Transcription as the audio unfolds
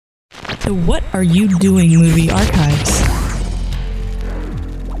to What Are You Doing Movie Archives.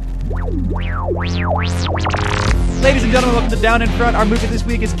 Ladies and gentlemen, welcome to Down in Front. Our movie this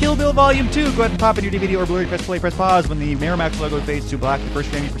week is Kill Bill Volume 2. Go ahead and pop in your DVD or Blu-ray, press play, press pause. When the Miramax logo fades to black, the first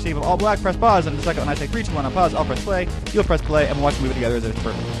frame you perceive of all black, press pause. And the second, when I say 3, 2, 1 on pause, I'll press play. You'll press play, and we'll watch the movie together. It's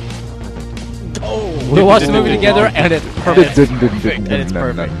perfect. We'll watch the movie together, and it's perfect. And it's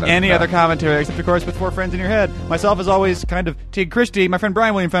perfect. Any other commentary, except, of course, with 4 friends in your head. Myself, as always, kind of Teague Christie, my friend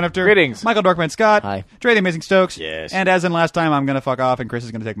Brian William Fenifter. Greetings. Michael Dorkman Scott. Hi. Dre the Amazing Stokes. Yes. And as in last time, I'm going to fuck off, and Chris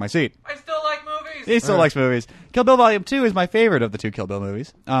is going to take my seat. I still like movies. He still likes movies. Kill Bill Volume 2 is my favorite of the 2 Kill Bill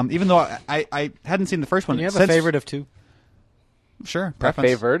movies. Even though I hadn't seen the first one. Do you have since, a favorite of 2? Sure. Preference.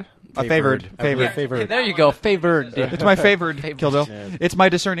 Favored. A favored. Favorite. There you go, favored. It's my favorite Kill Bill. Yeah. It's my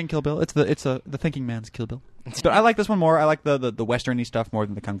discerning Kill Bill. It's the thinking man's Kill Bill. But I like this one more. I like the western-y stuff more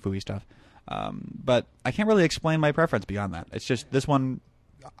than the kung fu-y stuff. But I can't really explain my preference beyond that. It's just this one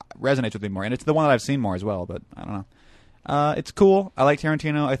resonates with me more, and it's the one that I've seen more as well. But I don't know. It's cool. I like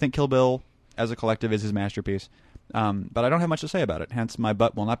Tarantino. I think Kill Bill as a collective is his masterpiece. But I don't have much to say about it. Hence, my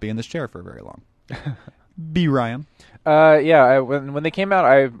butt will not be in this chair for very long. B. Ryan. When they came out,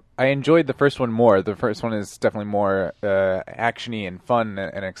 I enjoyed the first one more. The first one is definitely more actiony and fun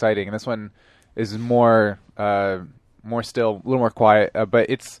and exciting, and this one is more still, a little more quiet. But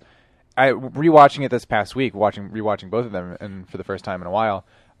rewatching it this past week, rewatching both of them, and for the first time in a while,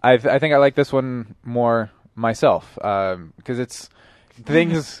 I think I like this one more myself because it's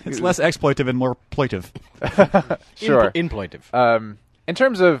things. It's less exploitive and more ploitive. Sure, Imploitive. in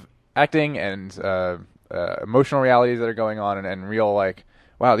terms of acting and emotional realities that are going on and real, like,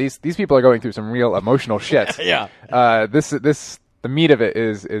 wow, these people are going through some real emotional shit. Yeah. The meat of it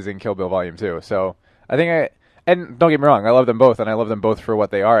is in Kill Bill Volume 2. So I think and don't get me wrong, I love them both, and I love them both for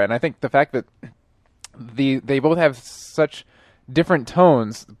what they are. And I think the fact that they both have such different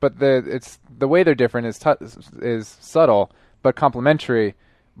tones, but the way they're different is subtle but complementary,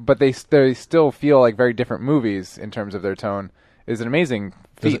 but they still feel like very different movies in terms of their tone, is an amazing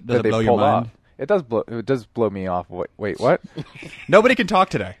feat Does it that they blow your pulled mind? off. It does blow me off. Wait, what? Nobody can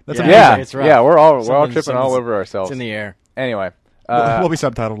talk today. That's Yeah. amazing. Yeah, It's rough. yeah, we're all tripping Someone's- all over ourselves. It's in the air. Anyway, We'll be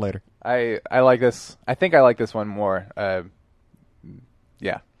subtitled later. I like this. I think I like this one more.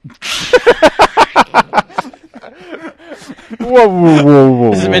 Yeah.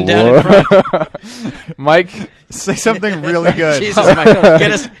 Whoa. This has been Down in Front. Mike, Say something really good. Jesus, Mike,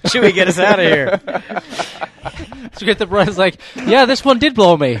 Chewie, get us out of here. Script the Brian's like, yeah, this one did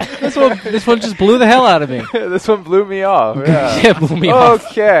blow me. This one just blew the hell out of me. this one blew me off. Yeah. Yeah, blew me off.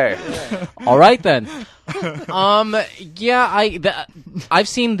 Okay. All right then. I've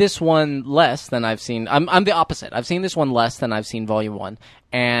seen this one less than I've seen. I'm the opposite. I've seen this one less than I've seen Volume 1,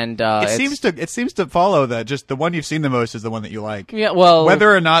 and It seems to follow that just the one you've seen the most is the one that you like. Yeah, well,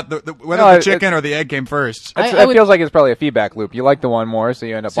 Whether or not the chicken or the egg came first. I It would- feels like it's probably a feedback loop. You like the one more, so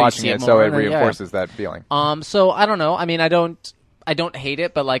you end up So you watching see it it, so more, it and then, yeah. reinforces that feeling. So I don't know. I mean, I don't hate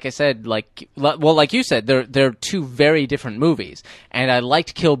it, but like I said, like you said, they're two very different movies, and I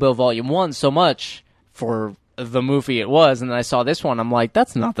liked Kill Bill Volume 1 so much for the movie it was, and then I saw this one, I'm like,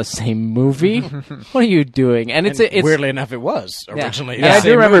 that's not the same movie. What are you doing? And it's weirdly enough, it was originally. And I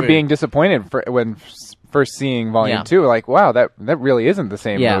do remember being disappointed when first seeing Volume 2. Like, wow, that really isn't the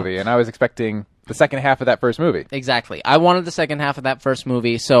same movie, and I was expecting the second half of that first movie. Exactly. I wanted the second half of that first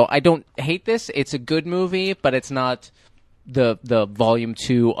movie, so I don't hate this. It's a good movie, but it's not the Volume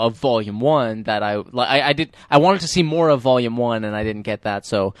 2 of Volume 1 that I wanted to see more of Volume 1, and I didn't get that,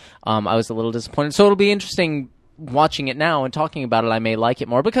 so I was a little disappointed. So it'll be interesting watching it now and talking about it. I may like it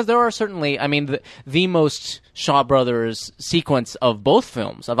more, because there are certainly, I mean, the most Shaw Brothers sequence of both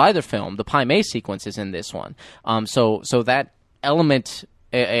films, of either film, the Pai Mei sequence is in this one. So that element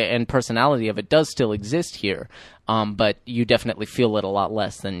and personality of it does still exist here, but you definitely feel it a lot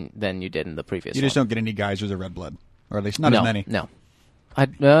less than you did in the previous You one. just don't get any geysers or red blood, or at least not as many. No. I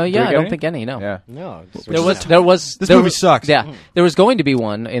don't think any. No. Yeah. No. There was. This movie sucks. Yeah, there was going to be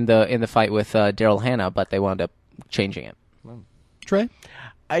one in the fight with Daryl Hannah, but they wound up changing it. Trey?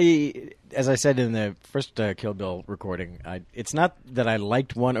 As I said in the first Kill Bill recording, it's not that I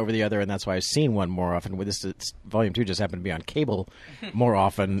liked one over the other, and that's why I've seen one more often. With this, Volume 2 just happened to be on cable more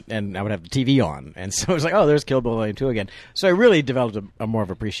often, and I would have the TV on, and so it was like, oh, there's Kill Bill Volume 2 again. So I really developed a more of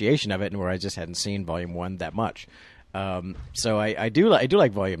appreciation of it, and where I just hadn't seen Volume 1 that much. So I do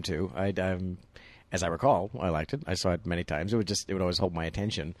like Volume 2. As I recall, I liked it. I saw it many times. It would always hold my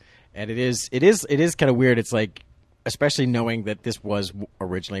attention, and it is kind of weird. It's like, especially knowing that this was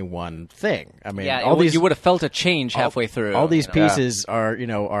originally one thing. I mean, You would have felt a change halfway through. All these pieces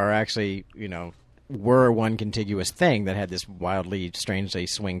are actually, were one contiguous thing that had this wildly, strangely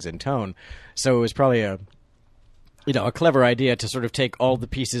swings in tone. So it was probably a clever idea to sort of take all the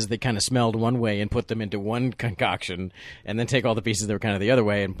pieces that kind of smelled one way and put them into one concoction, and then take all the pieces that were kind of the other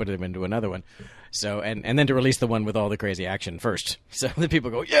way and put them into another one. So, and then to release the one with all the crazy action first. So the people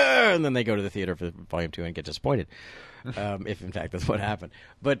go, yeah, and then they go to the theater for Volume 2 and get disappointed. If in fact that's what happened.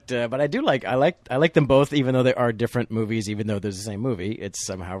 But I do I like them both, even though they are different movies, even though they're the same movie. It's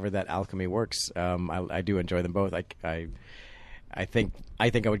however that alchemy works. I do enjoy them both. I think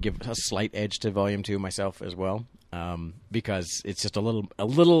I would give a slight edge to Volume 2 myself as well. Because it's just a little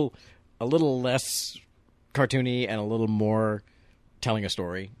less cartoony and a little more telling a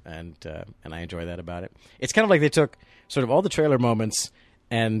story, and I enjoy that about it. It's kind of like they took sort of all the trailer moments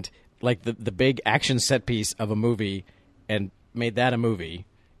and like the big action set piece of a movie and made that a movie,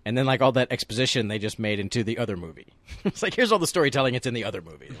 and then like all that exposition they just made into the other movie. It's like, here's all the storytelling, it's in the other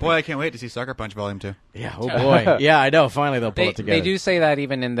movie. Boy, I can't wait to see Sucker Punch Volume 2. Yeah, oh boy. Yeah, I know. Finally they'll pull it together. They do say that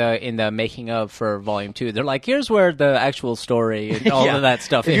even in the making of for Volume 2. They're like, here's where the actual story and all of that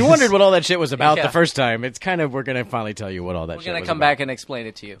stuff is. If you wondered what all that shit was about Yeah. the first time, it's kind of, we're going to finally tell you what all that shit was We're going about. to come back and explain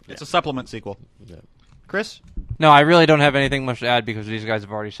it to you. It's a supplement sequel. Chris? No, I really don't have anything much to add because these guys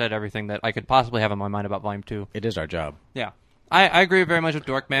have already said everything that I could possibly have in my mind about Volume 2. It is our job. Yeah. I agree very much with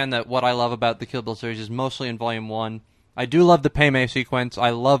Dorkman that what I love about the Kill Bill series is mostly in Volume 1. I do love the Pei Mei sequence. I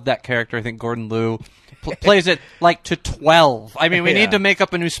love that character. I think Gordon Liu plays it like to 12. I mean, we need to make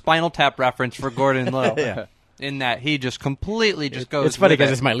up a new Spinal Tap reference for Gordon Liu. Yeah. In that he just completely just goes. It's funny with because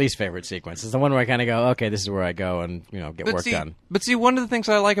it. it's my least favorite sequence. It's the one where I kind of go, okay, this is where I go and get work done. But see, one of the things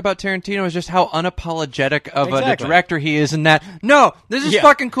I like about Tarantino is just how unapologetic of a Exactly. director he is in that, no, this is Yeah.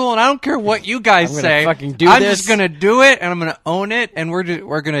 fucking cool, and I don't care what you guys I'm gonna say. fucking do I'm this. just going to do it, and I'm going to own it, and we're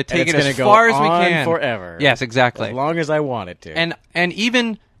going to take it's it as gonna go far as we on can. forever. Yes, exactly. As long as I want it to. And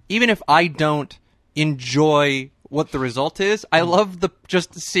even if I don't enjoy what the result is, I love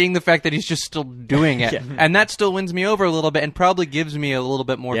just seeing the fact that he's just still doing it, and that still wins me over a little bit, and probably gives me a little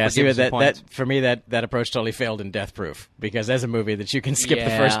bit more yeah, see, forgiveness points. that for me that approach totally failed in Death Proof, because as a movie that you can skip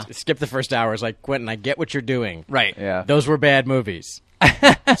Yeah. the first hours, like, Quentin, I get what you're doing. Right. Yeah. Those were bad movies.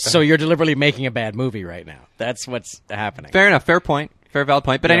 So you're deliberately making a bad movie right now. That's what's happening. Fair enough. Fair point. Fair valid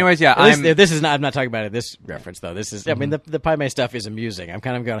point. But anyways, yeah, At least I'm. this is not. I'm not talking about it. This reference though. This is. I mean, the Pai Mei stuff is amusing. I'm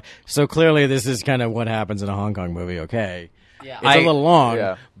kind of going. So clearly, this is kind of what happens in a Hong Kong movie. Okay. Yeah. It's a little long,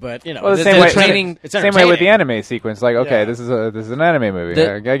 Yeah. but Well, the the same way, training- It's same way with the entertaining. anime sequence. Like, okay, Yeah. this is an anime movie.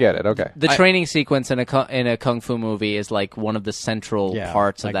 The- I get it. Okay. The training sequence in a kung fu movie is like one of the central Yeah,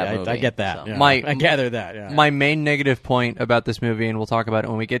 parts of I- that I- movie. I get that. So. Yeah. I gather that. Yeah. My main negative point about this movie, and we'll talk about it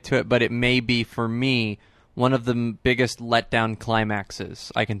when we get to it, but it may be for me one of the biggest letdown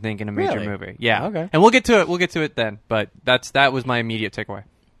climaxes I can think in a major Really? movie. Yeah. Okay. And we'll get to it. We'll get to it then. But that was my immediate takeaway.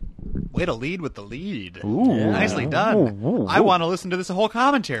 Way to lead with the lead. Yeah. Nicely done. I want to listen to this whole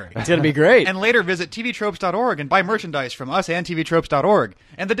commentary. It's gonna be great. And later visit tvtropes.org and buy merchandise from us and tvtropes.org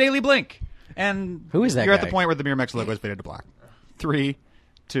and the Daily Blink. And Who is that You're at guy? the point where the Miramax logo is faded to black. 3,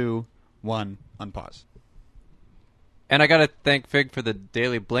 2, 1, unpause. And I got to thank Fig for the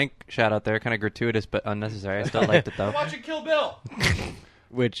Daily Blink shout out there. Kind of gratuitous, but unnecessary. I still liked it, though. Watching Kill Bill.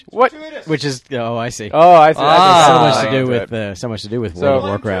 Which Gratuitous. which is I see. Oh, I see. so Ah. much to do Into with it. so much to do with So- World of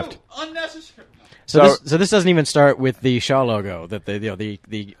Warcraft. Unnecessary. So this doesn't even start with the Shaw logo, that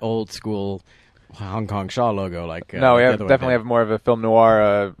the old school Hong Kong Shaw logo. Like No, we the have, other one definitely did. have more of a film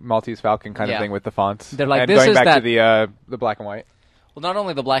noir, Maltese Falcon kind Yeah. of thing with the fonts. They're like, and this going is back that- to the black and white. Well, not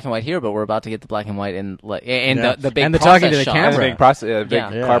only the black and white here, but we're about to get the black and white and Yeah. the big And the talking to process the shot. camera. And the big, big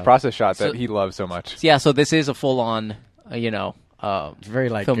Yeah. car Yeah. process shot that So- he loves so much. Yeah, so this is a full-on, It's very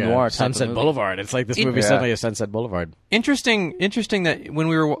like film noir type of Sunset movie. Boulevard. It's like this It- movie Yeah. suddenly is Sunset Boulevard. Interesting that when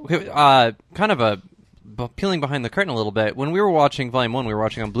we were kind of peeling behind the curtain a little bit, when we were watching Volume 1, we were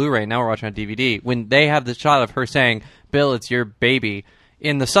watching on Blu-ray, now we're watching on DVD, when they have the shot of her saying, "Bill, it's your baby,"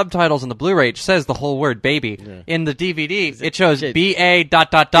 in the subtitles in the Blu-ray, it says the whole word baby. In the DVD, it shows It- B-A ... It's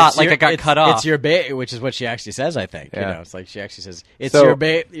like your- it got it's- cut off. It's your babe, which is what she actually says. I think. Yeah. It's like she actually says, "It's So- your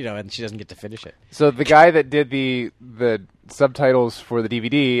babe," and she doesn't get to finish it. So the guy that did the subtitles for the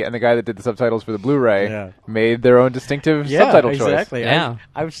DVD and the guy that did the subtitles for the Blu-ray Yeah. made their own distinctive subtitle choice. exactly. Yeah.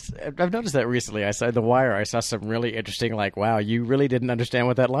 I've noticed that recently. I saw in The Wire. I saw some really interesting. Like, wow, you really didn't understand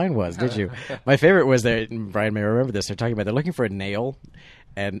what that line was, did you? My favorite was that Brian may remember this. They're talking about they're looking for a nail,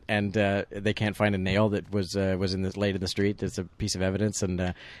 and they can't find a nail that was laid in the street. It's a piece of evidence,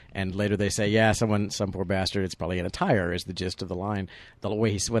 and later they say, yeah, some poor bastard. It's probably in a tire. Is the gist of the line. The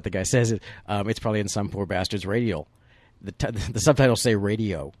way what the guy says is, it's probably in some poor bastard's radial. The subtitles say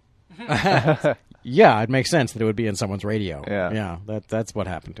radio. Yeah, it makes sense that it would be in someone's radio. Yeah. that's what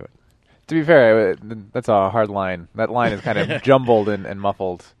happened to it. To be fair, that's a hard line. That line is kind of jumbled and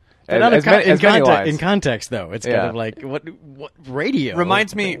muffled. But not As many lines. in context, though. It's kind Yeah. of like, what radio?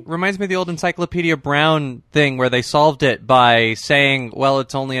 Reminds me of the old Encyclopedia Brown thing where they solved it by saying, well,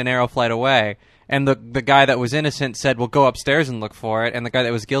 it's only an arrow flight away. And the guy that was innocent said, well, go upstairs and look for it. And the guy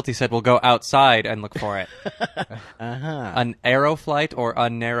that was guilty said, well, go outside and look for it. An arrow flight or a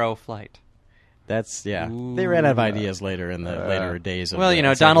narrow flight? That's, yeah. They ran out of ideas later in the later days. Of Well, the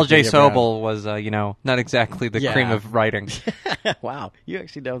Donald J. Encyclopedia Brown. Sobel was, not exactly the Yeah. cream of writing. Wow. You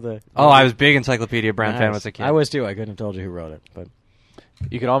actually know the... Oh, I was a big Encyclopedia Brown fan Nice. as a kid. I was too. I couldn't have told you who wrote it. But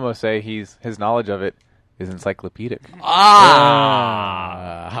You could almost say his knowledge of it is encyclopedic.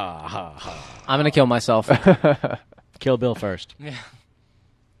 I'm gonna kill myself. Kill Bill first. Yeah.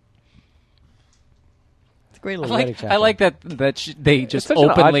 It's a great little wedding chapter. I like that they just such an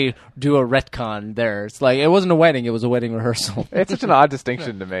openly do a retcon there. It's like it wasn't a wedding; it was a wedding rehearsal. It's such an odd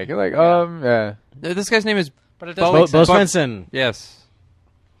distinction to make. You're like, yeah. This guy's name is... But it Bo Svensson. Yes.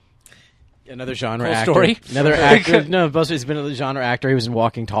 Another genre Full actor. story? Another actor. No, he's been a genre actor. He was in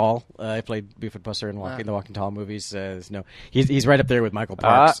Walking Tall. He played Buford Pusser in the Walking Tall movies. He's right up there with Michael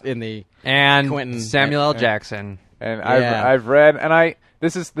Parks in the And Quentin- Samuel L. Jackson. And Yeah. I've read, and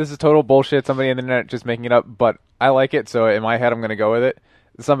this is total bullshit. Somebody on the internet just making it up, but I like it, so in my head I'm going to go with it.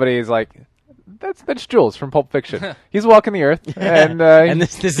 Somebody is like, that's Jules from Pulp Fiction. He's walking the earth, and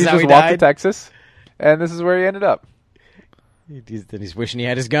this is he how just he walked to died? Texas, and this is where he ended up. He's wishing he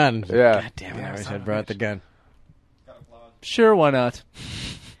had his gun. Yeah. God damn it! I wish I'd brought the gun. Sure, why not?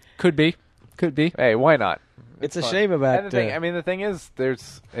 Could be. Hey, why not? It's a fun. shame about. And the thing, the thing is,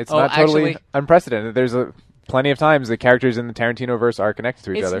 it's Oh, not totally actually- unprecedented. There's plenty of times the characters in the Tarantino verse are connected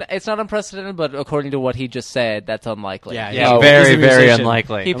to each other. It's not unprecedented, but according to what he just said, that's unlikely. Yeah, Yeah, Oh, very, he's a very musician.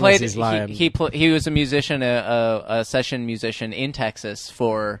 unlikely. He Unless played. he's lying. He was a musician, a session musician in Texas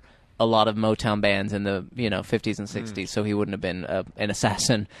for a lot of Motown bands in the 50s and 60s. So he wouldn't have been an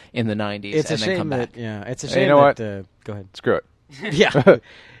assassin in the 90s It's a and then shame come back. it's a Hey, shame you know that. Go ahead. Screw it. Yeah.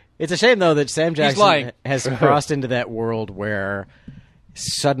 It's a shame, though, that Sam Jackson lying. has crossed into that world where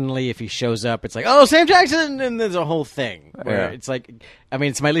suddenly if he shows up, it's like, oh, Sam Jackson! And there's a whole thing. Where Yeah. it's like, I mean,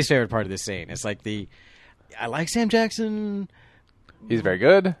 it's my least favorite part of this scene. It's like I like Sam Jackson, He's very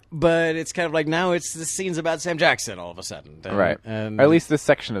good, but it's kind of like now the scene's about Sam Jackson all of a sudden. right? And, or at least this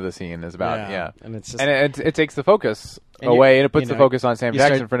section of the scene is about Yeah. And it's just- it takes the focus And away, you- and it puts you the know, focus on Sam you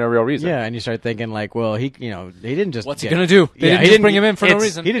Jackson start- for no real reason. Yeah, and you start thinking like, well, he didn't just. What's he get- gonna do? They Yeah, didn't he just bring him in for no it's-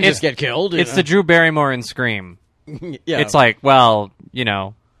 reason. He didn't just get killed. It's the Drew Barrymore in Scream. yeah. It's like, well,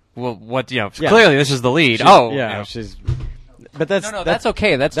 what, Yeah. clearly this is the lead. yeah, she's. But that's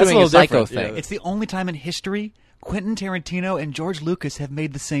okay. That's that's doing a a little psycho different, thing. yeah. It's the only time in history Quentin Tarantino and George Lucas have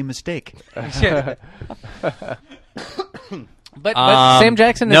made the same mistake. But Sam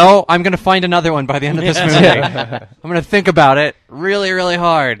Jackson. No, I'm going to find another one by the end of this movie. I'm going to think about it really, really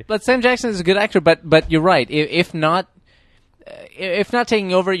hard. But Sam Jackson is a good actor. But you're right. If not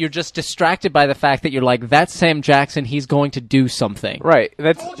taking over, you're just distracted by the fact that you're like, that's Sam Jackson. He's going to do something. Right.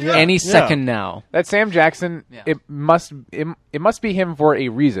 That's Any second now. That's Sam Jackson. Yeah. It must be him for a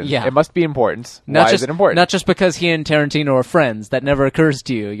reason. Yeah. It must be important. Not Why just is it important? Not just because he and Tarantino are friends. That never occurs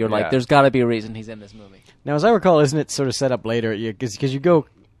to you. You're like, Yeah. there's got to be a reason he's in this movie. Now, as I recall, isn't it sort of set up later? Because you go,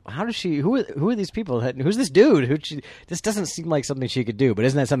 how does she? Who are these people? Who's this dude? This doesn't seem like something she could do. But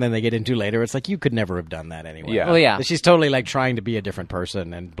isn't that something they get into later? It's like you could never have done that anyway. Yeah. Well, yeah. That she's totally like trying to be a different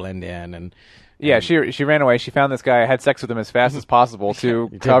person and blend in and. Yeah, she ran away. She found this guy, had sex with him as fast as possible to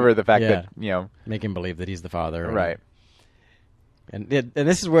cover the fact Yeah. that make him believe that he's the father. right. And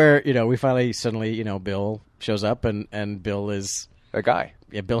this is where we finally suddenly Bill shows up and Bill is A guy.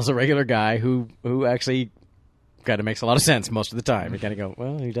 Bill's a regular guy who actually kind of makes a lot of sense most of the time. You kind of go,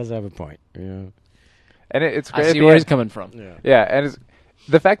 well, he does have a point. Yeah. And it's I great. at see the where he's end. coming from. Yeah, and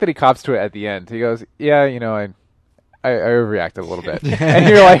the fact that he cops to it at the end, he goes, "Yeah, I overreacted a little bit," and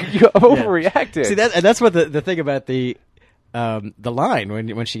you're like, "You overreacted." See that's what the thing about the line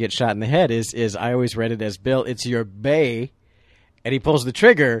when she gets shot in the head is I always read it as Bill, it's your bae, and he pulls the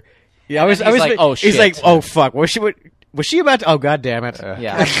trigger. Yeah, I was like, oh, he's shit. like, oh fuck, was she about to? Oh god damn it,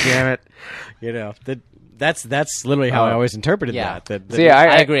 Yeah. god damn it, that's literally how I always interpreted Yeah. that. See, I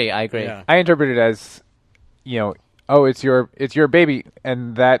I agree. Yeah. I interpret it as, oh, it's your baby,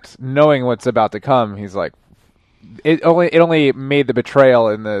 and that knowing what's about to come, he's like, it only made the betrayal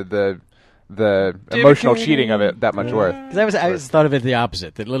and the emotional cheating of it that much worth. Because I was thought of it the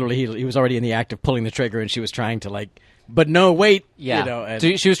opposite. That literally he was already in the act of pulling the trigger, and she was trying to like but no, wait. Yeah. You know, and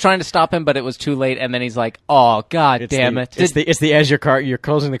So she was trying to stop him, but it was too late. And then he's like, "Oh God, damn it!" It's the as you're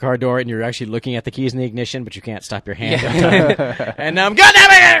closing the car door and you're actually looking at the keys in the ignition, but you can't stop your hand. And now I'm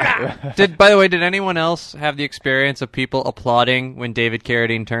goddamn it! By the way, did anyone else have the experience of people applauding when David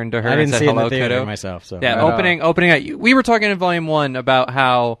Carradine turned to her I and didn't said see it in hello, the theater kiddo? myself. So Yeah, opening at we were talking in Volume 1 about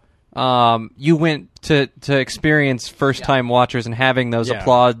how you went to experience first time watchers and having those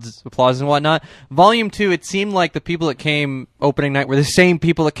applause and whatnot. Volume 2, it seemed like the people that came opening night were the same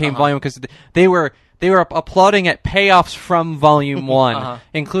people that came Volume, because they were applauding at payoffs from Volume 1,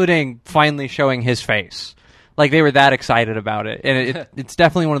 including finally showing his face. Like, they were that excited about it, and it's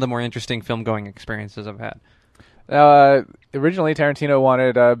definitely one of the more interesting film going experiences I've had. Originally, Tarantino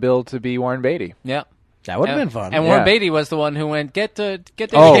wanted Bill to be Warren Beatty. Yeah. that would have been fun. And Warren Beatty was the one who went, get David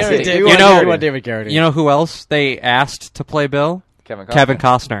Oh, Carradine. You know, David Carradine. You know who else they asked to play Bill? Kevin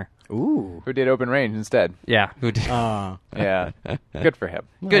Costner. Ooh. who did Open Range instead. Yeah, who did? Yeah, good for him.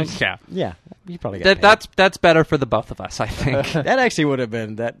 Good. Yeah. Yeah, you probably got That's better for the both of us, I think. that actually would have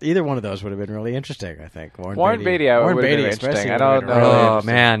been that. Either one of those would have been really interesting. I think Warren Beatty would have been interesting. especially I don't would have know. been really Oh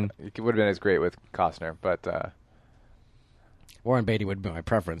interesting. man, It would have been as great with Costner, but Warren Beatty would be my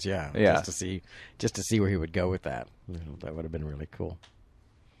preference. Yeah, Yeah. just to see where he would go with that. That would have been really cool.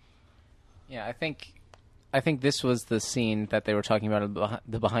 Yeah, I think this was the scene that they were talking about,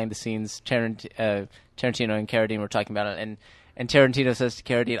 the behind the scenes. Tarantino and Carradine were talking about it, and Tarantino says to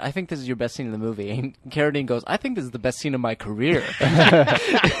Carradine, "I think this is your best scene in the movie." And Carradine goes, "I think this is the best scene of my career."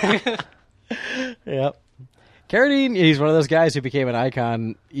 Yep. Carradine, he's one of those guys who became an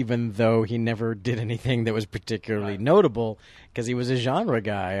icon, even though he never did anything that was particularly notable, because he was a genre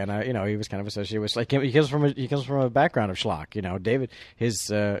guy, and he was kind of associated with, like, he comes from a background of schlock. You know, David, his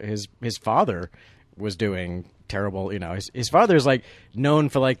father was doing terrible. You know, his father's like known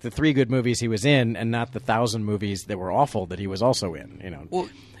for like the 3 good movies he was in, and not the 1,000 movies that were awful that he was also in. You know, well,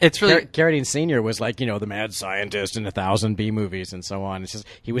 it's really Carradine Sr. was like, the mad scientist in 1,000 B movies and so on. It's just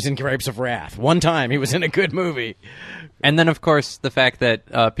he was in Grapes of Wrath. One time he was in a good movie. And then, of course, the fact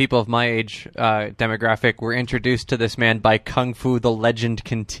that people of my age demographic were introduced to this man by Kung Fu: The Legend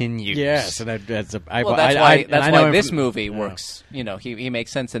Continues. Yes, and that's why this from, movie works. You know, he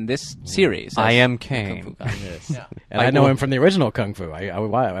makes sense in this series. I Am Kung King. Fu guy. Yeah. And I know him from the original Kung Fu. I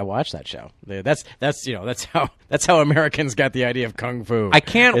watched that show. That's how Americans got the idea of Kung Fu. I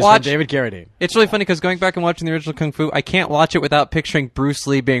can't It's watch from David Carradine. It's really funny because going back and watching the original Kung Fu, I can't watch it without picturing Bruce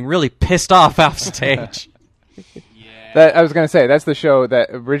Lee being really pissed off stage. that I was going to say that's the show that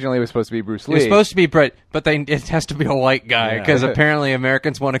originally was supposed to be Bruce It Lee. was supposed to be Brit, but it has to be a white guy because apparently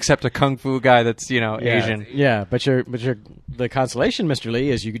Americans won't accept a Kung Fu guy that's Asian. Yeah, but the consolation, Mr. Lee,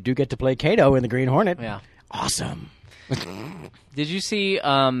 is you do get to play Kato in the Green Hornet. Yeah. Awesome. Did you see?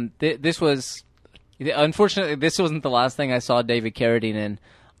 This was unfortunately this wasn't the last thing I saw David Carradine in.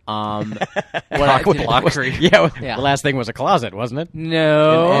 Blockery. Yeah, the last thing was a closet, wasn't it?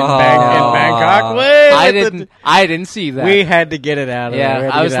 No, In Bangkok. Wait, I didn't see that. We had to get it out of there. We Yeah, had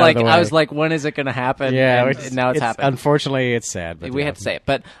to I get was it out like, of the I way. was like, when is it going to happen? Yeah, and now it's happened. Unfortunately, it's sad. But We had to say it,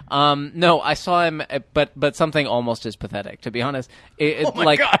 but no, I saw him, but something almost as pathetic, to be honest. Oh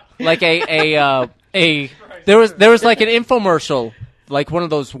my God. Like there was like an infomercial, like one of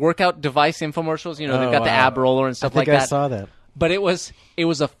those workout device infomercials. You know, they've got the ab roller and stuff I think like I that. saw that. But it was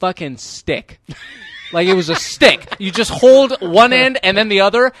a fucking stick. Like, it was a stick. You just hold one end and then the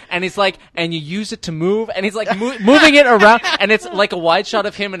other, and he's like, and you use it to move, and he's like moving it around, and it's like a wide shot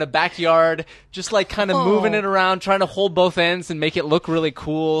of him in a backyard, just like kind of moving it around, trying to hold both ends and make it look really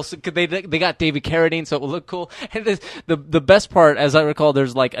cool. So they got David Carradine, so it will look cool. And the best part, as I recall,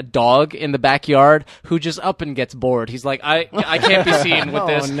 there's like a dog in the backyard who just up and gets bored. He's like, I can't be seen with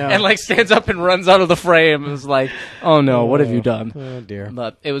this, no. and like stands up and runs out of the frame. It's like, oh no, what have you done? Oh dear.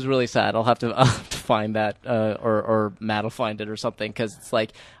 But it was really sad. I'll have to find that, or Matt will find it or something, because it's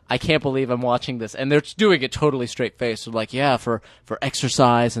like, I can't believe I'm watching this, and they're doing it totally straight face. They're like, yeah, for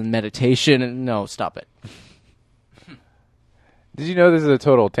exercise and meditation, and no, stop it. Did you know, this is a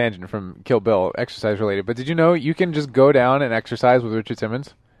total tangent from Kill Bill, exercise related, but did you know you can just go down and exercise with Richard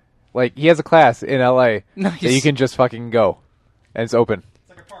Simmons? Like, he has a class in LA Nice. that you can just fucking go, and it's open. It's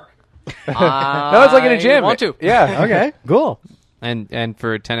like a park. No, it's like in a gym. I want to. Yeah. Okay, cool. And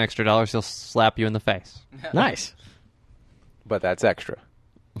for $10 extra, he'll slap you in the face. Nice. But that's extra.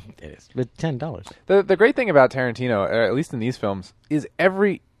 It is. But $10. The great thing about Tarantino, or at least in these films, is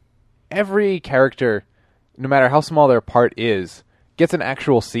every character, no matter how small their part is, gets an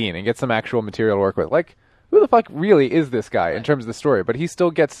actual scene and gets some actual material to work with. Like, who the fuck really is this guy in terms of the story? But he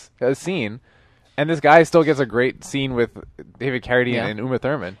still gets a scene, And this guy still gets a great scene with David Carradine Yeah. and Uma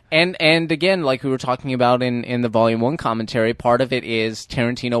Thurman. And again, like we were talking about in the Volume 1 commentary, part of it is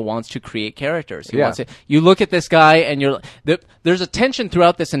Tarantino wants to create characters. He Yeah. wants it. You look at this guy, and there's a tension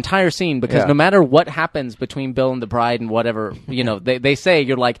throughout this entire scene because Yeah. no matter what happens between Bill and the bride and whatever, they say,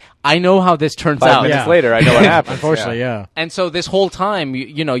 you're like, I know how this turns 5 out. minutes Yeah. later, I know what happens. Unfortunately, yeah. And so this whole time,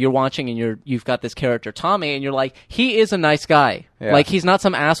 you're watching and you've got this character Tommy, and you're like, he is a nice guy. Yeah. Like he's not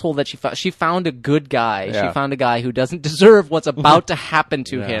some asshole that she found a good guy. Yeah. She found a guy who doesn't deserve what's about to happen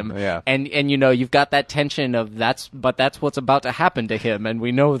to him. Yeah. And you've got that tension of that's what's about to happen to him, and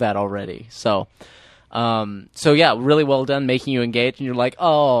we know that already. So yeah, really well done making you engaged, and you're like,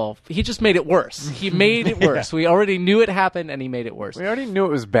 oh, he just made it worse. He made it worse. We already knew it happened, and he made it worse. We already knew it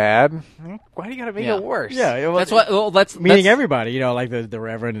was bad. Why do you got to make Yeah. it worse? Yeah, well, That's what. Well, that's meeting that's, everybody, like the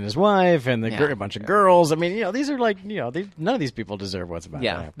Reverend and his wife and Yeah. a bunch of girls. I mean, these are like, none of these people deserve what's about to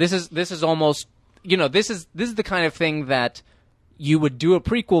Yeah, happen. this is almost this is the kind of thing that you would do a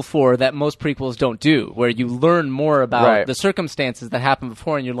prequel for that most prequels don't do, where you learn more about Right. the circumstances that happened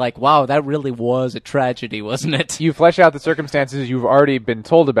before, and you're like, wow, that really was a tragedy, wasn't it? You flesh out the circumstances you've already been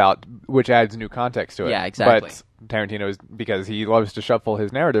told about, which adds new context to it. Yeah, exactly. But Tarantino is, because he loves to shuffle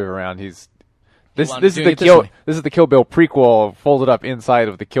his narrative around. This wanted is to do the it this Kill way. this is the Kill Bill prequel folded up inside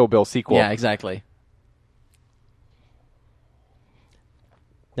of the Kill Bill sequel. Yeah, exactly.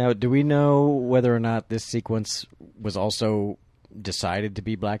 Now, do we know whether or not this sequence was also decided to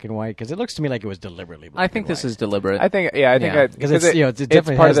be black and white? Because it looks to me like it was deliberately black I think this is deliberate. I think. Yeah, I think Yeah. Because it's, it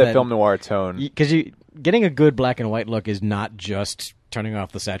definitely part has of that that film noir tone. Because getting a good black and white look is not just turning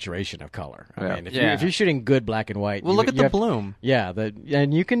off the saturation of color. I Yeah. mean, if, Yeah. if you're shooting good black and white, Well, you- look at you the have- bloom. Yeah,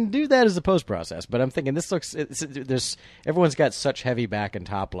 and you can do that as a post process. But I'm thinking this looks. There's everyone's got such heavy back and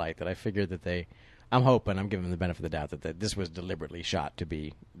top light that I figured that I'm hoping, I'm giving them the benefit of the doubt that this was deliberately shot to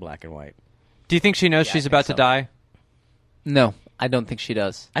be black and white. Do you think she knows Yeah, I she's think about so. to die? No, I don't think she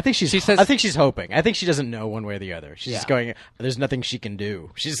does. I think She says- I think she's hoping. I think she doesn't know one way or the other. She's just Yeah. going. There's nothing she can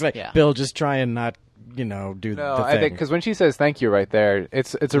do. She's like, Yeah. Bill, just try and not, do No, the I thing. think because when she says thank you right there,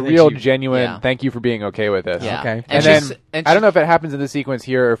 it's a think real she- genuine Yeah. thank you for being okay with this. Yeah. Okay. And she's- then and I don't she's- know if it happens in the sequence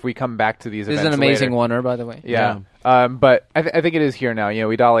here or if we come back to these This is events an amazing later. oneer, by the way. Yeah. But I think it is here now.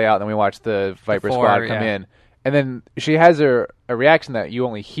 We dolly out and then we watch the Viper Before, Squad come yeah. in. And then she has a reaction that you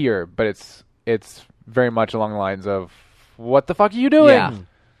only hear, but it's very much along the lines of, what the fuck are you doing? Yeah.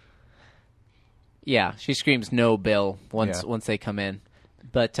 Yeah, she screams "No, Bill" once Yeah. they come in,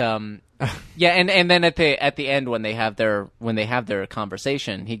 but yeah, and then at the end when they have their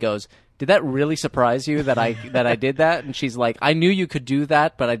conversation, he goes, "Did that really surprise you that I did that?" And she's like, "I knew you could do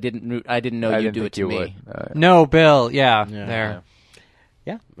that, but I didn't know I you'd didn't do think it to you me." would. No, Bill. Yeah, Yeah. there.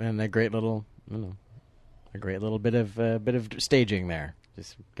 Yeah, and a great little, a great little bit of staging there.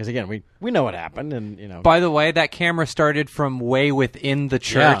 Just because again, we know what happened, and By the way, that camera started from way within the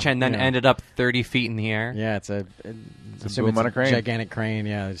church Yeah, and then yeah. ended up 30 feet in the air. yeah, it's a boom on a crane. gigantic crane.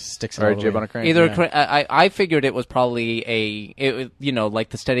 Yeah, it sticks it Or all a the jib way. on a crane. Either Yeah. I figured it was probably like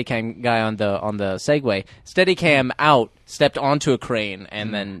the Steadicam guy on the Segway. Steadicam out, stepped onto a crane,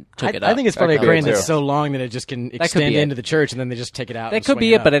 and then took it up. I think it's probably a That could be crane it, that's too. so long that it just can could extend be it. into the church, and then they just take it out. that and could swing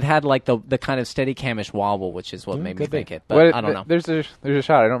be it, up. but it had like the kind of Steadicamish wobble, which is what made me could be. think it. But I don't know. There's a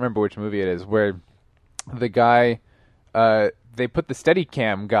shot, I don't remember which movie it is, where the guy, they put the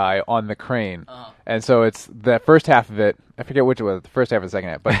Steadicam guy on the crane. And so it's the first half of it, I forget which it was, the first half or the second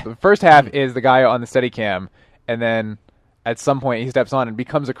half, but the first half is the guy on the Steadicam, and then at some point he steps on and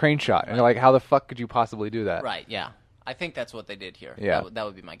becomes a crane shot. And you're like, how the fuck could you possibly do that? Right? Yeah, I think that's what they did here. Yeah. that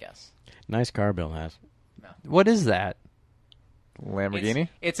would be my guess. Nice car Bill has. What is that? Lamborghini?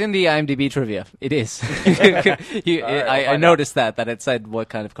 It's in the IMDb trivia. It is. I find noticed that it said what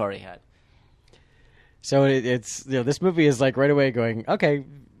kind of car he had. So it's this movie is like right away going, okay,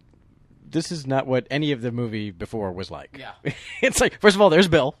 this is not what any of the movie before was like. Yeah. It's like, first of all, there's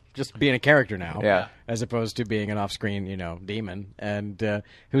Bill just being a character now, Yeah. as opposed to being an off-screen demon. And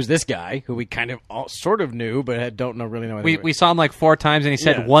who's this guy who we kind of sort of knew but don't really know anything We saw him like 4 times and he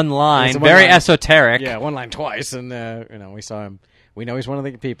said Yeah. one line, It's a one very line. esoteric. Yeah, one line twice, and we saw him. We know he's one of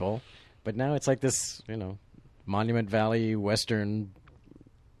the people, but now it's like this, Monument Valley Western,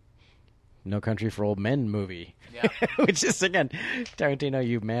 No Country for Old Men movie. Yeah. Which is again, Tarantino,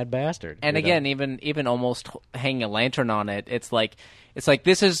 you mad bastard. And You know? again, even almost hanging a lantern on it, it's like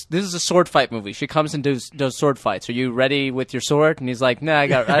this is a sword fight movie. She comes and does sword fights. Are you ready with your sword? And he's like, Nah, I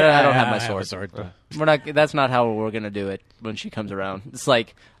don't have my I sword. a We're not. That's not how we're gonna do it when she comes around. It's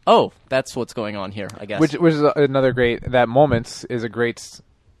like, oh, that's what's going on here. I guess. Which is another great, that moment is a great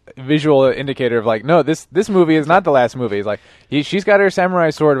visual indicator of like, no, this movie is not the last movie. It's like she's got her samurai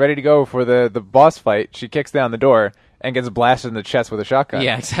sword ready to go for the boss fight. She kicks down the door and gets blasted in the chest with a shotgun.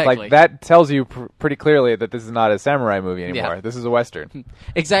 Yeah, exactly. Like that tells you pretty clearly that this is not a samurai movie anymore. Yeah. This is a western.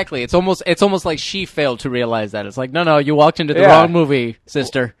 Exactly. It's almost like she failed to realize that. It's like, no, you walked into the Yeah. wrong movie,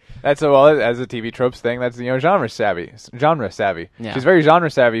 sister. That's as a TV tropes thing. That's genre savvy. Yeah. She's very genre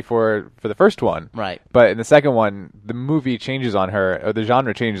savvy for the first one, Right. But in the second one, the movie changes on her, or the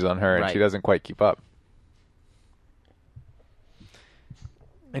genre changes on her, and Right. she doesn't quite keep up.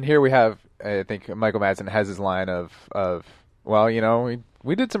 And here we have, I think Michael Madsen has his line of well, you know,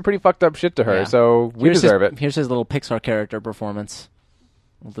 we did some pretty fucked up shit to her, Yeah. so we deserve it. Here's his little Pixar character performance.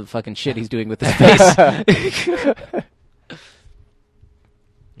 All the fucking shit he's doing with his face.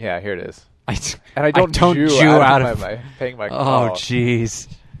 Yeah, here it is. I And I don't Jew Jew out out of- of paying my Oh, jeez.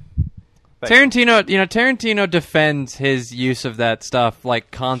 Thank Tarantino defends his use of that stuff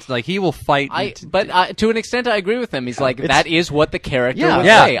like like he will fight. To an extent, I agree with him. He's like, that is what the character would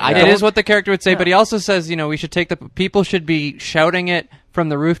yeah, say. it is what the character would say. But he also says, we should take people should be shouting it from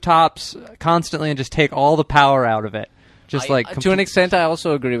the rooftops constantly and just take all the power out of it. Just to an extent, I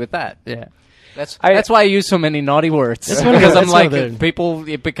also agree with that. yeah. That's why I use so many naughty words. That's one of Because the- I'm that's one of like, the- people,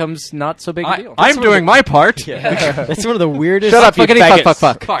 it becomes not so big a deal. I'm doing my part. That's one of the weirdest. Shut up, you Fuckity faggots.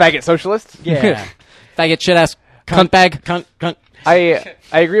 fuck. Faggot socialists. Yeah. Faggot, shit ass, cunt bag. Cunt. I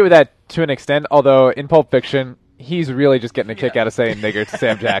agree with that to an extent, although in Pulp Fiction, he's really just getting a kick out of saying nigger to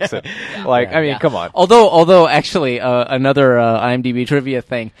Sam Jackson. Come on. Although actually, another IMDb trivia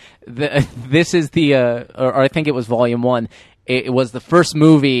thing. This is or I think it was Volume 1. It was the first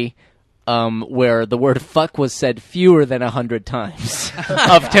movie where the word fuck was said fewer than 100 times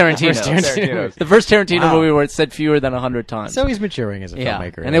of Tarantino. Tarantino's. The first Tarantino movie where it's said fewer than 100 times. So he's maturing as a yeah,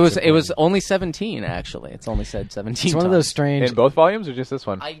 filmmaker. and That's it was important. only 17 actually. It's only said 17. It's one of those strange. In both volumes or just this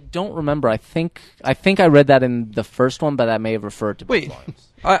one? I don't remember. I think I read that in the first one, but I may have referred to both Wait, volumes.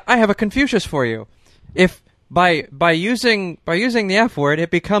 I have a Confucius for you. If by using the F word,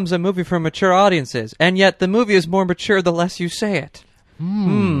 it becomes a movie for mature audiences, and yet the movie is more mature the less you say it.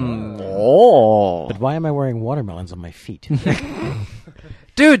 Oh, But why am I wearing watermelons on my feet?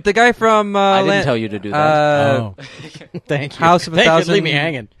 Dude, the guy from I didn't tell you to do that. Oh, thank you. House of a Thank you. Thousand. Leave me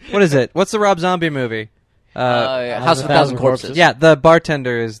hanging. What is it? What's the Rob Zombie movie? House of a Thousand Corpses. Yeah, the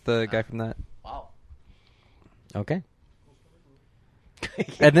bartender is the guy from that. Okay.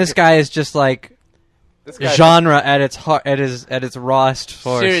 And this guy is just like genre at its heart, at its rawest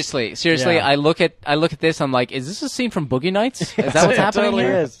force. Seriously, Yeah. I look at this. I'm like, is this a scene from Boogie Nights? Is that what's It happening totally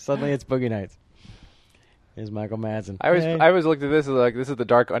here? is. Suddenly it's Boogie Nights. Here's Michael Madsen. I Hey. always looked at this as like, this is the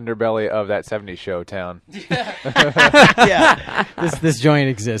dark underbelly of that 70s show town. Yeah. This joint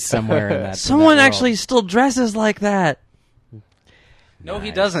exists somewhere in that. Someone in that actually still dresses like that. No,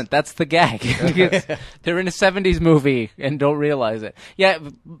 he doesn't. That's the gag. They're in a 70s movie and don't realize it. Yeah,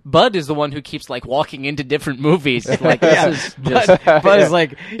 Bud is the one who keeps like walking into different movies. Like this is just Bud is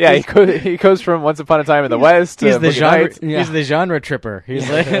like, Yeah, he goes from Once Upon a Time in the West to he's the Boogie genre. Nights. He's the genre tripper. He's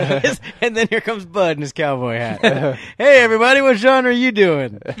like, and then here comes Bud in his cowboy hat. Hey, everybody, what genre are you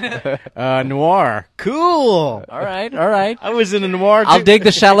doing? Noir. Cool. all right. I was in a noir. I'll dig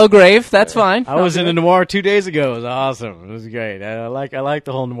the shallow grave. That's fine. I was in a noir 2 days ago. It was awesome. It was great. I like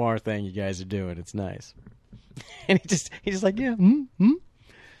the whole noir thing you guys are doing. It's nice. And he's just like, yeah.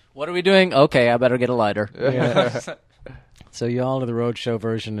 What are we doing? Okay, I better get a lighter. Yeah. So you all are the roadshow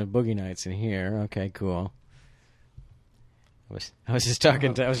version of Boogie Nights in here. Okay, cool. I was just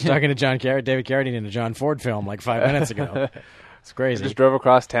talking to David Carradine in a John Ford film like 5 minutes ago. It's I crazy. just drove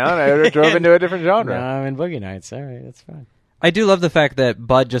across town. I drove into a different No, genre. I'm in Boogie Nights. All right, that's fine. I do love the fact that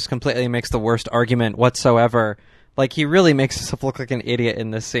Bud just completely makes the worst argument whatsoever. Like, he really makes himself look like an idiot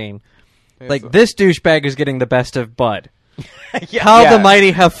in this scene. Like, this douchebag is getting the best of Bud. How Yeah. the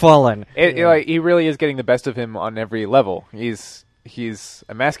mighty have fallen. Like, he really is getting the best of him on every level. He's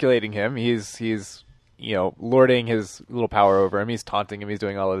emasculating him. He's lording his little power over him. He's taunting him. He's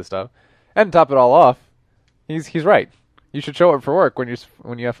doing all of this stuff. And to top it all off, he's right. You should show up for work when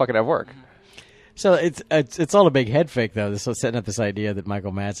you fucking have work. So it's all a big head fake though. This setting up this idea that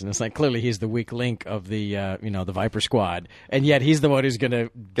Michael Madsen is like clearly he's the weak link of the the Viper Squad, and yet he's the one who's going to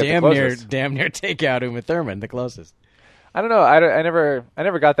damn near take out Uma Thurman, the closest. I don't know. I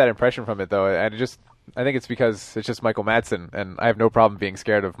never got that impression from it though. I think it's because it's just Michael Madsen, and I have no problem being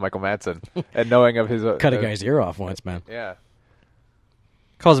scared of Michael Madsen and knowing of his. Cut a guy's ear off once, man. Yeah.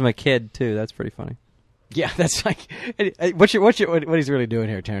 Calls him a kid, too. That's pretty funny. Yeah, that's like what he's really doing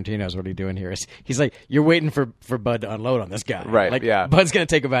here. Tarantino's what he's doing here is he's like, you're waiting for Bud to unload on this guy, Right, Like, yeah. Bud's gonna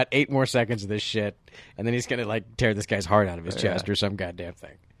take about 8 more seconds of this shit, and then he's gonna like tear this guy's heart out of his chest or some goddamn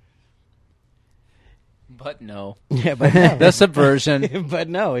thing. But no. Yeah, but no. The subversion. But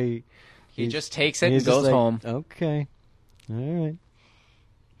no, he just takes it and he's just goes like, home. Okay, all right.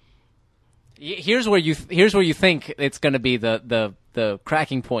 Here's where you think it's going to be the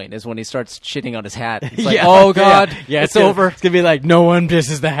cracking point is when he starts shitting on his hat. It's like, Yeah. oh god, yeah, it's over. It's gonna be like no one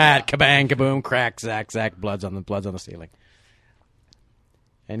pisses the hat. Kabang, kaboom, crack, zack, zack. Blood's on the ceiling.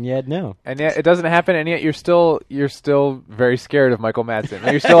 And yet, no. And yet it doesn't happen, and yet you're still very scared of Michael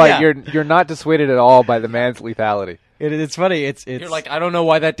Madsen. You're still like you're not dissuaded at all by the man's lethality. It's funny. It's You're like, I don't know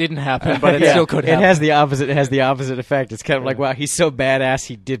why that didn't happen, but it still could It happen. has the opposite. It has the opposite effect. It's kind of like, wow, he's so badass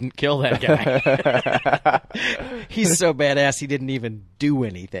he didn't kill that guy. He's so badass he didn't even do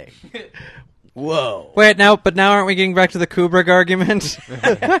anything. Whoa. Wait, now aren't we getting back to the Kubrick argument?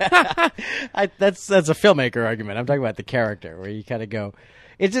 That's a filmmaker argument. I'm talking about the character where you kind of go.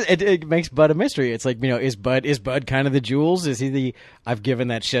 It makes Bud a mystery. It's like, is Bud kind of the Jules? Is he the I've given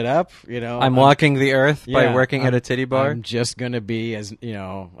that shit up? I'm walking the earth by working at a titty bar. I'm just gonna be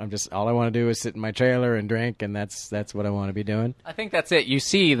I'm just all I want to do is sit in my trailer and drink, and that's what I want to be doing. I think that's it. You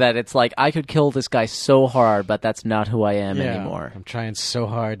see that it's like, I could kill this guy so hard, but that's not who I am anymore. I'm trying so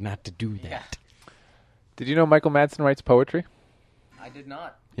hard not to do that. Did you know Michael Madsen writes poetry? I did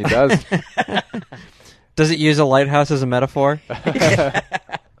not. He does. Does it use a lighthouse as a metaphor?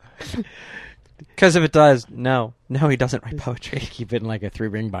 Because if it does, no, he doesn't write poetry. Keep it in like a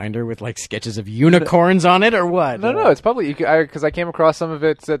 3-ring binder with like sketches of unicorns on it, or what? No, it's probably because I came across some of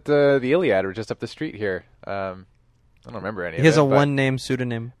it at the Iliad, or just up the street here. I don't remember any. He has of a it, but- one-name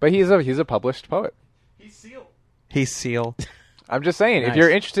pseudonym. but he's a published poet. He's Seal. I'm just saying, Nice. if you're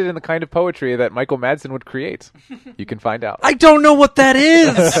interested in the kind of poetry that Michael Madsen would create, you can find out. I don't know what that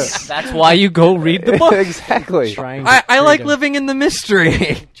is. That's why you go read the book. Exactly. Trying to I create like a- living in the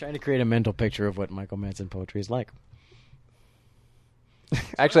mystery. Trying to create a mental picture of what Michael Madsen poetry is like.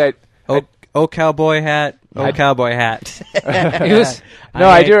 Actually, Oh cowboy hat. Oh cowboy hat. He was,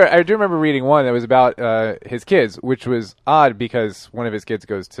 I do remember reading one that was about his kids, which was odd because one of his kids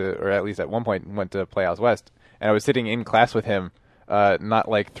goes to, or at least at one point went to Playhouse West, and I was sitting in class with him, not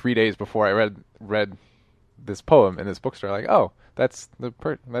like 3 days before I read this poem in this bookstore. Like, oh, that's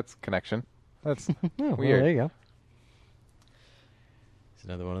that's connection. That's Well, weird. there you go. It's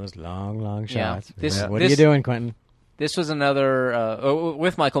another one of those long Yeah. shots. This- What are you this- doing, Quentin? This was another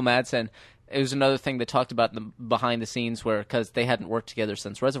with Michael Madsen. It was another thing they talked about in the behind the scenes, where because they hadn't worked together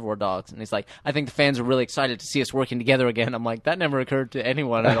since Reservoir Dogs, and he's like, I think the fans are really excited to see us working together again. I'm like, that never occurred to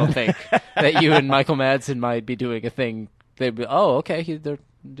anyone. I don't think that you and Michael Madsen might be doing a thing. They'd be, oh, okay, they're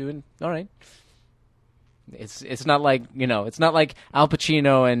doing all right. It's not like it's not like Al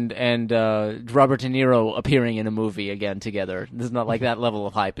Pacino and Robert De Niro appearing in a movie again together. It's not like that level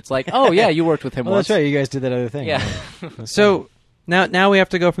of hype. It's like, oh yeah, you worked with him Well, once. that's right. You guys did that other thing. Yeah. So now we have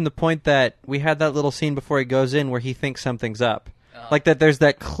to go from the point that we had that little scene before he goes in where he thinks something's up. Like that there's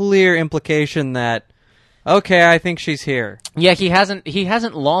that clear implication that, okay, I think she's here. Yeah, he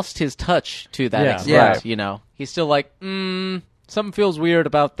hasn't lost his touch to that Yeah. extent. Right. He's still like, something feels weird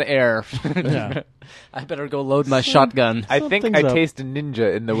about the air. Yeah. I better go load my shotgun. I think Something's I up. taste a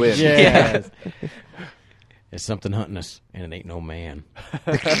ninja in the wind. Yeah. There's something hunting us, and it ain't no man.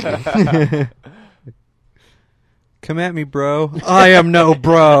 Come at me, bro. I am no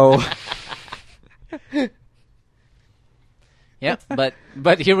bro. Yeah,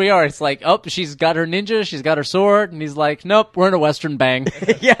 but here we are. It's like, oh, she's got her ninja, she's got her sword, and he's like, nope, we're in a Western bang.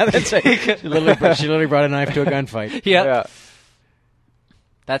 Yeah, that's right. She literally brought a knife to a gunfight. Yeah, Yeah.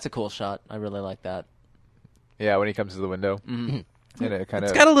 that's a cool shot. I really like that. Yeah, when he comes to the window. Mm-hmm. And it kind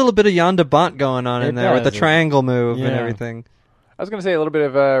of. It's got a little bit of Jan de Bont going on It in there with the does. triangle move and Yeah. everything. I was going to say a little bit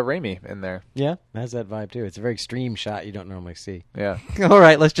of Raimi in there. Yeah, has that vibe too. It's a very extreme shot you don't normally see. Yeah. All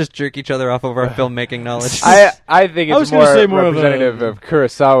right, let's just jerk each other off of our filmmaking knowledge. I think I was it's gonna more say more of a- representative of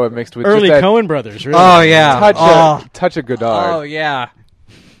Kurosawa mixed with Early just that Coen brothers, really. Oh yeah. touch of Godard. Oh yeah.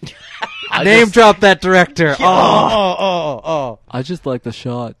 Name drop that director. Oh. I just like the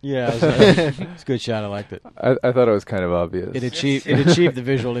shot. Yeah, it's a good shot. I liked it. I thought it was kind of obvious. It achieved the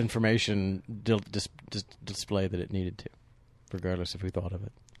visual information display that it needed to, regardless of who thought of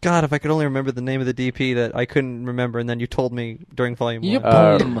it. God, if I could only remember the name of the DP that I couldn't remember, and then you told me during volume Yep.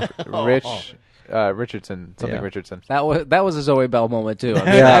 one. Richardson, something Yeah. Richardson. That was a Zoe Bell moment too. I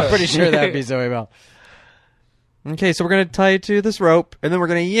mean, Yeah. I'm pretty sure that'd be Zoe Bell. Okay, so we're gonna tie you to this rope, and then we're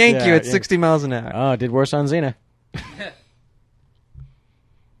gonna yank Yeah, you at yeah. 60 miles an hour. Oh, did worse on Xena.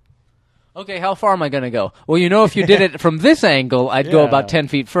 Okay, how far am I going to go? Well, if you did it from this angle, I'd go Yeah. about 10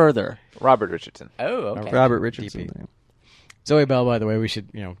 feet further. Robert Richardson. Oh, okay. Robert Richardson. DP. Zoe Bell, by the way, we should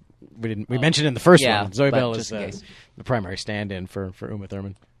we mentioned in the first Yeah, one. Zoe but Bell just is in case. the primary stand-in for Uma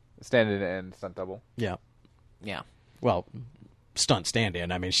Thurman. stand-in and stunt double. Yeah. Yeah. Well, stunt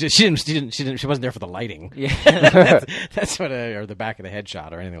stand-in. I mean, she wasn't there for the lighting. Yeah. That's what, or the back of the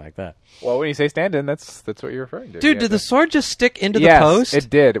headshot or anything like that. Well, when you say stand-in, that's what you're referring to. Dude, You did have the to- sword just stick into yes, the post? it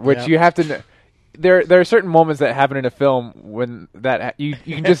did. Which Yeah. you have to. There are certain moments that happen in a film when you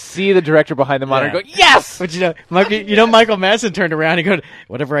can just see the director behind the monitor Yeah. going, "Yes!" But Michael Madsen turned around and goes,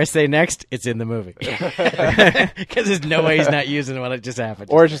 "Whatever I say next, it's in the movie." Because there's no way he's not using what it just happened.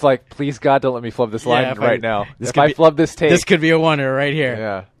 Or it's just like, "Please God, don't let me flub this line if right I- now. this If could I be- flub this take, this could be a wonder right here.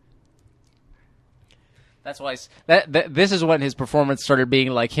 yeah." That's why this is when his performance started being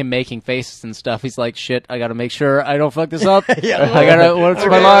like him making faces and stuff. He's like, shit, I gotta make sure I don't fuck this up. I gotta, what's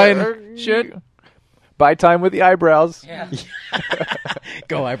my line? Shit. Buy time with the eyebrows. Yeah.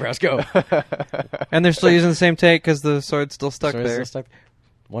 Go eyebrows, go. And they're still using the same take because the sword's still stuck Sword's there. still stuck.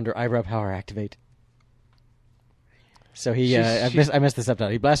 Wonder eyebrow power activate. So he, I missed the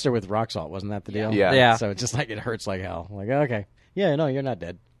subtitle. He blasted her with rock salt, wasn't that the deal? Yeah. Yeah. So it's just like it hurts like hell. Like, okay, yeah, no, you're not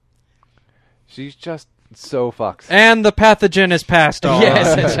dead. She's just so fucked. And the pathogen is passed on.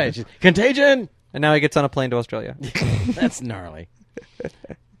 Yes, that's right. She's- Contagion. And now he gets on a plane to Australia. That's gnarly.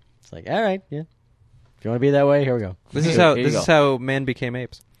 It's like, all right, yeah. If you want to be that way, here we go. This is Here how you this go. is how man became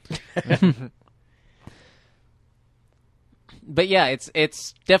apes. But yeah,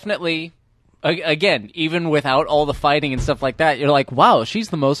 it's definitely again, even without all the fighting and stuff like that, you're like, wow, she's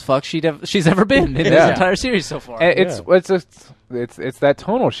the most fucked she's ever been in this Yeah. entire series so far. And it's that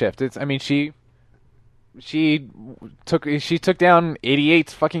tonal shift. She took down 88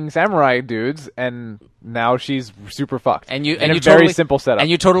 fucking samurai dudes, and now she's super fucked. And you in and a you very totally, simple setup. And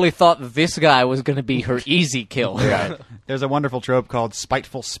you totally thought this guy was going to be her easy kill. yeah. There's a wonderful trope called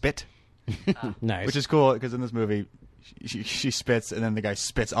spiteful spit, Nice. which is cool because in this movie, she spits and then the guy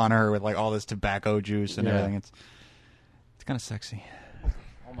spits on her with like all this tobacco juice and Yeah. everything. It's kind of sexy.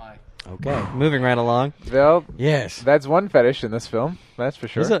 Oh my. okay. Moving right along. Well, Yes. that's one fetish in this film. That's for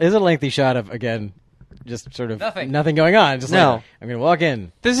sure. There's a lengthy shot of, again, just sort of Nothing. going on. Just No. like, I'm going to walk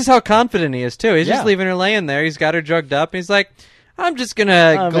in. This is how confident he is too. He's Yeah. just leaving her laying there. He's got her drugged up. And he's like, I'm just gonna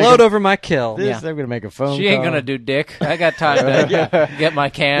I'll gloat make a- over my kill. This, Yeah. I'm going to make a phone She ain't call. going to do dick. I got time to get my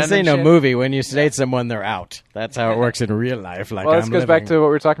can. This ain't and no shit. movie. When you sedate someone, they're out. That's how it works in real life. Like, Well, this I'm goes back living. to what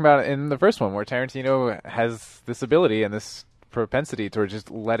we were talking about in the first one, where Tarantino has this ability and this propensity toward just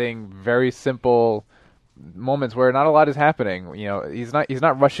letting very simple moments where not a lot is happening. You know, he's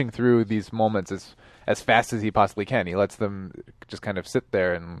not rushing through these moments as fast as he possibly can. He lets them just kind of sit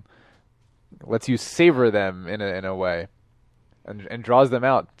there and lets you savor them in a way, and draws them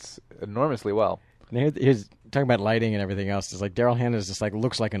out enormously well. And here's talking about lighting and everything else. It's like Daryl Hannah is just like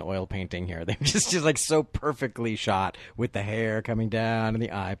looks like an oil painting here. They just like so perfectly shot with the hair coming down and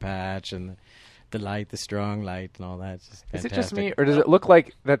the eye patch and the light, the strong light, and all that. It's just Is it fantastic. just me, or does it look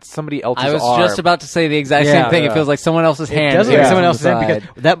like that's somebody else's I was arm? just about to say the exact Yeah. same thing. It Yeah. feels like someone else's hand. It does look is like on someone the else's hand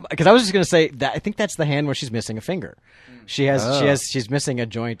side. because I was just going to say that I think that's the hand where she's missing a finger. She's missing a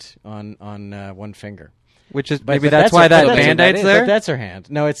joint on one finger. Which is But maybe that's why that that's her- band-aid's that is- there. But that's her hand.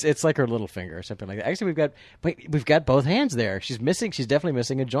 No, it's like her little finger or something like that. Actually, we've got both hands there. She's definitely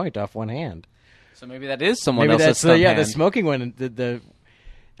missing a joint off one hand. So maybe that is someone Maybe else's that's stunt the hand. smoking one.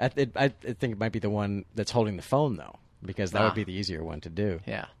 I think it might be the one that's holding the phone though, because that Ah. would be the easier one to do.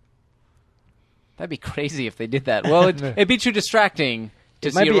 Yeah. That'd be crazy if they did that. Well, it'd be too distracting to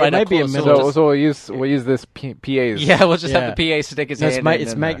It see might it be- it right might up be a close. middle- So So we'll use this PA's. yeah, we'll just Yeah. have the PA stick his No, hand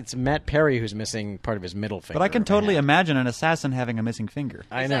in. it's Matt Perry who's missing part of his middle finger. But I can of a totally hand. imagine an assassin having a missing finger.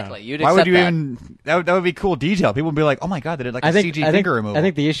 I know. Exactly. You'd Why would accept you that. even? That would be cool detail. People would be like, "Oh my god, they did like a CG finger removal." I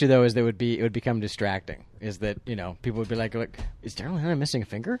think the issue though is that it would become distracting. Is that people would be like is Daryl Hannah missing a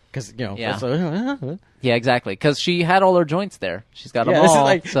finger? Because Yeah. that's Yeah, exactly. Because she had all her joints there. She's got them yeah, this is all.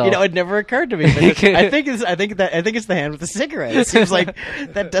 like so. it never occurred to me. But I think it's the hand with the cigarette. It seems like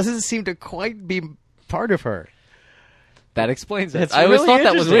that doesn't seem to quite be part of her. that explains it. That's I always really thought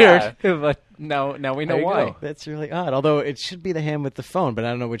that was interesting. weird, but now we know There you why. go. That's really odd. Although it should be the hand with the phone, but I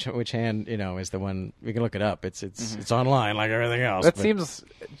don't know which hand is the one. We can look it up. It's online like everything else. That but- seems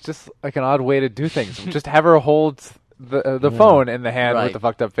just like an odd way to do things. Just have her hold the phone in the hand Right. with the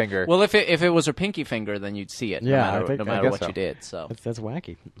fucked up finger. Well, if it was her pinky finger, then you'd see it. Yeah, I no think- matter, I no matter guess what so. you did. So That's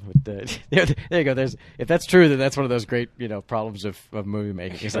wacky. But, there you go. If that's true, then that's one of those great problems of movie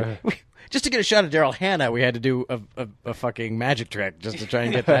making. It's like just to get a shot of Daryl Hannah, we had to do a fucking magic trick just to try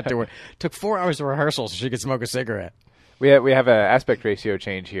and get that to work. Took 4 hours of rehearsal so she could smoke a cigarette. we have an aspect ratio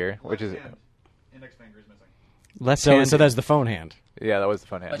change here, which is index finger is missing. Left So hand. that's the phone hand. that was the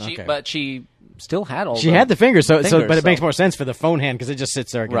fun hand. Okay. but she still had all. She had the finger, but it fingers, makes so- more sense for the phone hand because it just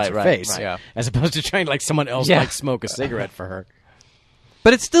sits there against Right, her right, face, right. Yeah. as opposed to trying like someone else Yeah. smoke a cigarette for her.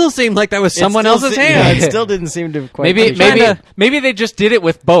 But it still seemed like that was someone else's Yeah, hand. it still didn't seem to quite. Maybe appreciate it. maybe they just did it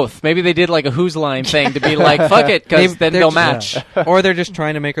with both. Maybe they did like a Who's Line thing to be like, fuck it, because Maybe then they're they'll just- match. Or they're just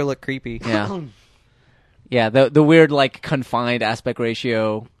trying to make her look creepy. Yeah. Yeah, the weird like confined aspect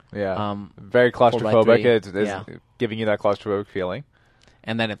ratio. Yeah. Um, Very claustrophobic. 4:3. It's Yeah. giving you that claustrophobic feeling.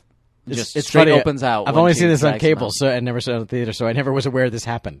 And then it just It's straight funny, opens out. I've when only she seen this on drags him cable, out. so I never saw it in the theater, so I never was aware this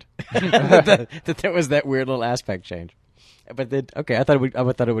happened. that there was that weird little aspect change. But I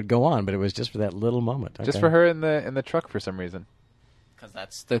thought it would go on, but it was just for that little moment. Just Okay. for her in the truck for some reason. Because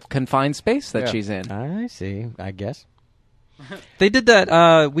that's the confined space that Yeah. she's in. I see. I guess. They did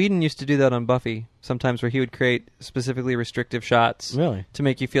that. Whedon used to do that on Buffy sometimes, where he would create specifically restrictive shots Really? to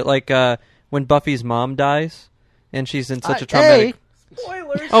make you feel like when Buffy's mom dies and she's in such a traumatic.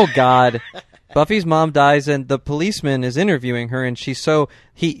 Spoilers. Oh God. Buffy's mom dies, and the policeman is interviewing her, and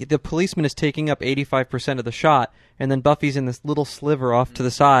the policeman is taking up 85% of the shot, and then Buffy's in this little sliver off to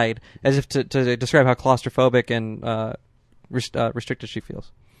the side, as if to describe how claustrophobic and restricted she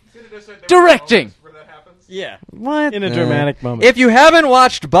feels. Directing! Yeah. What? In a dramatic moment. If you haven't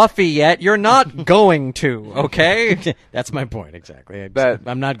watched Buffy yet, you're not going to, okay? That's my point, exactly.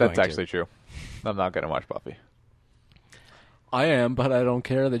 I'm not going That's to. actually true. I'm not going to watch Buffy. I am, but I don't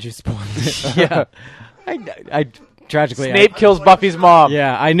care that you spoiled it. Yeah. I tragically Snape kills Buffy's mom.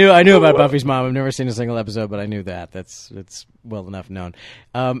 Yeah, I knew about Buffy's mom. I've never seen a single episode, but I knew that. It's well enough known.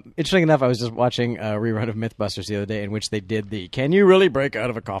 Interesting enough, I was just watching a rerun of MythBusters the other day in which they did the "Can you really break out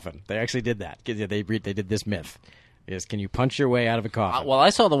of a coffin?" They actually did that. They did this myth. Is can you punch your way out of a coffin? Well,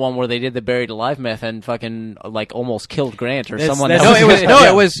 I saw the one where they did the buried alive myth and fucking like almost killed Grant or That's- someone that's- else.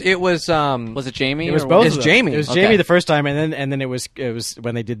 It was Was it Jamie? It was or both. It's of them. Jamie. It was Okay. Jamie the first time, and then it was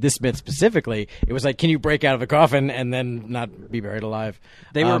when they did this myth specifically. It was like, can you break out of a coffin and then not be buried alive?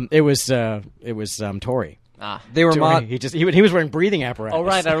 They were- It was Tori. they were Tori. He was wearing breathing apparatus. Oh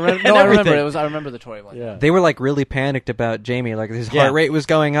right, I remember. And No, I remember. everything. I remember the Tory one. Yeah. They were like really panicked about Jamie. Like his Yeah. heart rate was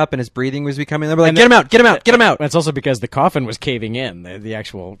going up and his breathing was becoming. They were like, And "Get him out! Get him out! Get him out!" And it's also because the coffin was caving in. The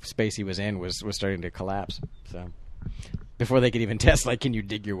actual space he was in was starting to collapse. So before they could even test, like, can you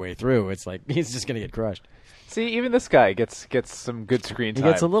dig your way through? It's like he's just going to get crushed. See, even this guy gets some good screen He time.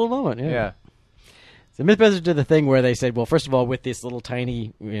 gets a little moment. Yeah. The MythBusters did the thing where they said, well, first of all, with this little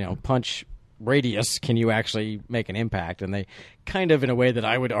tiny, punch radius, can you actually make an impact? And they kind of, in a way that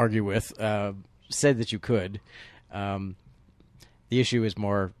I would argue with, said that you could. The issue is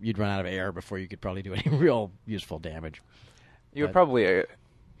more you'd run out of air before you could probably do any real useful damage. You would probably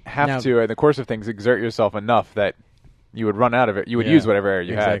have Now- to, in the course of things, exert yourself enough that you would run out of it. You would Yeah, use whatever air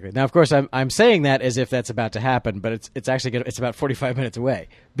you exactly. had. Now, of course, I'm saying that as if that's about to happen, but it's actually it's about 45 minutes away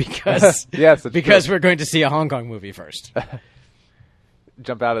because Yes, that's because true. we're going to see a Hong Kong movie first.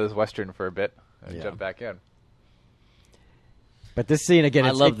 Jump out of this Western for a bit and Yeah. jump back in. But this scene again,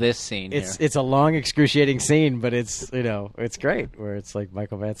 I love this scene. It's here. it's a long, excruciating scene, but it's it's great. Where it's like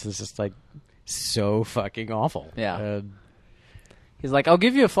Michael Vance is just like so fucking awful. Yeah. He's like, I'll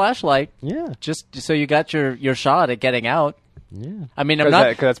give you a flashlight Yeah. just so you got your shot at getting out. Yeah. I mean, I'm Because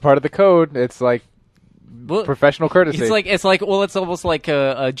not. that's part of the code. It's like well, professional courtesy. it's like well, it's almost like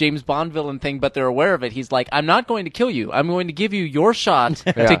a James Bond villain thing, but they're aware of it. He's like, I'm not going to kill you. I'm going to give you your shot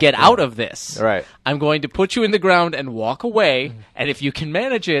to get out of this. Right. I'm going to put you in the ground and walk away, and if you can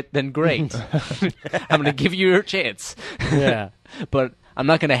manage it, then great. I'm going to give you your chance. Yeah. But I'm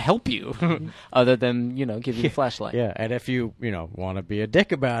not going to help you, other than give you a flashlight. Yeah. And if you want to be a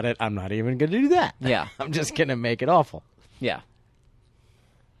dick about it, I'm not even going to do that. Yeah. I'm just going to make it awful. Yeah.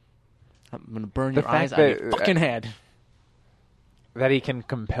 I'm going to burn The your eyes fact out of that- your fucking head. that he can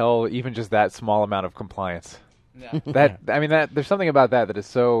compel even just that small amount of compliance. There's something about that is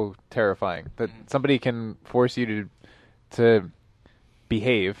so terrifying that somebody can force you to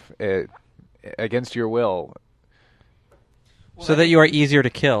behave against your will. So that you are easier to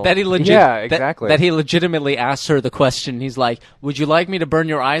kill. That he Yeah, exactly. That he legitimately asks her the question. He's like, "Would you like me to burn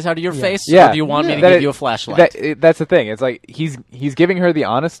your eyes out of your face, Yeah. or do you want me to That give it- you a flashlight?" That's the thing. It's like he's giving her the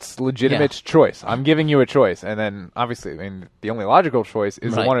honest, legitimate choice. I'm giving you a choice, and then obviously, the only logical choice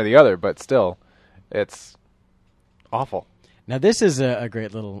is the Right. one or the other. But still, it's awful. Now this is a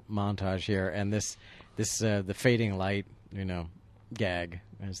great little montage here, and this the fading light, gag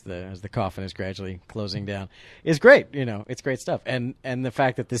as the coffin is gradually closing down is great. It's great stuff, and the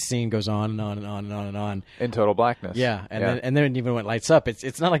fact that this scene goes on and on and on and on and on. In total blackness. Yeah, and then even when it lights up,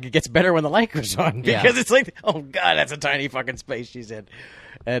 it's not like it gets better when the light goes on Yeah. because it's like, oh god, that's a tiny fucking space she's in.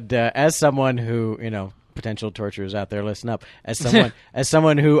 And as someone who potential torturers out there, listen up. As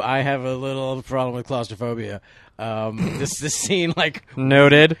someone who I have a little problem with claustrophobia, this scene like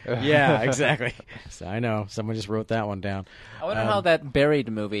Noted. yeah, exactly. So I know someone just wrote that one down. I wonder how that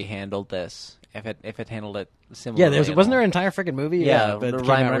Buried movie handled this. If it handled it similarly. Yeah, wasn't there an entire freaking movie? Yeah, that the came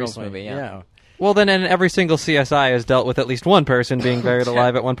Ryan out Reynolds recently. movie, yeah. Well, then, and every single CSI has dealt with at least one person being buried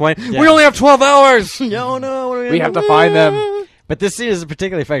alive at one point. Yeah. We only have 12 hours! No, We have to find them. But this scene is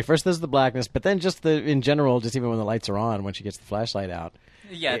particularly effective. First, there's the blackness, but then just in general, just even when the lights are on, when she gets the flashlight out.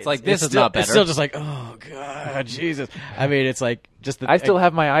 Yeah, it's like, this is still, not better. It's still just like, oh, God, Jesus. I mean, it's like, just the... I still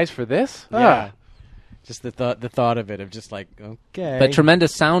have my eyes for this. Yeah. Just the thought of it, of just like, okay. But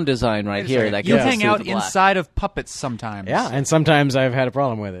tremendous sound design right here. That You gets us hang through out the black. inside of puppets sometimes. Yeah, and sometimes I've had a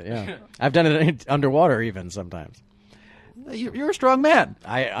problem with it, yeah. I've done it underwater even sometimes. You're a strong man.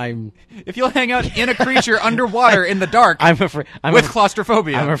 I'm If you'll hang out in a creature underwater in the dark afraid... with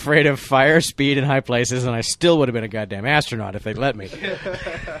claustrophobia. I'm afraid of fire, speed, and high places, and I still would have been a goddamn astronaut if they'd let me.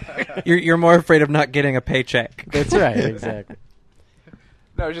 You're more afraid of not getting a paycheck. That's right, exactly.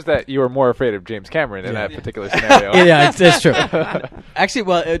 No, it's just that you were more afraid of James Cameron in that particular scenario. Yeah, it's true. Actually,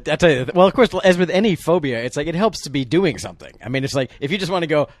 well, I tell you, well, of course, as with any phobia, it's like it helps to be doing something. I mean, it's like if you just want to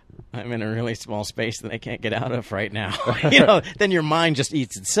go, I'm in a really small space that I can't get out of right now, then your mind just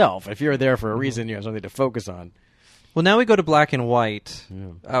eats itself. If you're there for a reason, you have something to focus on. Well, now we go to black and white,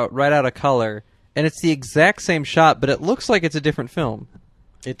 right out of color, and it's the exact same shot, but it looks like it's a different film.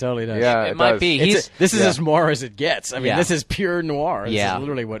 It totally does. Yeah, It might does. be. This is as noir as it gets. I mean, Yeah. this is pure noir. This Yeah. is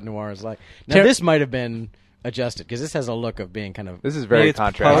literally what noir is like. Now, this might have been adjusted because this has a look of being kind of This is Maybe very it's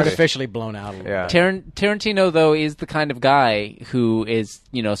contrasty. artificially blown out a little Yeah. bit. Tarantino, though, is the kind of guy who is,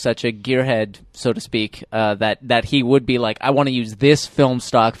 such a gearhead, so to speak, that he would be like, I want to use this film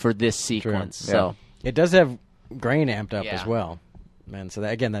stock for this sequence. Yeah. So It does have grain amped up Yeah. as well. And so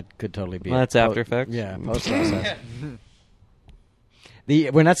that could totally be Well, that's After Effects. Yeah, post process.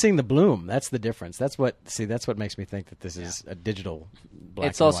 We're not seeing the bloom. That's the difference. That's what makes me think that this is a digital black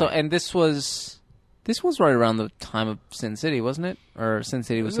it's and also, white. and this was right around the time of Sin City, wasn't it? Or Sin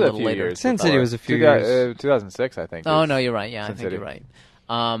City was This a is little few later. years Sin City before. was a few years. 2006, I think. Oh is no, you're right. Yeah, I Sin think City. you're right.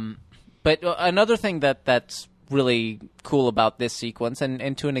 But another thing that's really cool about this sequence,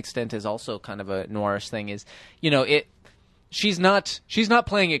 and to an extent is also kind of a noirish thing, is she's not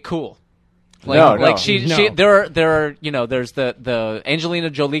playing it cool. No. There are there's the Angelina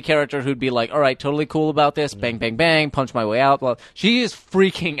Jolie character who'd be like, all right, totally cool about this, bang bang bang, punch my way out. Blah. She is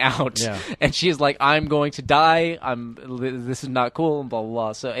freaking out, Yeah. and she is like, I'm going to die. This is not cool, and blah blah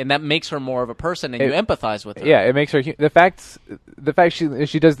blah. So, and that makes her more of a person, and you empathize with her. Yeah, it makes her the fact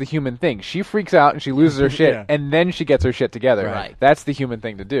she does the human thing. She freaks out and she loses her shit, Yeah. and then she gets her shit together. Right. That's the human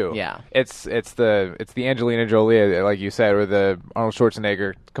thing to do. Yeah. It's the Angelina Jolie, like you said, or the Arnold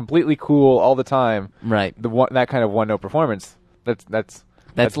Schwarzenegger, completely cool all the time. Right. That kind of one note performance. That's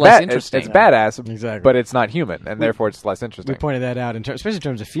less bad. interesting. It's badass, Exactly. but it's not human, and therefore it's less interesting. We pointed that out, especially in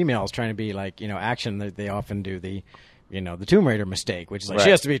terms of females trying to be like, action. They often do the Tomb Raider mistake, which is like she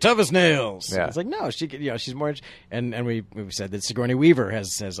Right. has to be tough as nails. Yeah. It's like no, she could, she's more. And we said that Sigourney Weaver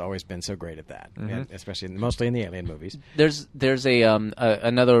has always been so great at that, and especially mostly in the Alien movies. There's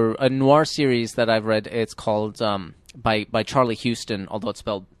another noir series that I've read. It's called by Charlie Houston, although it's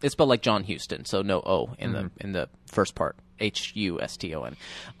spelled like John Huston, so no O in the first part. Huston.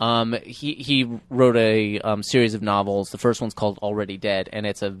 He wrote a series of novels. The first one's called Already Dead, and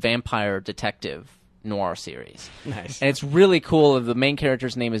it's a vampire detective noir series. Nice. And it's really cool. The main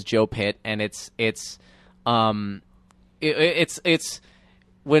character's name is Joe Pitt, and it's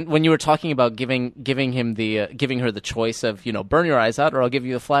when you were talking about giving her the choice of burn your eyes out or I'll give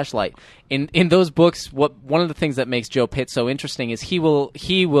you a flashlight. In those books, one of the things that makes Joe Pitt so interesting is he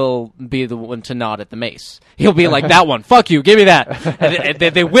will be the one to nod at the mace. He'll be like, that one, fuck you, give me that. And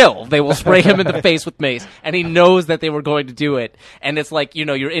they will spray him in the face with mace, and he knows that they were going to do it. And it's like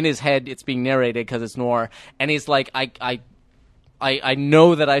you're in his head. It's being narrated because it's noir, and he's like, I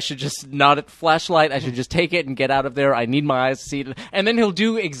know that I should just nod at the flashlight. I should just take it and get out of there. I need my eyes to see it. And then he'll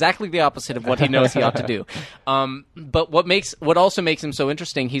do exactly the opposite of what he knows he ought to do. But what also makes him so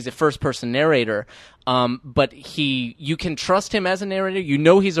interesting, he's a first-person narrator, but you can trust him as a narrator.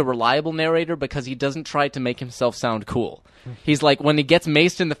 He's a reliable narrator because he doesn't try to make himself sound cool. He's like, when he gets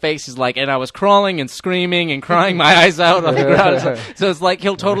maced in the face, he's like, and I was crawling and screaming and crying my eyes out on the ground. So it's like,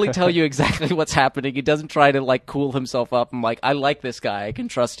 he'll totally tell you exactly what's happening. He doesn't try to cool himself up. I'm like, I like this guy. I can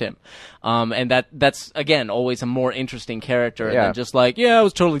trust him. And that's again, always a more interesting character than just like, I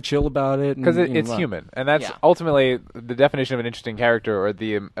was totally chill about it. Because it's human, and that's ultimately the definition of an interesting character, or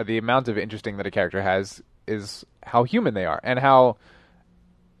the amount of interesting that a character has is how human they are, and how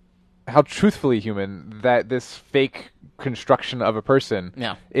how truthfully human that this fake construction of a person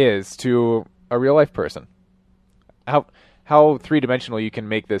Yeah. is to a real life person. How three-dimensional you can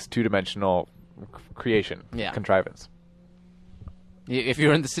make this two-dimensional creation contrivance. If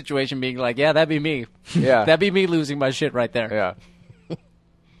you're in the situation being like, yeah, that'd be me. Yeah. That'd be me losing my shit right there. Yeah.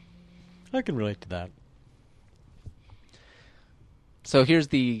 I can relate to that. So here's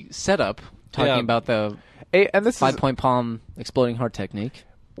the setup, talking Yeah. about the And this is 5-point palm exploding heart technique.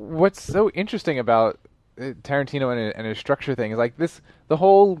 what's so interesting about Tarantino and his structure thing is like this. The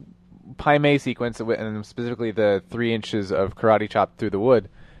whole Pai Mei sequence, and specifically the 3 inches of karate chop through the wood,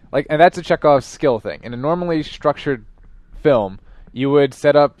 like, and that's a Chekhov's skill thing. In a normally structured film, you would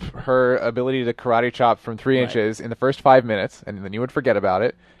set up her ability to karate chop from 3 inches in the first 5 minutes, and then you would forget about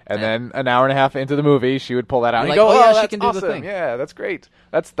it. And then an hour and a half into the movie, she would pull that out and Like, go, oh, yeah, she that's can do the awesome. thing." Yeah, that's great.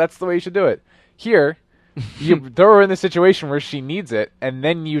 That's the way you should do it. Here, you throw her in the situation where she needs it, and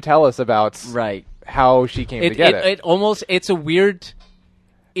then you tell us about Right. how she came to get it.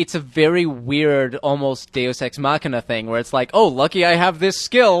 It's a very weird, almost Deus Ex Machina thing where it's like, oh, lucky I have this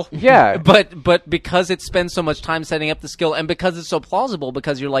skill. Yeah. But because it spends so much time setting up the skill, and because it's so plausible,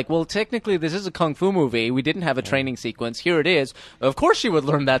 because you're like, well, technically this is a kung fu movie. We didn't have a training sequence. Here it is. Of course she would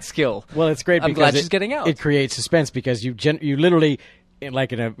learn that skill. Well, it's great I'm because glad she's getting out. It creates suspense because you literally,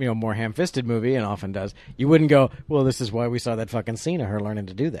 like in a more ham-fisted movie, and often does, you wouldn't go, well, this is why we saw that fucking scene of her learning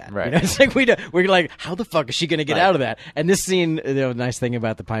to do that. Right. You know, it's like we're like, how the fuck is she going to get out of that? And this scene, the nice thing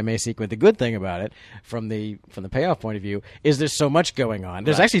about the Pai Mei sequence, the good thing about it, from the payoff point of view, is there's so much going on.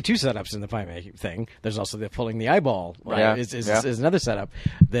 There's actually 2 setups in the Pai Mei thing. There's also the pulling the eyeball. Yeah. Is another setup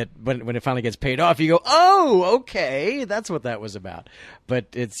that when it finally gets paid off, you go, oh, okay, that's what that was about.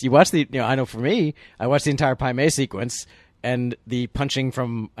 But you watch I know for me, I watched the entire Pai Mei sequence. And the punching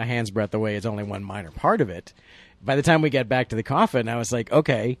from a hand's breadth away is only one minor part of it. By the time we get back to the coffin, I was like,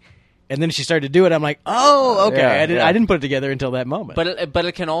 okay. And then she started to do it. I'm like, oh, okay. Yeah, I didn't put it together until that moment. But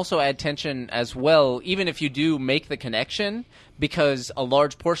it can also add tension as well, even if you do make the connection, because a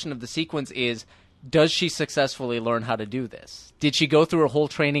large portion of the sequence is, does she successfully learn how to do this? Did she go through her whole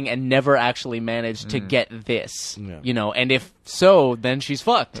training and never actually manage to get this? Yeah. You know, and if so, then she's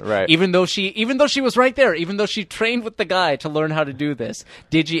fucked. Right. Even though she was right there, even though she trained with the guy to learn how to do this,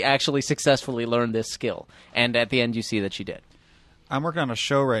 did she actually successfully learn this skill? And at the end, you see that she did. I'm working on a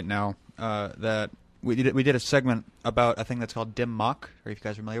show right now that we did a segment about a thing that's called dim mak. Are you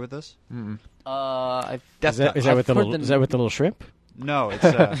guys familiar with this? I've Death is that touch. with the I've heard little, the- is that with the little shrimp? No, it's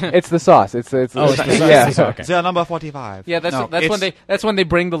It's the sauce. It's Oh, it's the sauce. yeah. It's the sauce. it's number 45. Yeah, that's when they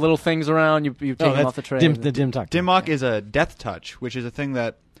bring the little things around. You take them off the tray. The dim tuck. Dim mak is a death touch, which is a thing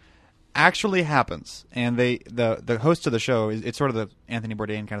that actually happens. And the host of the show, it's sort of the Anthony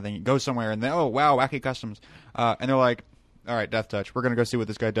Bourdain kind of thing. He goes somewhere and they, oh wow, wacky customs, and they're like, all right, death touch. We're gonna go see what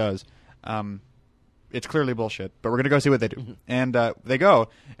this guy does. It's clearly bullshit, but we're gonna go see what they do. And they go,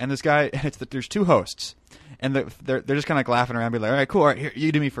 and this guy, there's 2 hosts, and they're just kind of like laughing around, be like, all right, cool, all right, here,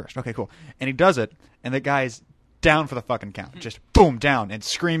 you do me first, okay, cool. And he does it, and the guy's down for the fucking count, just boom, down, and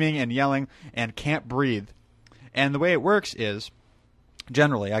screaming and yelling and can't breathe. And the way it works is,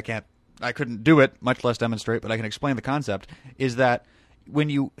 generally, I couldn't do it, much less demonstrate, but I can explain the concept, is that when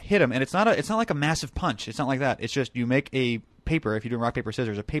you hit him, and it's not like a massive punch, it's not like that, it's just you make a paper, if you're doing rock, paper,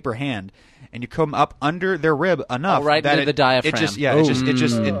 scissors, a paper hand, and you come up under their rib enough right that near the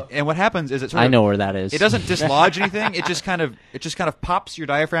diaphragm. And what happens is I know where that is. it doesn't dislodge anything, it just kind of pops your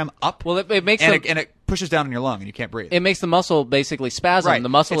diaphragm up, Well, it makes and, them- it pushes down in your lung and you can't breathe. It makes the muscle basically spasm. Right. The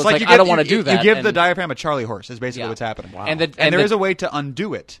muscle It's is like, you I don't want to you- do that. You give and- the diaphragm a Charlie horse is basically Yeah. what's happening. Wow. And there the- is a way to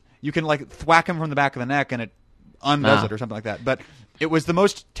undo it. You can like thwack him from the back of the neck and it undoes Ah. it or something like that. But it was the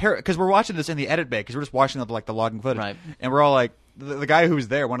most because we're watching this in the edit bay because we're just watching the logging footage, Right. and we're all like the guy who's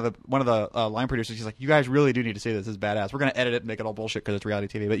there, one of the line producers, he's like, you guys really do need to see this. This is badass. We're gonna edit it and make it all bullshit because it's reality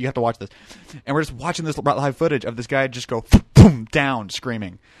TV, but you have to watch this. And we're just watching this live footage of this guy just go boom down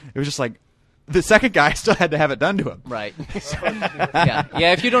screaming. It was just like. The second guy still had to have it done to him. Right. yeah.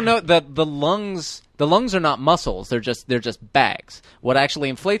 If you don't know, the lungs are not muscles. They're just bags. What actually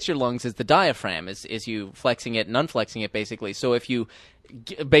inflates your lungs is the diaphragm. Is you flexing it and unflexing it basically. So if you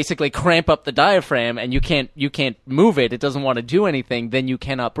basically cramp up the diaphragm and you can't move it, it doesn't want to do anything, then you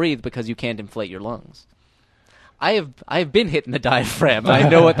cannot breathe because you can't inflate your lungs. I have been hit in the diaphragm. I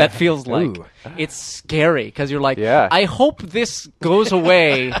know what that feels like. Ooh. It's scary because you're like, Yeah. I hope this goes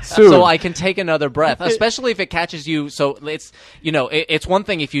away Soon. so I can take another breath. Especially if it catches you. So it's one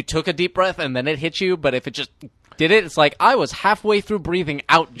thing if you took a deep breath and then it hit you, but if it just did it, it's like I was halfway through breathing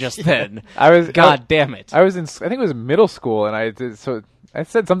out just then. God damn it. I think it was middle school, and I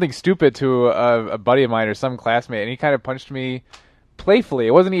said something stupid to a buddy of mine or some classmate, and he kind of punched me playfully.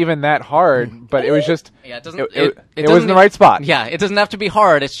 It wasn't even that hard, but it was just Yeah, it doesn't. it doesn't was in the right spot. Yeah, it doesn't have to be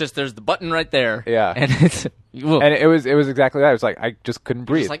hard. It's just there's the button right there. Yeah. and it's And it was exactly that. It was like I just couldn't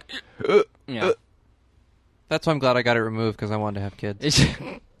breathe. just like yeah. That's why I'm glad I got it removed because I wanted to have kids.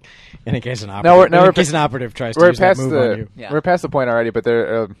 In case an Now we're- operative, now in we're case pa- an operative tries to we're use that past move on the you. Yeah. we're past the point already, but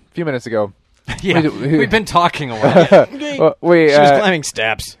there a few minutes ago Yeah, we- we've been talking a while. well, we She was climbing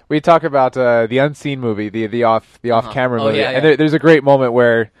steps. we talk about the unseen movie, the off camera Oh, movie, yeah, and yeah. there's a great moment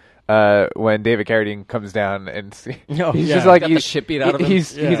where when David Carradine comes down and Oh, he's yeah. just like Got the shit beat out of him.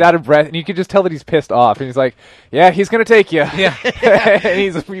 he's Yeah. out of breath, and you can just tell that he's pissed off, and he's like, "Yeah, he's gonna take you." Yeah. and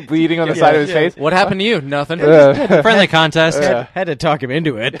he's bleeding on the side of his face. What happened to you? Nothing. Friendly contest. Had to talk him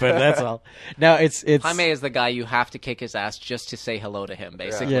into it, but that's all. No, it's Jaime is the guy you have to kick his ass just to say hello to him.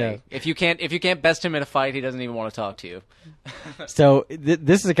 Basically, Yeah. if you can't best him in a fight, he doesn't even want to talk to you. so.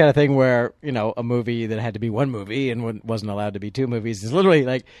 This is the kind of thing where a movie that had to be one movie and wasn't allowed to be two movies is literally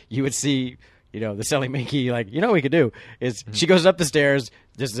like you would see. The Sally Minky, like, what we could do is she goes up the stairs.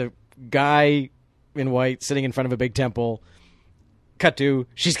 There's a guy in white sitting in front of a big temple. Cut to,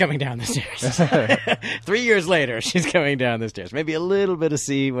 she's coming down the stairs. 3 years later, she's coming down the stairs. Maybe a little bit to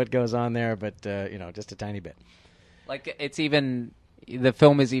see what goes on there, but, just a tiny bit. Like it's even the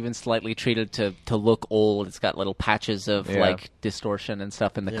film is even slightly treated to look old. It's got little patches of Yeah. like distortion and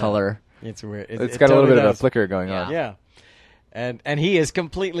stuff in the Yeah. color. It's weird. It's it got a little totally bit of a does. flicker going Yeah. on. Yeah. And he is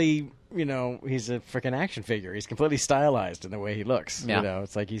completely, he's a freaking action figure. He's completely stylized in the way he looks. Yeah.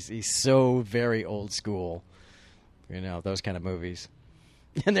 It's like he's so very old school. Those kind of movies.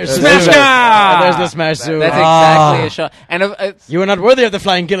 And there's Smash and Mouth! there's the smash suit. That's Ah. exactly a shot. And You are not worthy of the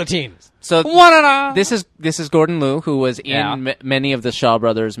flying guillotine. so Wa-da-da! this is Gordon Liu, who was in Yeah. many of the Shaw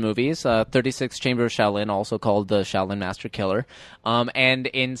Brothers movies. 36 Chamber of Shaolin, also called the Shaolin Master Killer. And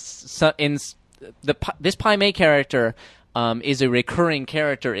this Pai Mei character is a recurring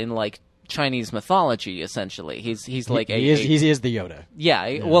character in like Chinese mythology. Essentially, he's like he is the Yoda.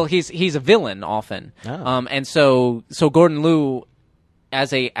 Yeah, well, he's a villain often, Oh. and so Gordon Liu,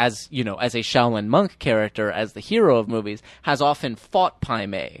 as a Shaolin monk character, as the hero of movies, has often fought Pai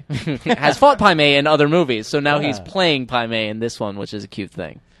Mei, has fought Pai Mei in other movies. So now he's playing Pai Mei in this one, which is a cute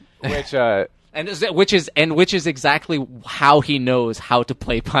thing, Which which is exactly how he knows how to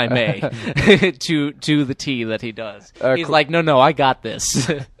play Pai Mei to the T that he does. He's like, no, I got this.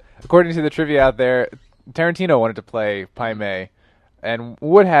 according to the trivia out there, Tarantino wanted to play Pai Mei, and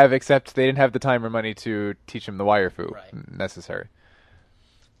would have, except they didn't have the time or money to teach him the wire fu necessary.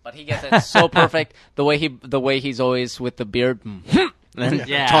 But he gets it so perfect. The way he's always with the beard, and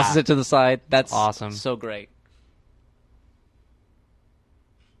Yeah. tosses it to the side. That's Awesome. So great.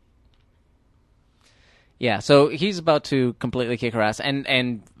 Yeah, so he's about to completely kick her ass,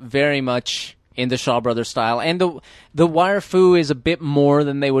 and very much in the Shaw Brothers style. And the wire fu is a bit more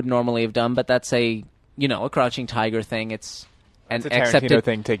than they would normally have done, but that's a Crouching Tiger thing. It's It's an a Tarantino accepted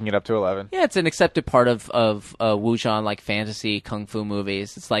thing, taking it up to 11. Yeah, it's an accepted part of wuxia, like fantasy kung fu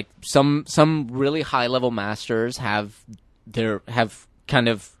movies. It's like some really high level masters have kind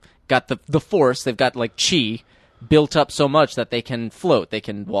of got the force. They've got like chi built up so much that they can float. They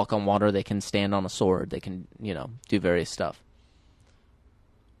can walk on water. They can stand on a sword. They can do various stuff.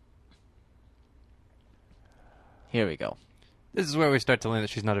 Here we go. This is where we start to learn that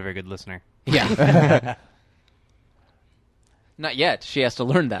she's not a very good listener. Yeah. Not yet. She has to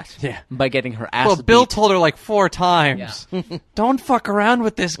learn that. Yeah. By getting her ass Well, Bill beat. told her like 4 times. Don't fuck around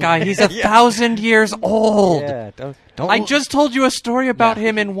with this guy. He's 1,000 years old. Yeah, don't. I just told you a story about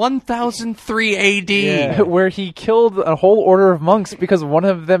him in 1003 A.D. Yeah. Where he killed a whole order of monks because one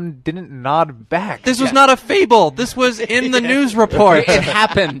of them didn't nod back. This was not a fable. This was in the news report. It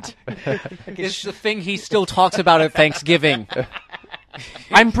happened. It's the thing he still talks about at Thanksgiving.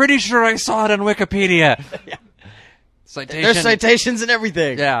 I'm pretty sure I saw it on Wikipedia. Citation. There's citations and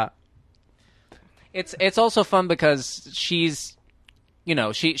everything. Yeah. It's also fun because she's,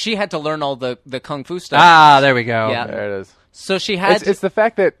 she had to learn all the kung fu stuff. Ah, there we go. Yeah. There it is. So she had. It's the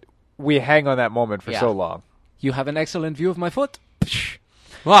fact that we hang on that moment for Yeah. so long. You have an excellent view of my foot.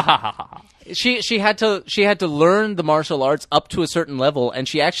 Wahahaha. She had to learn the martial arts up to a certain level, and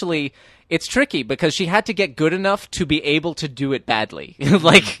she actually. It's tricky because she had to get good enough to be able to do it badly.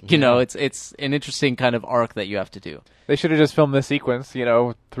 It's an interesting kind of arc that you have to do. They should have just filmed this sequence,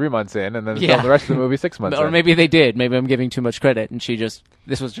 3 months in, and then Yeah. filmed the rest of the movie 6 months in. Or maybe they did. Maybe I'm giving too much credit, and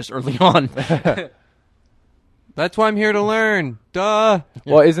this was just early on. That's why I'm here to learn. Duh.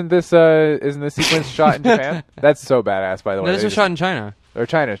 Well, isn't this sequence shot in Japan? That's so badass, by the way. No, this They was just- shot in China. Or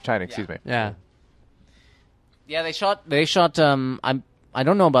China, excuse me. Yeah. Yeah, they shot. I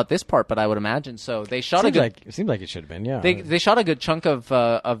don't know about this part, but I would imagine so. They shot It seems like it should have been. Yeah. They shot a good chunk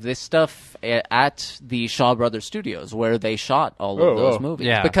of this stuff at the Shaw Brothers Studios, where they shot all of those movies.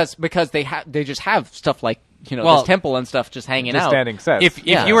 Yeah. because they just have stuff like Well, this temple and stuff just hanging Just out. standing sets. If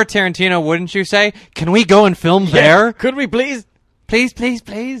you were Tarantino, wouldn't you say, "Can we go and film there? Could we please? Please, please,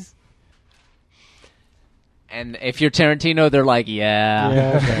 please." And if you're Tarantino, they're like,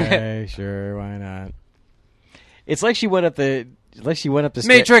 Yeah. Okay. Sure. Why not? It's like she went up the.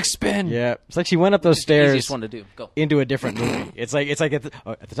 Matrix spin. Yeah. It's like she went up those stairs. Easiest one to do. Go. Into a different movie. It's like at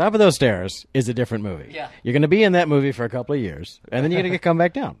the top of those stairs is a different movie. Yeah. You're going to be in that movie for a couple of years, and then you're going to come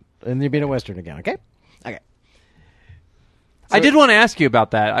back down, and then you'll be in a western again. Okay. Okay. I did want to ask you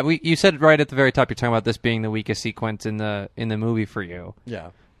about that. You said right at the very top, you're talking about this being the weakest sequence in the movie for you. Yeah.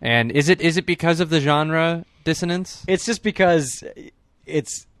 And is it because of the genre dissonance? It's just because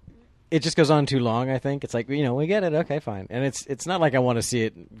it just goes on too long. I think it's like we get it. Okay, fine. And it's not like I want to see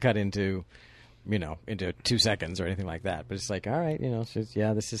it cut into 2 seconds or anything like that. But it's like, all right, it's just,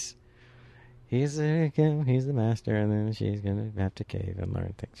 this is. He's the master, and then she's gonna have to cave and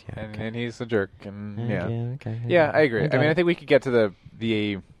learn things. Yeah, okay. And he's a jerk, and yeah. Okay. Yeah, I agree. Okay. I mean, I think we could get to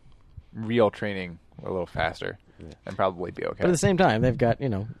the real training a little faster and probably be okay. But at the same time, they've got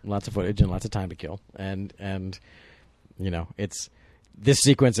lots of footage and lots of time to kill, and it's this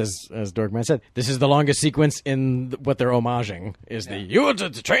sequence, as Dorkman said, this is the longest sequence in what they're homaging is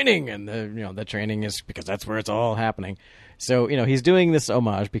the training, and the training is because that's where it's all happening. So he's doing this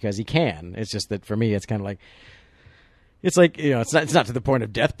homage because he can. It's just that for me, it's kind of like. It's like, it's not to the point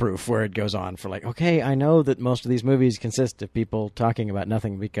of Death Proof where it goes on for like, okay, I know that most of these movies consist of people talking about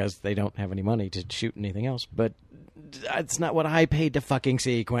nothing because they don't have any money to shoot anything else, but it's not what I paid to fucking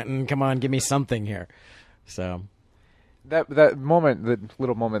see, Quentin. Come on, give me something here. So that moment, the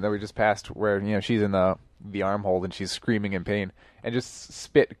little moment that we just passed where, she's in the armhole and she's screaming in pain and just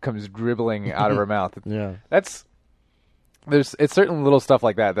spit comes dribbling out of her mouth. Yeah. It's certain little stuff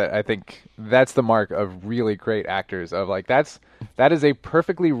like that I think that's the mark of really great actors of like that is a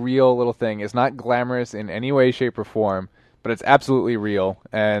perfectly real little thing. It's not glamorous in any way, shape, or form, but it's absolutely real,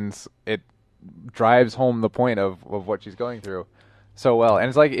 and it drives home the point of what she's going through so well. And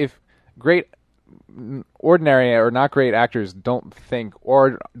it's like if great ordinary or not great actors don't think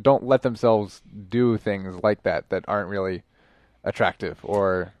or don't let themselves do things like that aren't really attractive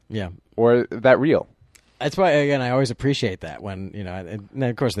or that real. That's why, again, I always appreciate that when, and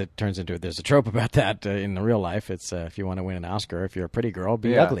of course that turns into there's a trope about that in the real life. It's if you want to win an Oscar, if you're a pretty girl,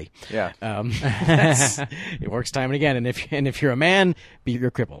 be ugly. Yeah. It works time and again. And if you're a man,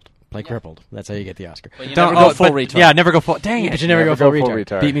 you're crippled. Play crippled. That's how you get the Oscar. But you never go full retard. Yeah, never go full. Dang it! But you never go full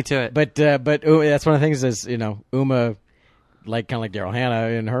retard. Beat me to it. But that's one of the things is Uma, like kind of like Daryl Hannah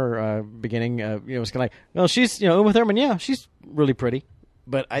in her beginning, was kind of like, well, she's Uma Thurman. Yeah, she's really pretty.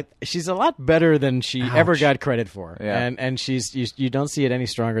 But she's a lot better than she ever got credit for, and she's you don't see it any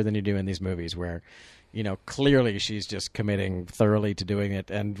stronger than you do in these movies where, clearly she's just committing thoroughly to doing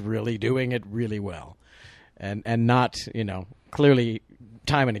it and really doing it really well, and not clearly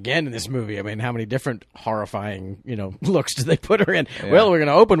time and again in this movie. I mean, how many different horrifying looks do they put her in? Yeah. Well, we're going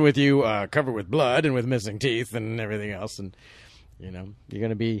to open with you covered with blood and with missing teeth and everything else, and you're going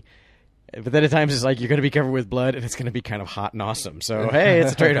to be. But then at times it's like you're going to be covered with blood and it's going to be kind of hot and awesome. So, hey,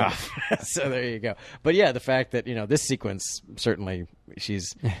 it's a trade-off. So there you go. But yeah, the fact that, this sequence, certainly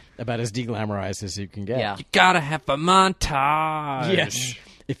she's about as deglamorized as you can get. Yeah. You gotta have a montage. Yes.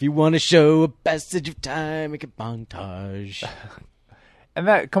 If you want to show a passage of time, make a montage. And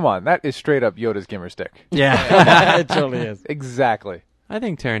that is straight up Yoda's Gimmer stick. Yeah. It totally is. Exactly. I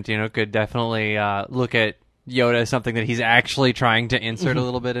think Tarantino could definitely look at Yoda as something that he's actually trying to insert a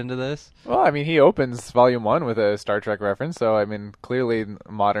little bit into this. Well, I mean, he opens Volume 1 with a Star Trek reference, so, I mean, clearly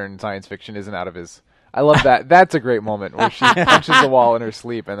modern science fiction isn't out of his... I love that. That's a great moment where she punches the wall in her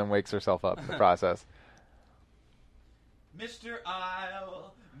sleep and then wakes herself up in the process. Mr.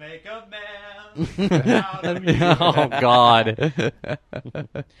 I'll make a man out of you. Oh, God.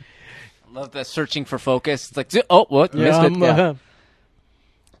 I love the searching for focus. It's like, oh, what? Missed it. Yeah.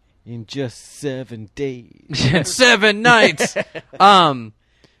 In just 7 days. 7 nights. I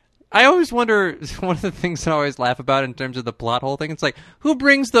always wonder, one of the things I always laugh about in terms of the plot hole thing, it's like, who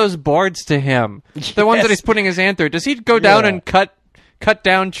brings those boards to him? The ones that he's putting his hand through. Does he go down and cut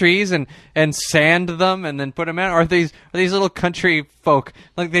down trees and sand them and then put them out? Or are these little country folk,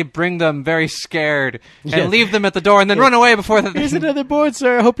 like they bring them very scared and leave them at the door and then run away before Here's another board,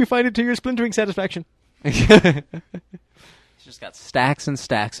 sir. I hope you find it to your splintering satisfaction. Just got stacks and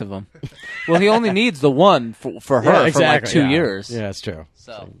stacks of them. Well, he only needs the one for her for like 2 years. Yeah, that's true.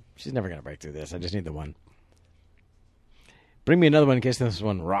 So she's never going to break through this. I just need the one. Bring me another one in case this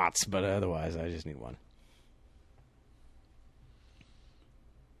one rots, but otherwise I just need one.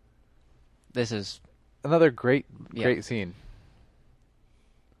 This is, Another great Yeah. scene.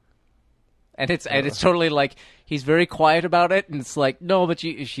 and it's totally like he's very quiet about it, and it's like, no, but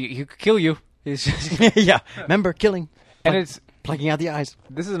he could kill you. It's just, Yeah, remember killing And it's plucking out the eyes.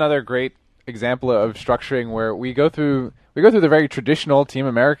 this is another great example of structuring where we go through the very traditional Team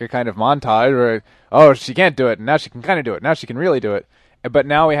America kind of montage where, oh, she can't do it, and now she can kind of do it, now she can really do it, but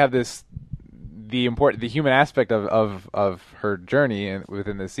now we have the human aspect of her journey and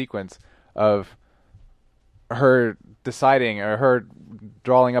within this sequence of her deciding or her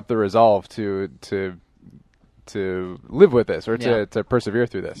drawing up the resolve to live with this or Yeah. to persevere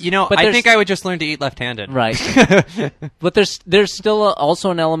through this. You know, But I there's- think I would just learn to eat left-handed. right. But there's still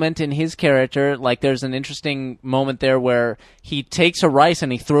also an element in his character. Like there's an interesting moment there where he takes her rice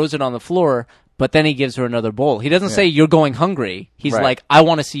and he throws it on the floor, but then he gives her another bowl. He doesn't say you're going hungry. He's Right. like, I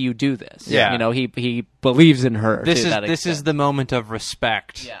want to see you do this. Yeah. You know, he believes in her. This to is that this is extent. the moment of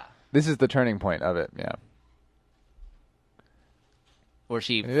respect. Yeah. This is the turning point of it. Yeah. Where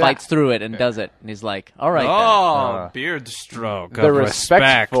she Yeah. fights through it and does it, and he's like, "All right, Oh, beard stroke. The of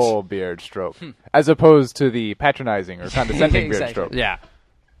respectful beard stroke, as opposed to the patronizing or condescending beard Exactly. stroke. Yeah.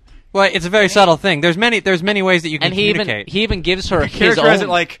 Well, it's a very subtle thing. There's many ways that you can And he communicate. even gives her his Characterize own.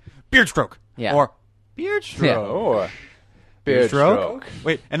 it like beard stroke. Yeah. Or beard stroke. Yeah. Oh, beard stroke.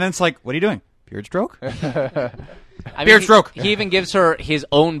 Wait, and then it's like, what are you doing? Beard stroke? I mean, beard stroke. He even gives her his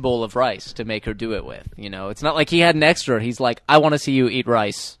own bowl of rice to make her do it with. You know, it's not like he had an extra. He's like, I want to see you eat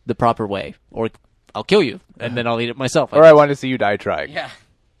rice the proper way, or I'll kill you, and then I'll eat it myself. Or I want to see you die trying. Yeah.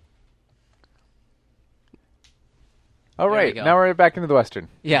 All There right, we go. now we're back into the Western.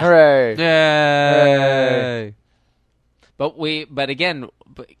 Yeah. Hooray. Yay. But again,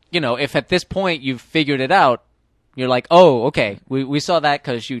 you know, if at this point you've figured it out, you're like, oh, okay, we saw that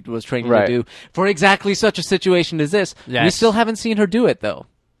because she was training Right. to do for exactly such a situation as this. We Yes. still haven't seen her do it, though.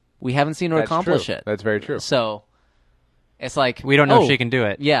 We haven't seen her That's accomplish true. it. That's very true. So it's like We don't know oh, if she can do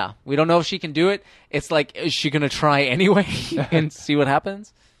it. Yeah, we don't know if she can do it. It's like, is she gonna try anyway and see what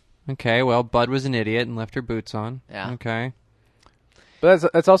happens? Okay, well, Bud was an idiot and left her boots on. Yeah. Okay.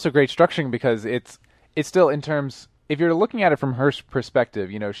 But that's also great structuring because it's still in terms. If you're looking at it from her perspective,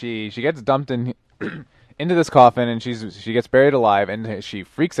 you know, she gets dumped in into this coffin and she gets buried alive and she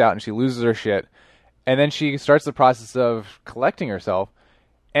freaks out and she loses her shit, and then she starts the process of collecting herself.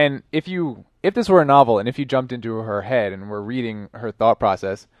 And if this were a novel and if you jumped into her head and were reading her thought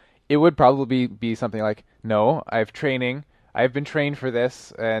process, it would probably be something like, no, I've been trained for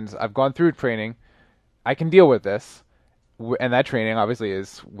this and I've gone through training. I can deal with this. And that training obviously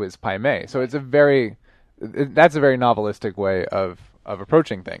was Pai Mei. So that's a very novelistic way of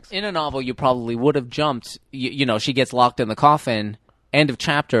approaching things. In a novel, you probably would have jumped. You know, she gets locked in the coffin. End of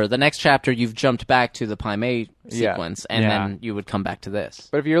chapter. The next chapter, you've jumped back to the Pai Mei Yeah. sequence, and Yeah. then you would come back to this.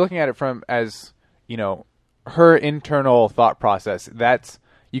 But if you're looking at it as, you know, her internal thought process,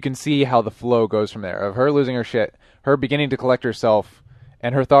 you can see how the flow goes from there. Of her losing her shit, her beginning to collect herself,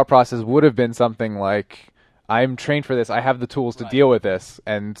 and her thought process would have been something like, I'm trained for this, I have the tools to deal with this,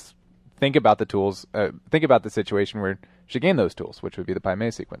 and think about the tools, think about the situation where she gained those tools, which would be the Pai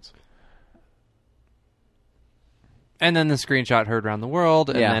Mei sequence. And then the screenshot heard around the world,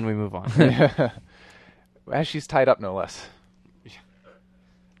 and Yeah. then we move on. As she's tied up, no less.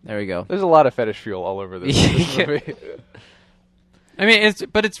 There we go. There's a lot of fetish fuel all over this movie. I mean,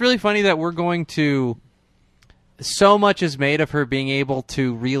 it's really funny that we're going to. So much is made of her being able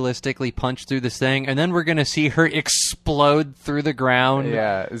to realistically punch through this thing, and then we're going to see her explode through the ground.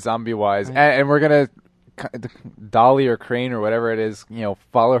 Yeah, zombie-wise. And we're going to dolly or crane or whatever it is, you know,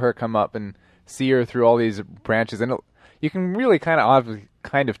 follow her come up and see her through all these branches. And you can really kind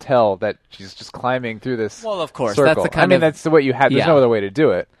of tell that she's just climbing through this Well, of course, circle. that's the kind of- that's what you have. There's Yeah. no other way to do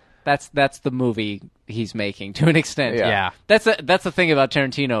it. That's the movie he's making to an extent. Yeah. Yeah. That's the thing about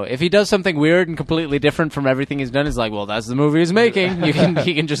Tarantino. If he does something weird and completely different from everything he's done, it's like, well, that's the movie he's making.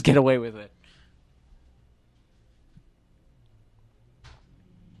 He can just get away with it.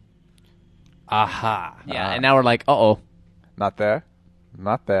 Aha. Yeah, and now we're like, uh-oh. Not there.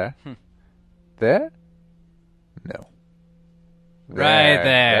 Not there. There? No. Right there.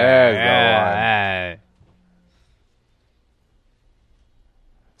 There's the one. Yeah.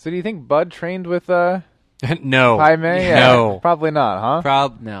 So do you think Bud trained with No. Pai Mei? No. Probably not, huh?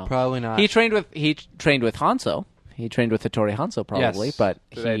 No. Probably not. He trained with Hanzo. He trained with Hattori Hanzo probably, Yes. but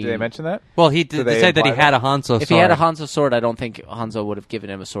Did they mention that? Well, he Do did they say that he imply had a Hanzo sword. if he had a Hanzo sword, I don't think Hanzo would have given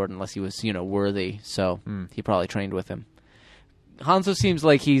him a sword unless he was, worthy. So he probably trained with him. Hanzo seems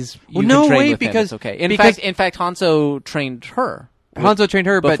like he's. You Well, can no, train wait, with him, because- it's okay. because- In fact, Hanzo trained her. Hanzo trained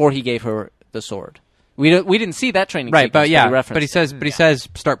her, but before he gave her the sword. We didn't see that training. right, sequence, but yeah, he referenced he says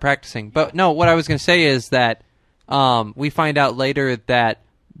start practicing. But no, what I was going to say is that we find out later that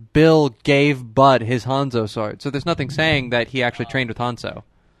Bill gave Bud his Hanzo sword, so there's nothing saying that he actually trained with Hanzo. It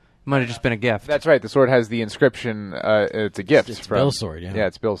might have just been a gift. That's right. The sword has the inscription. It's a gift. It's from Bill's sword, yeah. Yeah,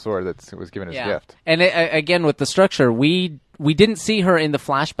 it's Bill's sword that was given as a gift. And again, with the structure, we didn't see her in the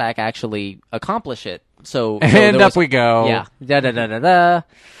flashback actually accomplish it. So And there up was- we go. Yeah. Da da da da da.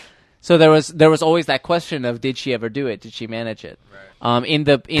 So there was always that question of did she ever do it? Did she manage it? Right. In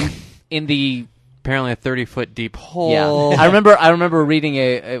the Apparently a 30-foot deep hole. yeah. I remember reading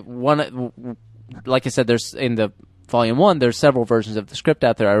a one. Like I said, there's in the volume 1. There's several versions of the script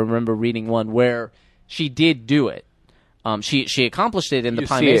out there. I remember reading one where she did do it. She accomplished it in the You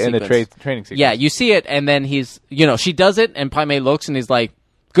Pai see Mei it in the sequence. training sequence. Yeah, you see it, and then she does it, and Pai Mei looks, and he's like,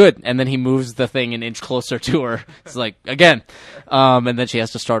 good, and then he moves the thing an inch closer to her. It's like, again. And then she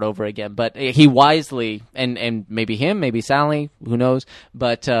has to start over again. But he wisely, and maybe him, maybe Sally, who knows,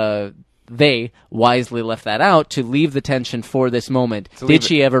 but they wisely left that out to leave the tension for this moment. Did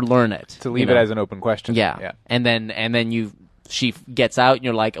she ever learn it? To leave it as an open question. Yeah. And then she gets out, and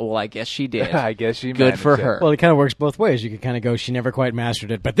you're like, well, I guess she did. I guess she Good for managed it. her. Well, it kind of works both ways. You could kind of go, she never quite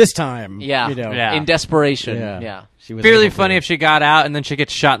mastered it, but this time, Yeah. you know, Yeah. In desperation. yeah, Yeah. she was Really able to. funny if she got out and then she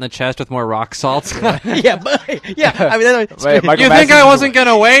gets shot in the chest with more rock salt. yeah, but, yeah. I mean, that's Wait, Michael You think Madsen- I wasn't going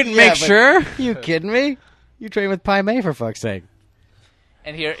to wait and Yeah, make but- sure? You kidding me? You train with Pai Mei for fuck's sake.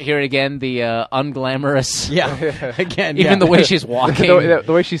 And here again, the unglamorous. Yeah, again, Even yeah. the way she's walking. the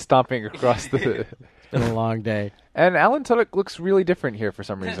way she's stomping across the. It's been a long day. And Alan Tudyk looks really different here for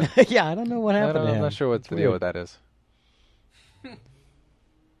some reason. Yeah, I don't know what happened to him. I'm not sure what the It's deal weird. with that is.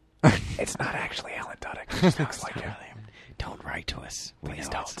 It's not actually Alan Tudyk. It just looks like him. Don't write to us. Please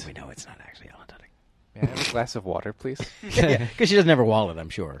don't. We know it's not actually Alan Tudyk. May I have a glass of water, please? Because she doesn't have her wallet, I'm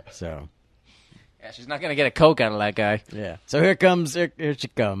sure. So Yeah, she's not gonna get a Coke out of that guy. yeah. So here she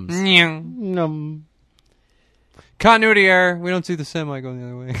comes. Num. Continuity error. We don't see the semi going the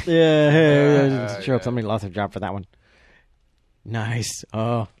other way. Yeah, sure. yeah. Somebody lost their job for that one. Nice.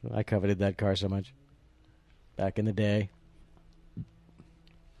 Oh, I coveted that car so much. Back in the day.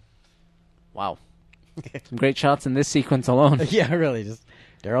 Wow. Some great shots in this sequence alone. Yeah, really. Just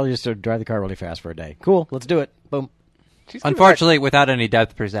Daryl used to drive the car really fast for a day. Cool. Let's do it. Boom. She's doing Unfortunately, without any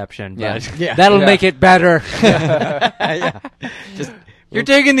depth perception. Yeah. But Yeah. That'll Yeah. make it better. Yeah. Just you're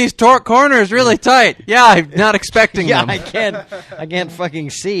taking these corners really tight. Yeah, I'm not expecting yeah. them. I can't fucking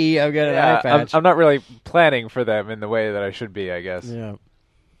see. I've got an eye Yeah, patch. I'm not really planning for them in the way that I should be, I guess. Yeah.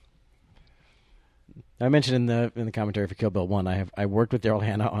 I mentioned in the commentary for Kill Bill 1, I worked with Daryl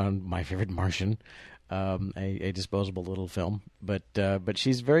Hannah on My Favorite Martian, a disposable little film, but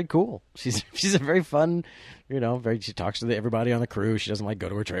she's very cool. She's a very fun, she talks to everybody on the crew. She doesn't go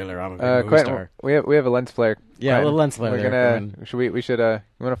to her trailer. I'm a big movie Quentin, star. we have a lens flare. Yeah, a Quentin. little lens flare We're there, gonna. Should we should you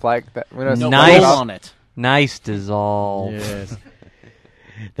want to flag that? We wanna No Nice. flag it roll off? on it. Nice dissolve. Yes.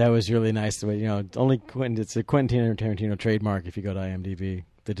 That was really nice. The way, it's a Quentin Tarantino trademark if you go to IMDb.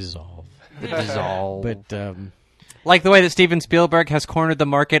 The dissolve. Dissolve. But Like the way that Steven Spielberg has cornered the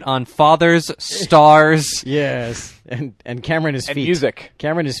market on fathers, stars. yes, and Cameron is And feet. music.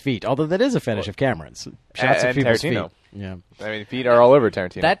 Cameron is feet. Although that is a fetish of Cameron's. Shots of and people's Tarantino. feet. Yeah. I mean, feet are all over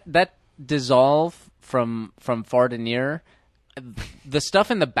Tarantino. That dissolve from far to near. The stuff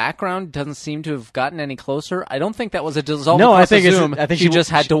in the background doesn't seem to have gotten any closer. I don't think that was a dissolve. No, I across think the it's. zoom. I think she just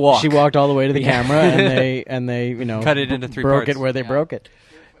had to walk. She walked all the way to the camera, and they Cut it into three broke parts. it where they broke it.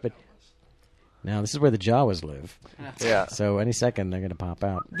 But now this is where the Jawas live. yeah. So any second they're going to pop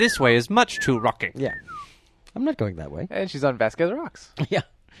out. This way is much too rocking. Yeah, I'm not going that way. And she's on Vasquez Rocks. Yeah,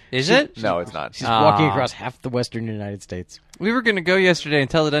 Is it? No, it's not. she's walking Ah. across half the western United States. We were going to go yesterday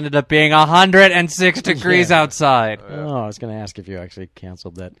until it ended up being 106 degrees Yeah. outside. Oh, I was going to ask if you actually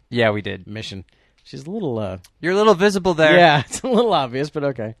canceled that Yeah, we did. mission. She's a little. You're a little visible there. Yeah, it's a little obvious, but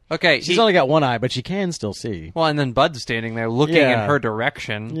okay. Okay. She's only got one eye, but she can still see. Well, and then Bud's standing there looking Yeah. in her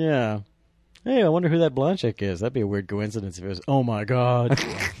direction. Yeah. Hey, I wonder who that blonde chick is. That'd be a weird coincidence if it was. Oh my god.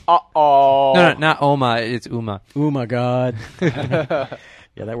 Uh-oh. No, not Oma. It's Uma. Oh my god.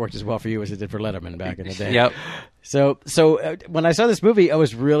 Yeah, that worked as well for you as it did for Letterman back in the day. Yep. So when I saw this movie, I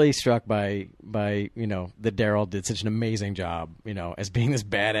was really struck by that Daryl did such an amazing job, as being this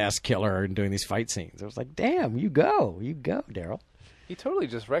badass killer and doing these fight scenes. I was like, damn, you go, Daryl. He totally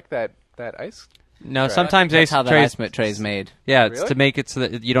just wrecked that ice. No, Right. sometimes That's Ace how the trays. ice tray's made. Yeah, it's Really? to make it so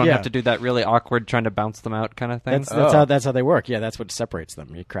that you don't Yeah. have to do that really awkward trying to bounce them out kind of thing. That's Oh. that's how they work. Yeah, that's what separates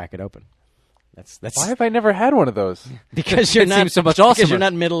them. You crack it open. That's Why have I never had one of those? because you're It not seems so much because awesomer. you're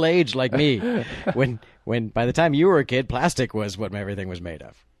not middle aged like me. when by the time you were a kid, plastic was what everything was made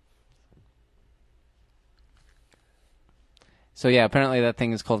of. So yeah, apparently that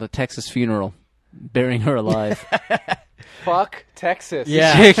thing is called a Texas funeral, burying her alive. Fuck Texas.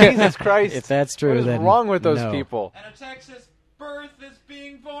 Yeah. Jesus Christ. If that's true, what is then wrong with those no. people? And a Texas birth is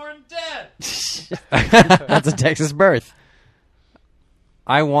being born dead. That's a Texas birth.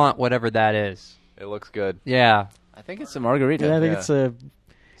 I want whatever that is. It looks good. Yeah. I think it's a margarita. Yeah, I think Yeah. it's a,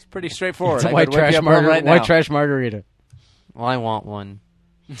 It's pretty straightforward. it's a I white could whip you trash up one right now. white trash margarita. Well, I want one.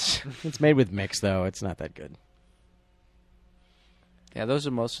 It's made with mix though. It's not that good. Yeah, those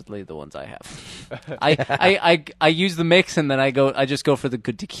are mostly the ones I have. I use the mix and then I just go for the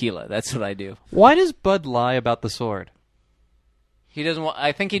good tequila. That's what I do. Why does Bud lie about the sword? He doesn't want.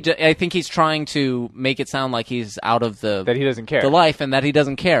 I think he's trying to make it sound like he's out of That he doesn't care. the life and that he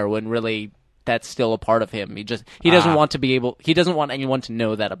doesn't care when really that's still a part of him. He doesn't want to be able. He doesn't want anyone to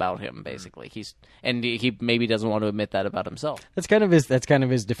know that about him. Basically, he maybe doesn't want to admit that about himself. That's kind of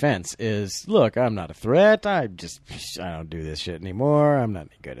his defense. Is look, I'm not a threat. I don't do this shit anymore. I'm not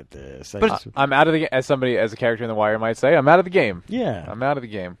any good at this. I'm out of the game. As a character in The Wire might say, I'm out of the game. yeah. I'm out of the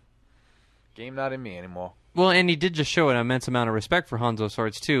game. Game not in me anymore. Well, and he did just show an immense amount of respect for Hanzo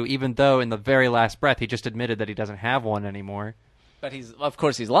swords too, even though in the very last breath he just admitted that he doesn't have one anymore. But of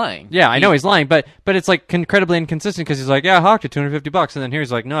course he's lying. Yeah, I know he's lying, but it's like incredibly inconsistent because he's like, yeah, I hawked it, $250, and then here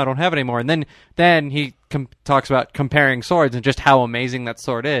he's like, no, I don't have it anymore, and then he talks about comparing swords and just how amazing that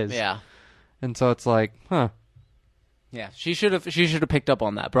sword is. Yeah. And so it's like, huh. Yeah, she should have picked up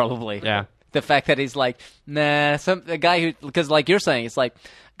on that probably. Yeah. The fact that he's like, nah, a guy who, because like you're saying, it's like,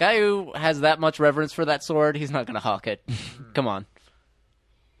 guy who has that much reverence for that sword, he's not going to hawk it. Come on.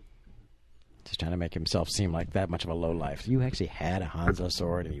 Just trying to make himself seem like that much of a lowlife. You actually had a Hanzo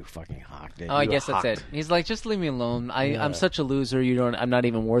sword and you fucking hawked it. Oh, I You guess that's hawked. it. He's like, just leave me alone. Yeah. I'm such a loser. I'm not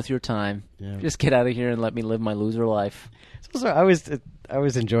even worth your time. Yeah. Just get out of here and let me live my loser life. So I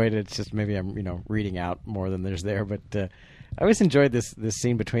always enjoyed it. It's just maybe I'm reading out more than there's there, but I always enjoyed this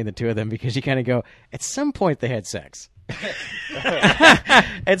scene between the two of them because you kind of go, at some point they had sex.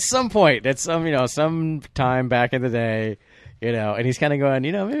 At some point, at some time back in the day, and he's kind of going,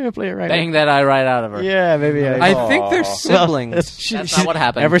 maybe I'll play it right. Bang that eye right out of her. Yeah, maybe I think they're Well, siblings. That's not what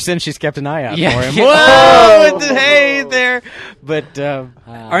happened. Ever since she's kept an eye out Yeah. for him. Yeah. Whoa! Hey there, but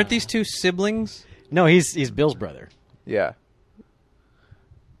Aren't these two siblings? no, he's Bill's brother. Yeah.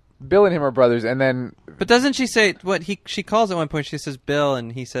 Bill and him are brothers, and then But doesn't she say what she calls at one point? She says Bill,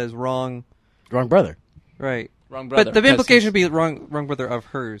 and he says wrong. Wrong brother. Right. Wrong brother. But the 'cause implication he's- would be wrong brother of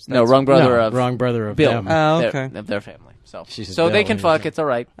hers. No, wrong brother No, of wrong brother of Bill. them. Oh, Their- okay. Of their family. So She says they Bill can and fuck. he's- It's all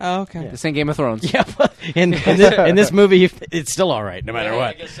right. Oh, okay. This ain't Game of Thrones. Yeah, but in this movie, it's still all right, no matter what.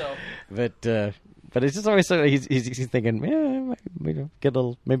 I guess so. But it's just always so he's thinking, get a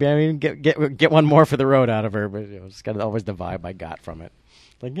little, maybe I mean get one more for the road out of her, but it's kind of always the vibe I got from it.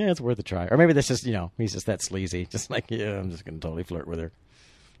 Like, yeah, it's worth a try, or maybe this is he's just that sleazy, just like I'm just gonna totally flirt with her,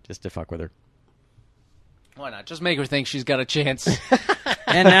 just to fuck with her. Why not? Just make her think she's got a chance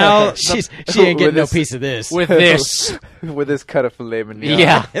And now she ain't with getting no this- piece of this. with this. with this cut of filet mignon.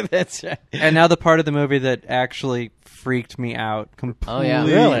 Yeah. That's right. and now the part of the movie that actually freaked me out completely. yeah.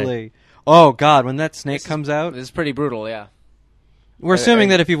 Really? Oh God, when that snake comes out. This is pretty brutal. Yeah. We're assuming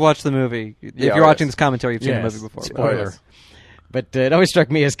that if you've watched the movie, if Yeah, you're watching yes. this commentary, you've seen the Yes. movie before. Spoiler. Yes. But it always struck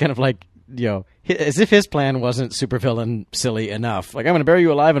me as kind of like, as if his plan wasn't supervillain silly enough. Like, I'm going to bury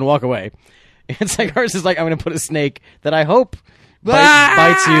you alive and walk away. It's like ours is like, I'm going to put a snake that I hope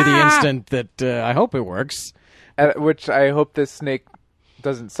bites you the instant that I hope it works. Which I hope this snake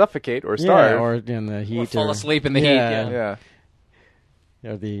doesn't suffocate or Yeah, starve. or in the heat. Or fall asleep in the heat. Yeah.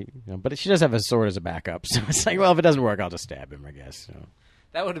 Yeah. But she does have a sword as a backup. So it's like, well, if it doesn't work, I'll just stab him, I guess. So.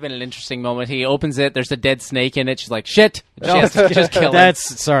 That would have been an interesting moment. He opens it. There's a dead snake in it. She's like, shit. She has to just kill him.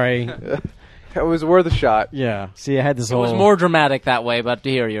 That's, sorry. It was worth a shot. Yeah. See, I had this It whole... was more dramatic that way, but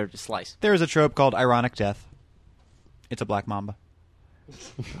here you're just slice. There is a trope called ironic death. It's a black mamba.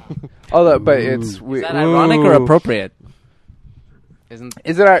 Although, but it's Is that ironic or Ooh. appropriate? Isn't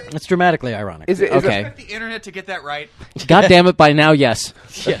is it our, It's dramatically ironic. is it Okay. Expect the internet to get that right. God damn it! By now, yes.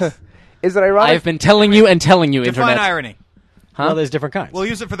 Yes. is it ironic? I've been telling you and telling you, Define internet. irony. Huh? Well, there's different kinds. We'll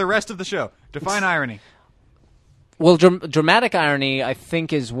use it for the rest of the show. Define irony. Well, dramatic irony, I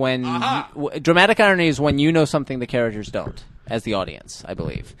think, is when dramatic irony is when you know something the characters don't, as the audience, I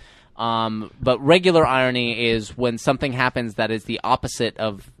believe. But regular irony is when something happens that is the opposite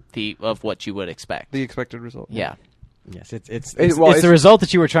of what you would expect. The expected result. Yeah. Yes, it's it's- the result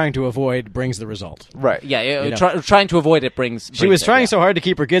that you were trying to avoid brings the result. Right. Yeah, You know. trying to avoid it brings. She was it, trying yeah. so hard to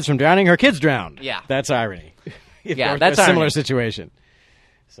keep her kids from drowning, her kids drowned. Yeah. That's irony. Yeah, Or that's a similar irony. situation.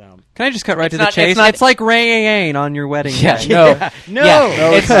 So Can I just cut right It's to the not- it's chase? not- It's like Ray Ain on your wedding Yeah, day. no, no, Yeah.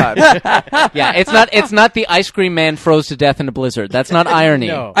 No, it's not. yeah, it's not the ice cream man froze to death in a blizzard. That's not irony.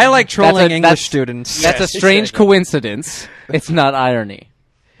 No. I like trolling That's a- English that's- students. That's a strange coincidence. It's not irony.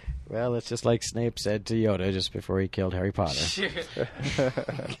 Well, it's just like Snape said to Yoda just before he killed Harry Potter.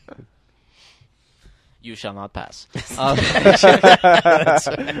 You shall not pass.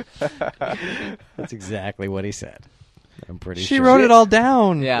 That's exactly what he said. I'm pretty She sure. wrote it all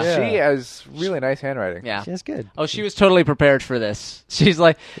down. Yeah. She has really nice handwriting. Yeah. That's good. Oh, she was totally prepared for this. She's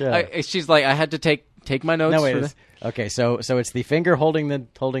like, Yeah. I had to take my notes. No, wait. for It's, okay, so it's the finger holding the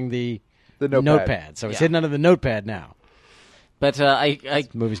The notepad. So it's Yeah. hidden under the notepad now. But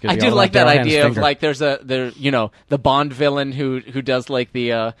movie's gonna I be do all like about that Daryl Hannah's idea of finger. like there's the Bond villain who does like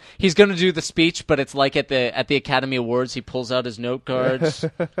the he's going to do the speech, but it's like at the Academy Awards he pulls out his note cards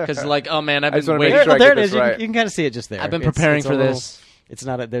because like, oh man, I've I just been wanna make waiting. sure I there get it is. this right. You can kind of see it just there. I've been It's- preparing it's a for little- this. It's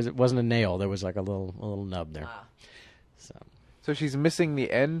not. It wasn't a nail. There was like a little nub there. So she's missing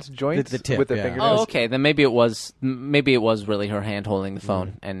the end joint The tip, with the yeah. fingernails. Oh, okay. Then maybe it was really her hand holding the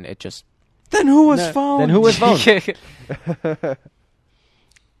phone, and it just. Then who was No, phone? Then who was phone?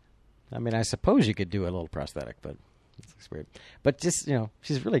 I mean, I suppose you could do a little prosthetic, but it's weird. But just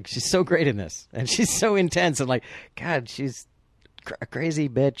she's so great in this, and she's so intense, and like, God, she's a crazy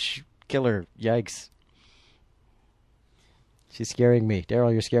bitch killer. Yikes! She's scaring me,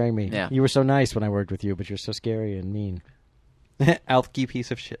 Daryl. You're scaring me. Yeah. You were so nice when I worked with you, but you're so scary and mean. Alky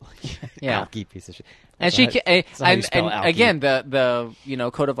piece of shit. Yeah. Alky piece of shit. And That's she how- ca- that's how you and spell Alky. again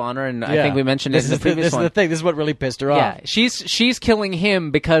the code of honor, and I Yeah. think we mentioned this it in the is previous this one. is the thing. This is what really pissed her Yeah, off. she's killing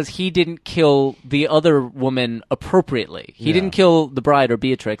him because he didn't kill the other woman appropriately. He Yeah. didn't kill the bride or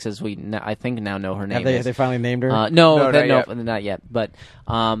Beatrix, as we I think now know her name. Have is. they finally named her? No, No, not yet. But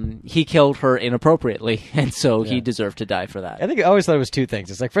he killed her inappropriately, and so he Yeah. deserved to die for that. I think I always thought it was two things.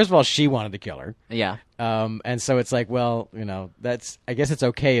 It's like, first of all, she wanted to kill her. Yeah, And so it's like, well, I guess it's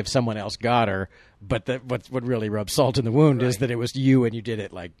okay if someone else got her, but what really rubs salt in the wound is that it was you and you did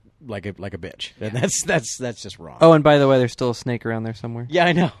it like a bitch, and that's just wrong. Oh, and by the way, there's still a snake around there somewhere. yeah,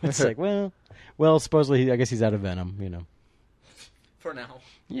 I know. It's like, well, supposedly, I guess he's out of venom, for now.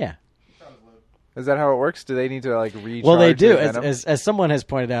 Yeah. Is that how it works? Do they need to like recharge? Well, they do. their venom? As someone has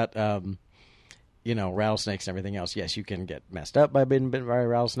pointed out, rattlesnakes and everything else. Yes, you can get messed up by being bitten by a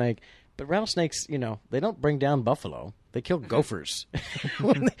rattlesnake. But rattlesnakes, they don't bring down buffalo. They kill gophers.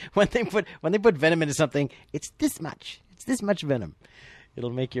 when they put venom into something, it's this much. It's this much venom. It'll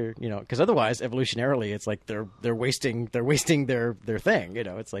make your, because otherwise, evolutionarily, it's like they're wasting their thing.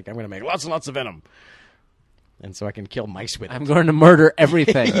 It's like, I'm going to make lots and lots of venom, and so I can kill mice with it. I'm going to murder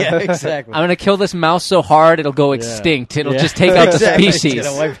everything. Yeah, exactly. I'm going to kill this mouse so hard it'll go extinct. It'll Yeah. just take out Exactly. the species.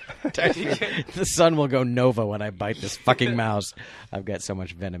 The sun will go nova when I bite this fucking mouse. I've got so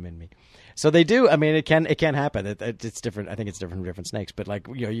much venom in me. So they do. I mean, it can happen. It's different. I think it's different from different snakes. But like,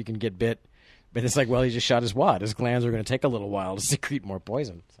 you can get bit. But it's like, well, he just shot his wad. His glands are going to take a little while to secrete more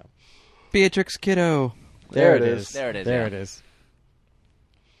poison. So Beatrix Kiddo. there it is. There it is, There yeah. it is.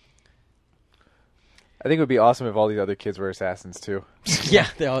 I think it would be awesome if all these other kids were assassins too. Yeah,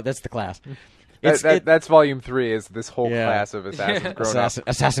 that's the class. That's volume 3. Is this whole Yeah. class of assassins grown up?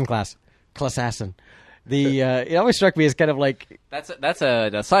 Assassin class. Classassin. It always struck me as kind of like That's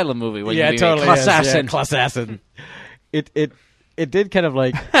an asylum movie. When yeah, you totally. Classassin. Classassin. It did kind of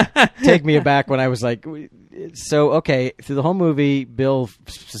like take me aback when I was like, so okay, through the whole movie, Bill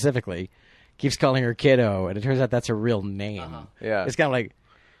specifically keeps calling her kiddo, and it turns out that's her real name. Yeah. It's kind of like,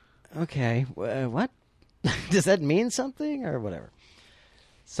 okay, what does that mean something or whatever?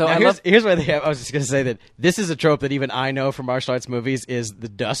 So Now, I here's what I was just going to say that this is a trope that even I know from martial arts movies is the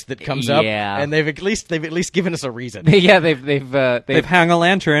dust that comes up, Yeah. and they've at least given us a reason. yeah, they've hung a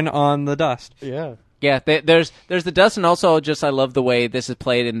lantern on the dust. Yeah. Yeah, there's the dust, and also just I love the way this is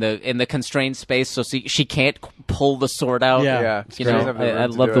played in the constrained space, so she can't pull the sword out. Yeah. Yeah. You She doesn't know, have the room I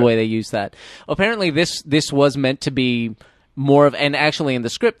to love do the it. way they use that. Apparently, this was meant to be more of, and actually in the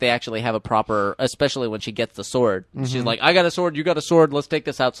script they actually have a proper, especially when she gets the sword. She's like, I got a sword, you got a sword, let's take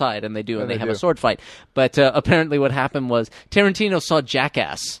this outside, and they do, and they have a sword fight. But apparently, what happened was Tarantino saw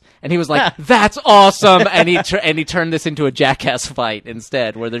Jackass, and he was like, "That's awesome," and he turned this into a Jackass fight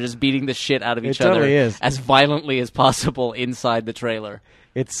instead, where they're just beating the shit out of each other totally is. as violently as possible inside the trailer.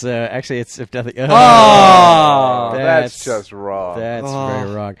 It's actually it's if nothing. Oh, That's just wrong. That's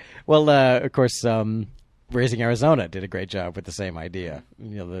very wrong. Well, of course, Raising Arizona did a great job with the same idea.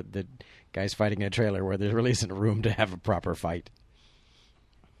 The Guys fighting in a trailer where there really isn't room to have a proper fight.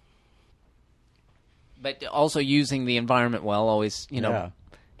 But also using the environment well, always, Yeah.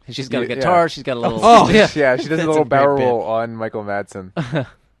 She's got a Yeah. guitar, she's got a little... Oh, yeah. Yeah, she does a That's little a great barrel bit. roll on Michael Madsen.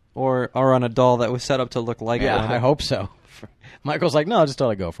 Or on a doll that was set up to look like Yeah, one. I hope so. Michael's like, no, just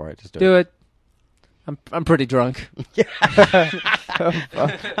totally go for it. Just Do it. I'm pretty drunk.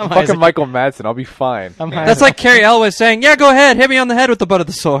 Fucking Michael Madsen, I'll be fine. I'm high That's as like Carrie Elwes saying, "Yeah, go ahead, hit me on the head with the butt of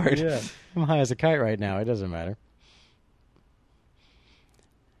the sword." yeah. I'm high as a kite right now. It doesn't matter.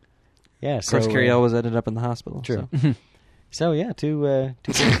 Yeah, Of course, Carrie Elwes ended up in the hospital. True. so. So yeah, two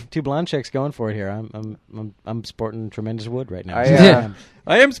blonde chicks going for it here. I'm sporting tremendous wood right now. I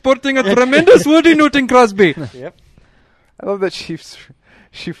I am sporting a tremendous Woody Newton Crosby. Yep. I love that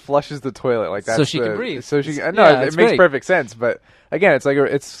she flushes the toilet like that, So she can breathe. So she no, Yeah, it it's makes great. perfect sense. But again, it's like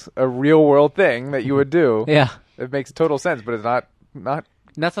it's a real world thing that you would do. Yeah. It makes total sense, but it's not Not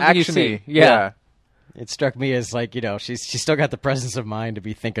something you action-y. see. Yeah. It struck me as like, she's still got the presence of mind to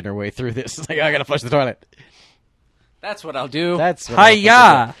be thinking her way through this. It's like, I gotta flush the toilet. That's what I'll do. That's what I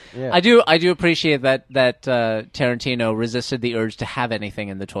Hi-ya! think. Yeah. I do appreciate that Tarantino resisted the urge to have anything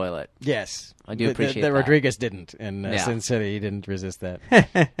in the toilet. Yes, I do appreciate that that. Rodriguez didn't, and Yeah. Sin City he didn't resist that.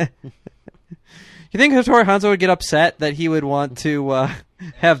 You think Hattori Hanzo would get upset that he would want to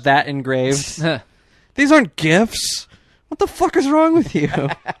have that engraved? These aren't gifts. What the fuck is wrong with you?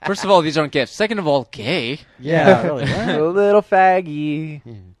 First of all, these aren't gifts. Second of all, gay. Yeah, really. A little faggy.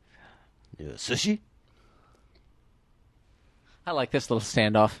 Sushi. I like this little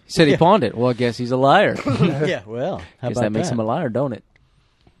standoff. He said he pawned it. Well, I guess he's a liar. Yeah, well, how Guess about that makes him a liar, don't it?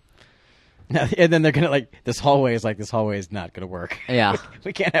 And then they're gonna this hallway is not gonna work. Yeah.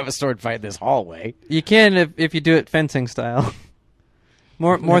 We can't have a sword fight in this hallway. You can if you do it fencing style.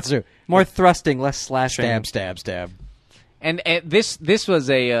 More That's true. more thrusting, less slashing. Stab, stab, stab. And this was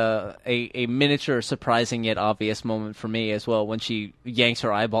a miniature, surprising yet obvious moment for me as well. When she yanks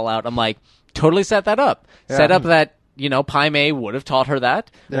her eyeball out, I'm like, totally set that up. Yeah. Set up that Pai Mei would have taught her that.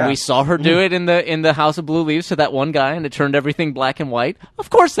 Yeah. We saw her do it in the House of Blue Leaves to that one guy, and it turned everything black and white. Of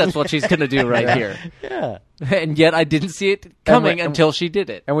course, that's what she's gonna do right here. Yeah. And yet, I didn't see it coming until she did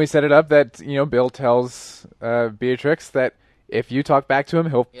it. And we set it up that Bill tells Beatrix that if you talk back to him,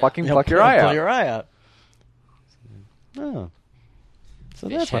 he'll fucking pluck your eye Pull out. your eye out. Oh. So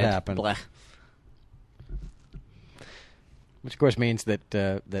that's what Shithead. happened. Blah. Which, of course, means that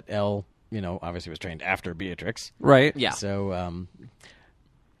that Elle, obviously was trained after Beatrix. Right. Yeah, So,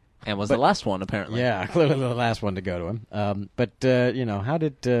 and was the last one apparently. yeah, clearly the last one to go to him. But how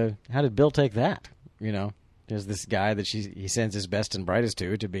did Bill take that? There's this guy that he sends his best and brightest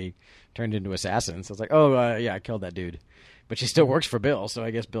to be turned into assassins. So it's like, I killed that dude. But she still works for Bill, so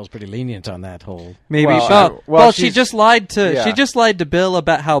I guess Bill's pretty lenient on that whole. Maybe. Well, She she's- just lied to yeah. she just lied to Bill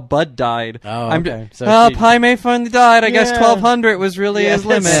about how Bud died. Oh, okay. So she- Pai Mei finally died. I guess Yeah. 1200 was really his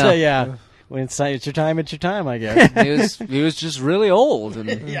limit. Yeah. When it's your time, it's your time, I guess. He was just really old, and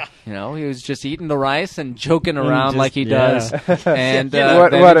he was just eating the rice and joking around just- like he yeah. does. And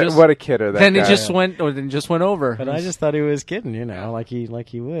What a kidder that then guy. he just went over. But I just thought he was kidding, like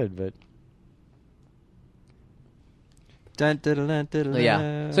he would. But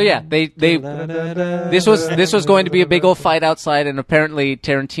Yeah. So yeah, they this was going to be a big old fight outside, and apparently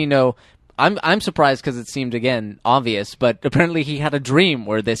Tarantino. I'm surprised because it seemed again obvious, but apparently he had a dream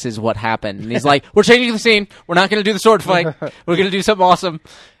where this is what happened, and he's like, "We're changing the scene. We're not going to do the sword fight. We're going to do something awesome."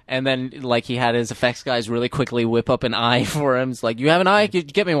 And then he had his effects guys really quickly whip up an eye for him. It's like, "You have an eye?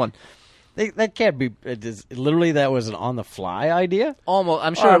 Get me one." that can't be. Literally, that was an on-the-fly idea. Almost.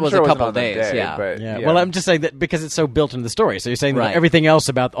 I'm sure it was a couple of on the days. day, Yeah. but, Yeah. Well, I'm just saying that because it's so built into the story. So you're saying that Right. everything else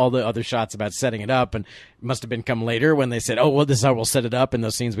about all the other shots about setting it up and must have been come later when they said, "Oh, well, this is how we'll set it up in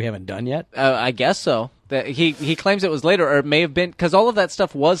those scenes we haven't done yet." I guess so. That he claims it was later, or it may have been because all of that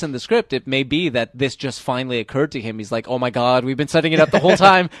stuff was in the script. It may be that this just finally occurred to him. He's like, "Oh my god, we've been setting it up the whole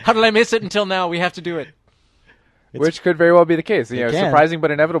time. How did I miss it until now? We have to do it." Which could very well be the case. can. Surprising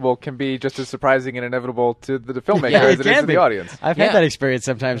but inevitable can be just as surprising and inevitable to the filmmaker Yeah, as it is to the audience. I've Yeah. had that experience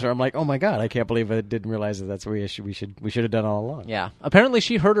sometimes where I'm like, "Oh my god, I can't believe I didn't realize that that's what we should have done all along." Yeah. Apparently,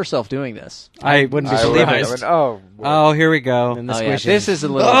 she hurt herself doing this. I wouldn't be I would- surprised. oh, boy. Oh, here we go. And the Oh yeah, squishes. this is a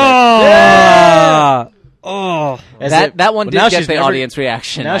little Oh. As bit. it- That one well, did now get she's the never- audience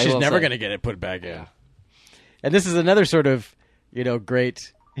reaction. Now I she's will never say. going to get it put back in. And this is another sort of,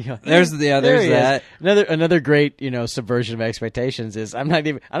 great. There's there he is. that. Another great, subversion of expectations is I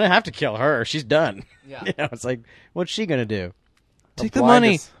don't have to kill her. She's done. Yeah. It's like, what's she going to do? Take the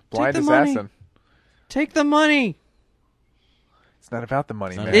money. Blind Take the money. assassin. Take the money. It's not about the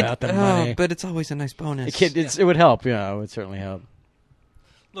money, Not man. about the money. But it's always a nice bonus. It would help, it would certainly help.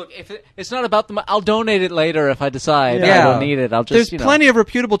 Look, if it's not about the I'll donate it later if I decide Yeah. I don't need it. I'll just, There's you know. plenty of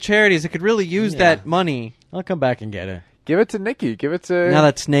reputable charities that could really use Yeah. that money. I'll come back and get it. Give it to Nikki. Give it to Now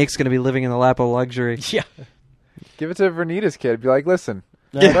that Snake's going to be living in the lap of luxury. Yeah. give it to Vernita's kid. Be like, listen,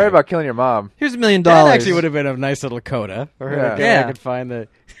 sorry about killing your mom. Here's $1 million. That actually would have been a nice little coda. Or Yeah. Yeah. I could find the.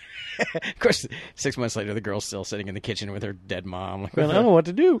 Of course, 6 months later, the girl's still sitting in the kitchen with her dead mom. Like, well, I don't know what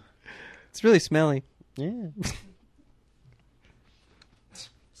to do. It's really smelly. Yeah.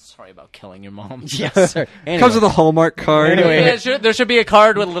 Sorry about killing your mom. Yes. Sir. Anyway, Comes with a Hallmark card. Anyway. Yeah, there should be a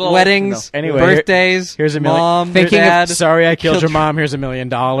card with a little Weddings, Anyway, birthdays, here's $1 million. mom, Thinking of- dad. Sorry, I killed Killed your your- mom. Here's $1 million.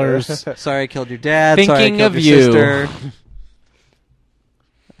 Sorry I killed your dad. Sorry I Thinking killed of your you. sister.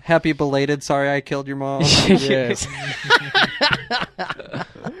 Happy belated. Sorry I killed your mom. Yes.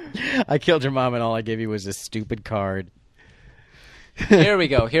 I killed your mom, and all I gave you was this stupid card. Here we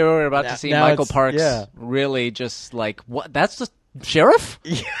go. Here we're about Now- to see now Michael it's- Parks yeah. really just like, what? That's the sheriff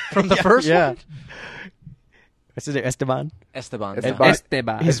from the first one? What's his name? Esteban? Esteban. Esteban.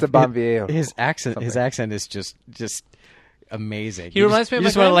 Esteban. Esteban Viejo. His accent Something. is just amazing. He You reminds just, me of you my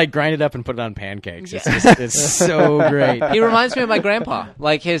just want to grand- like grind it up and put it on pancakes. It's so great. He reminds me of my grandpa.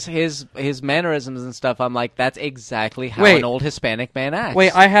 Like his mannerisms and stuff. I'm like, that's exactly how Wait. an old Hispanic man acts.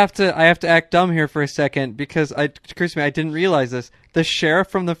 Wait, I have to act dumb here for a second because it occurs to me I didn't realize this. The sheriff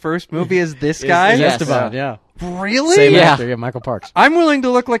from the first movie is this guy? Is Yes. Esteban, yeah. Really? Same Yeah. actor, yeah, Michael Parks. I'm willing to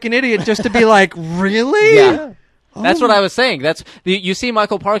look like an idiot just to be like, really? Yeah. That's what I was saying. You see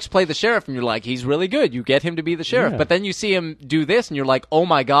Michael Parks play the sheriff, and you're like, he's really good. You get him to be the sheriff, Yeah. but then you see him do this, and you're like, oh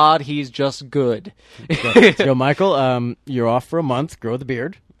my god, he's just good. So, Michael, you're off for a month. Grow the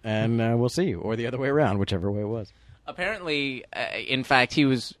beard, and we'll see you. Or the other way around, whichever way it was. Apparently, in fact, he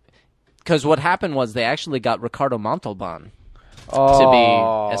was because what happened was they actually got Ricardo Montalban to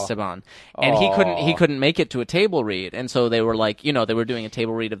be Esteban, and he couldn't make it to a table read, and so they were like, they were doing a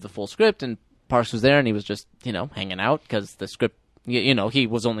table read of the full script, and Parks was there, and he was just hanging out because the script, he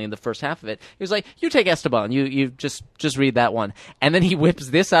was only in the first half of it. He was like, "You take Esteban, you just read that one," and then he whips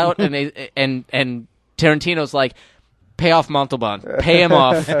this out, and Tarantino's like, "Pay off Montalban, pay him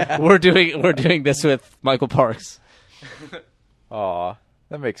off. We're doing this with Michael Parks." Aw,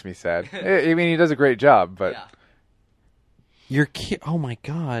 that makes me sad. I mean, he does a great job, but Oh my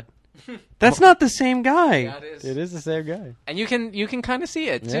god. That's not the same guy. It is the same guy. And you can kind of see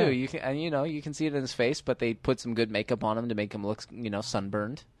it too. Yeah. You can, and you can see it in his face, but they put some good makeup on him to make him look,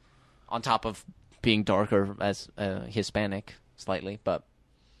 sunburned, on top of being darker as Hispanic slightly. But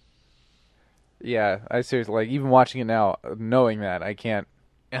yeah, I seriously like even watching it now, knowing that I can't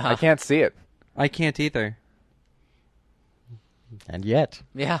see it. I can't either. And yet,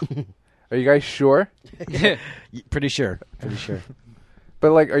 yeah, Are you guys sure? pretty sure. Pretty sure.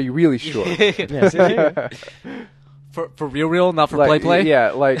 But like, are you really sure? Yes. Yeah. for real, not for Like, play.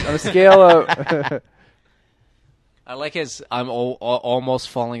 Yeah, like on a scale of I like his "I'm almost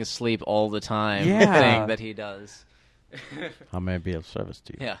falling asleep all the time" Yeah. thing that he does. How may I be of service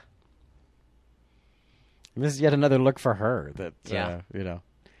to you? Yeah, And this is yet another look for her that, Yeah.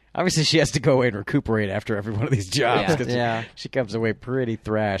 Obviously, she has to go away and recuperate after every one of these jobs. Yeah. 'cause Yeah. She comes away pretty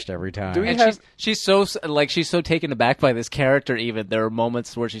thrashed every time. Do we and have- she's so taken aback by this character. Even there are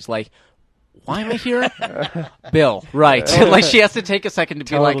moments where she's like, "Why am I here?" Bill, right? Like she has to take a second to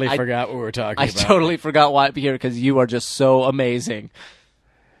totally be like, forgot what we were talking I about. totally forgot why I'm here because you are just so amazing.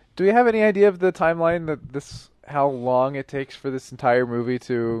 Do we have any idea of the timeline how long it takes for this entire movie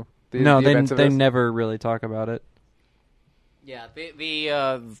to the events of they this? never really talk about it. Yeah,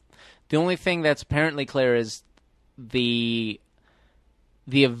 the only thing that's apparently clear is the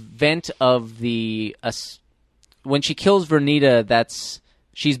event of when she kills Vernita.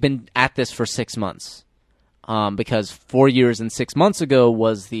 She's been at this for 6 months, because 4 years and 6 months ago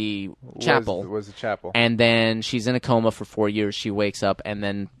was the chapel, was the chapel. and then she's in a coma for 4 years. She wakes up, and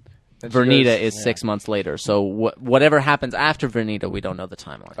then And she Vernita goes- is 6 months later. So whatever happens after Vernita, we don't know the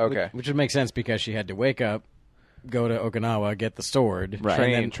timeline. Okay. Which would make sense because she had to wake up, go to Okinawa, get the sword, Right.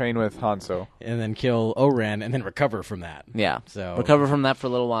 Train with Hanzo. and then kill Oren, and then recover from that. Yeah. So recover from that for a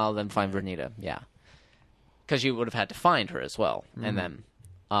little while, then find Vernita. Yeah. Because you would have had to find her as well, and then,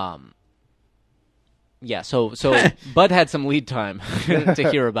 yeah. So Bud had some lead time to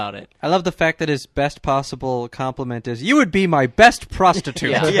hear about it. I love the fact that his best possible compliment is, "You would be my best prostitute."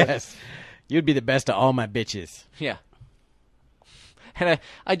 Yeah. Yes. You'd be the best of all my bitches. Yeah. And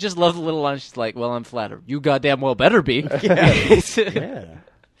I just love the little line. She's like, "Well, I'm flattered. You goddamn well better be." Yeah.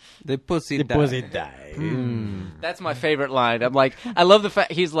 The pussy The died. pussy die. That's my favorite line. I'm like, I love the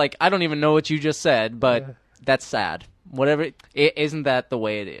fact he's like, "I don't even know what you just said, but that's sad." whatever. Isn't that the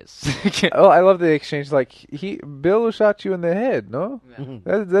way it is? Oh, I love the exchange. Like Bill shot you in the head. No,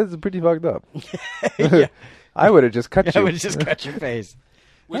 that's pretty fucked up. I would have just cut I you. would just cut your face.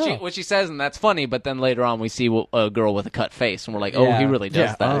 Which he says, and that's funny. But then later on, we see a girl with a cut face, and we're like, oh, he really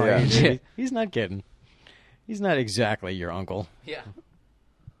does that. Oh, Yeah. he's not kidding. He's not exactly your uncle. Yeah.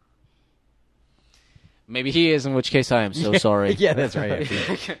 Maybe he is, in which case I am so sorry. Yeah, that's right.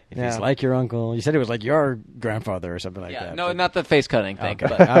 If he's like your uncle, you said it was like your grandfather or something like Yeah, that. no, but- not the face cutting thing, Okay.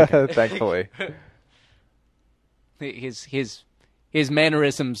 but Thankfully. his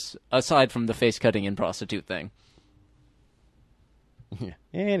mannerisms aside from the face cutting and prostitute thing. Yeah.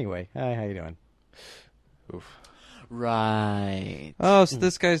 Anyway, hi, how you doing? Oof. Right. Oh, so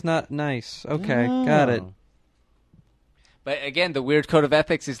this guy's not nice. Okay, got it. Oh. But again, the weird code of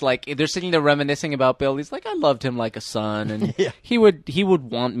ethics is like they're sitting there reminiscing about Bill. He's like, I loved him like a son, and he would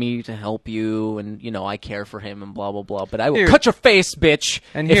want me to help you, and I care for him, and blah blah blah. But I will Here. cut your face, bitch,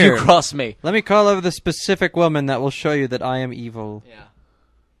 And if here. you cross me. Let me call over the specific woman that will show you that I am evil. Yeah.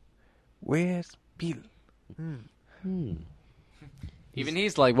 Where's Bill? Even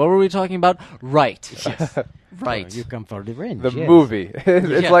he's like, what were we talking about? Right. Yes. Right. You come for revenge. The yes. movie.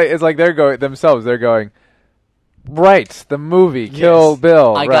 It's Yeah. like they're going themselves. They're going. Right, the movie, Kill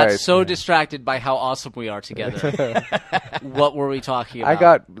Bill. I right. got so distracted by how awesome we are together. What were we talking about? I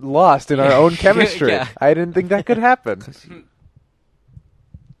got lost in our own chemistry. Yeah. I didn't think that could happen.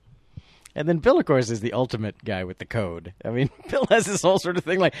 And then Bill, of course, is the ultimate guy with the code. I mean, Bill has this whole sort of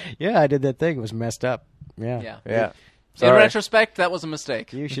thing like, yeah, I did that thing. It was messed up. Yeah. Yeah. Yeah. In Sorry. retrospect, that was a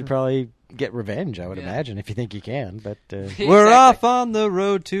mistake. You should probably get revenge, I would Yeah. imagine, if you think you can. But We're Exactly. off on the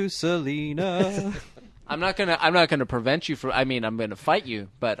road to Selena. I'm not gonna prevent you from. I mean, I'm gonna fight you,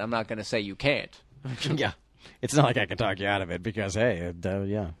 but I'm not gonna say you can't. yeah, it's not like I can talk you out of it because, hey,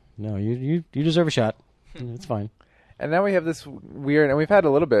 yeah, no, you deserve a shot. It's fine. And now we have this weird, and we've had a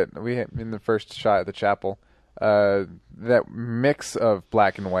little bit. We had, in the first shot at the chapel, that mix of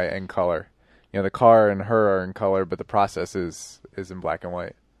black and white and color. The car and her are in color, but the process is in black and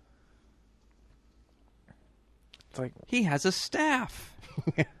white. It's like, He has a staff.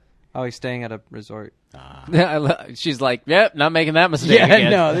 Oh, he's staying at a resort. She's like, yep, not making that mistake Yeah,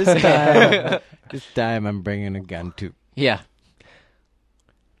 again. no, this time I'm bringing a gun too. Yeah.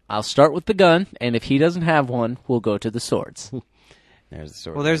 I'll start with the gun, and if he doesn't have one, we'll go to the swords. There's the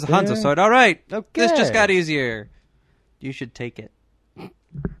sword. Well, there's the right Hanzo there. sword. All right. Okay. This just got easier. You should take it.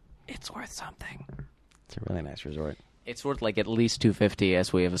 It's worth something. It's a really nice resort. It's worth like at least $250,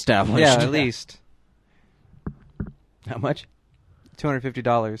 as we have established. Yeah, at least How much? $250.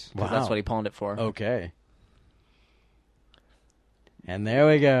 'Cause Wow. that's what he pawned it for. Okay. And there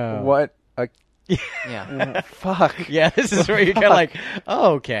we go. what a Yeah. fuck. Yeah, this is where you're kind of like,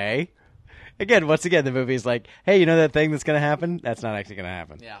 oh, okay. Again, once again, the movie's like, hey, you know that thing that's going to happen? That's not actually going to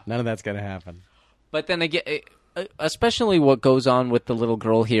happen. Yeah. None of that's going to happen. But then again, especially what goes on with the little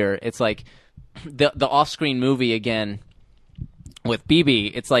girl here, it's like the off-screen movie again with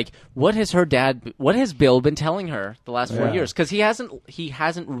BB. It's like, what has Bill been telling her the last 4 years? Because he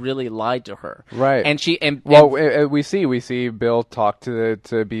hasn't really lied to her, Right. And Well, we see Bill talk to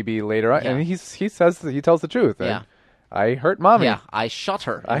BB later on, Yeah. and he tells the truth. And Yeah. I hurt mommy. yeah, I shot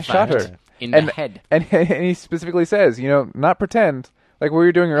her. I in shot fact, her in and, the head. and he specifically says, not pretend like what we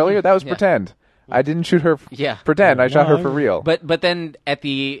were doing earlier. That was Yeah. pretend. I didn't shoot her. Yeah. Pretend. I shot her No. for real. But then at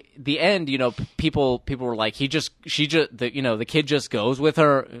the end, people were like, the kid just goes with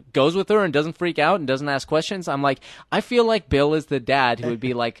her and doesn't freak out and doesn't ask questions. I'm like, I feel like Bill is the dad who would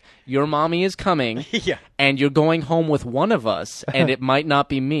be like, your mommy is coming, Yeah. and you're going home with one of us, and it might not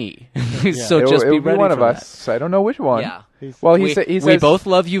be me. So It just will be be ready one of for us. I don't know which one. that. Yeah. Well, he we says both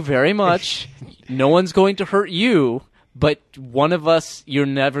love you very much. No one's going to hurt you. But one of us, you're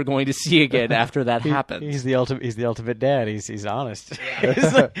never going to see again after that happens. He's the ultimate dad. He's honest.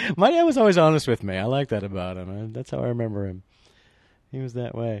 He's like, my dad was always honest with me. I like that about him. That's how I remember him. He was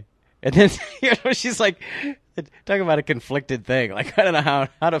that way. And then she's like, talking about a conflicted thing. Like, I don't know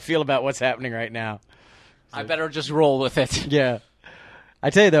how to feel about what's happening right now. I better just roll with it. Yeah, I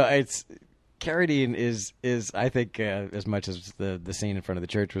tell you though, it's Carradine is I think as much as the scene in front of the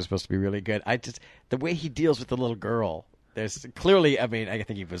church was supposed to be really good. The way he deals with the little girl. There's clearly, I mean, I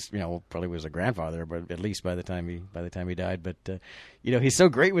think he was, probably was a grandfather, but at least by the time he died. But he's so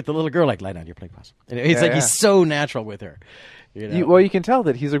great with the little girl. Like, lie down, you're playing possum. And it's like he's so natural with her. you can tell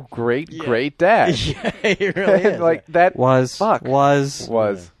that he's a great dad. Yeah, he really is. Like that Was. Fuck. Was.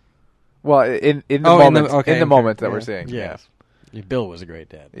 Well, in the Oh, in the- moment okay, in the okay. moment that Yeah. we're seeing. Yes. Bill was a great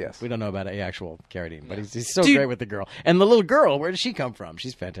dad. Yes. We don't know about the actual Carradine, but he's so Dude. great with the girl. And the little girl, where did she come from?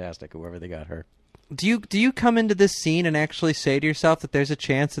 She's fantastic, whoever they got her. Do you come into this scene and actually say to yourself that there's a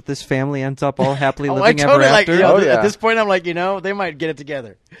chance that this family ends up all happily Oh, I living totally ever like. after? You know, Oh, yeah. At this point, I'm like, they might get it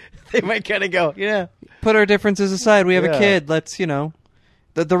together. They might kind of go, yeah. Put our differences aside. We have Yeah. a kid. Let's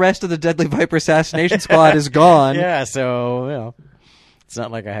the rest of the Deadly Viper assassination squad is gone. Yeah, so it's not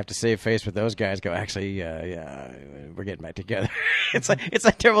like I have to save face with those guys. Go, actually, yeah, we're getting back together. It's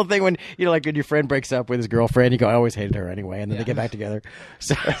a terrible thing when like when your friend breaks up with his girlfriend. You go, I always hated her anyway, and then they get back together.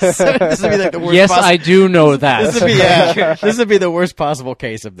 So this would be like the worst. Yes, I do know that. This would be this would be the worst possible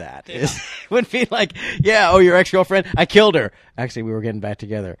case of that. Is would be like, your ex-girlfriend, I killed her. Actually, we were getting back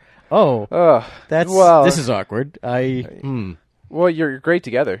together. Oh, this is awkward. Well, you're great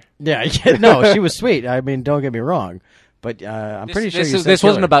together. Yeah, no, she was sweet. I mean, don't get me wrong, but I'm pretty sure you said this kill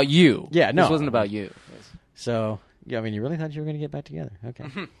wasn't her. about you. Yeah, no. This wasn't about you. So, yeah, I mean, you really thought you were going to get back together? Okay,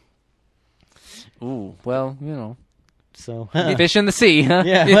 Ooh, well, so fish in the sea, huh?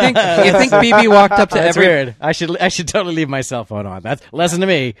 yeah, You think BB walked up to that's every? weird. I should totally leave my cell phone on. That's lesson to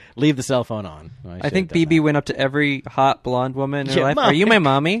me. Leave the cell phone on. I think BB went up to every hot blonde woman in her Yeah, life. Mommy. Are you my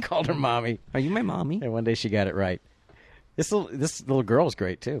mommy? called her mommy, Are you my mommy? and one day she got it right. This little girl's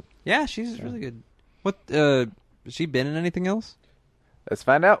great too. Yeah, she's really good. What? Has she been in anything else? Let's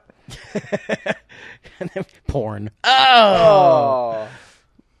find out. Porn. Oh,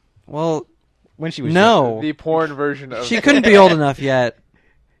 Well, When she was no. the porn version of She couldn't be old enough yet.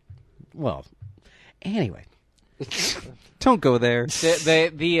 well, anyway, Don't go there.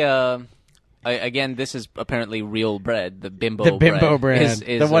 Again, this is apparently real bread. The bimbo brand. is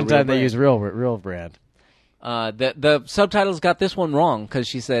the a one real time they brand. used real brand. The subtitles got this one wrong because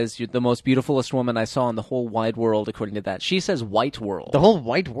she says, "You're the most beautifulest woman I saw in the whole wide world," according to that. She says "white world." The whole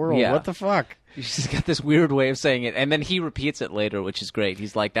white world. Yeah. What the fuck? She's got this weird way of saying it, and then he repeats it later, which is great.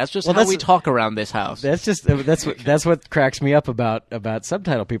 He's like, "That's just Well, how that's- we talk around this house." That's what cracks me up about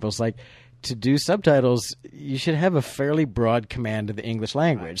subtitle people. It's like, to do subtitles, you should have a fairly broad command of the English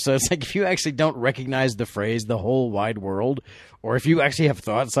language. So it's like, if you actually don't recognize the phrase "the whole wide world," or if you actually have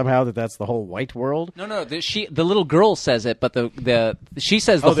thought somehow that that's the whole white world. No. The little girl says it, but she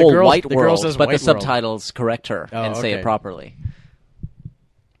says the Oh, the whole girl- white the girl world, says but the white world. subtitles correct her Oh, and say okay. it properly.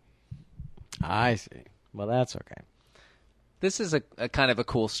 I see. Well, that's okay. This is a kind of a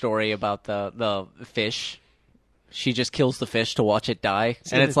cool story about the fish. She just kills the fish to watch it die,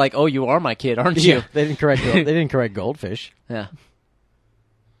 and it's like, "Oh, you are my kid, aren't you?" They didn't correct goldfish. Yeah.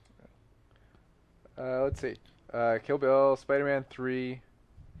 let's see. Kill Bill, Spider-Man 3,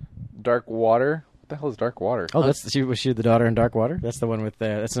 Dark Water. What the hell is Dark Water? Oh, was she the daughter in Dark Water? That's the one with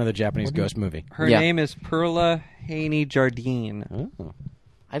that's another Japanese ghost movie. Her Yeah. name is Perla Haney Jardine. Oh,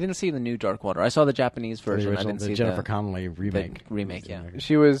 I didn't see the new Dark Water. I saw the Japanese the version. I original, didn't the see Jennifer the Connelly remake. remake. Yeah.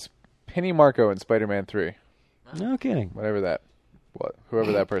 She was Penny Marco in Spider-Man 3. No kidding. Whoever that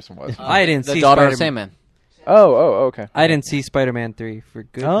person was. I didn't The see daughter of Spider-Man. Sandman. Oh, okay. I didn't see Spider-Man 3 for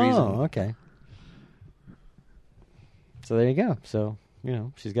good reason. Oh, okay. So there you go. So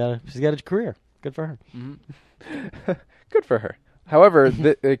she's got a career. Good for her. Good for her. However,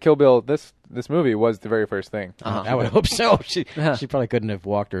 Kill Bill, this movie was the very first thing. Uh-huh. I would hope so. She probably couldn't have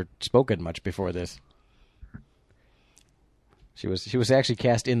walked or spoken much before this. She was actually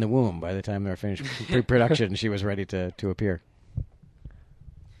cast in the womb by the time they were finished pre-production. She was ready to appear.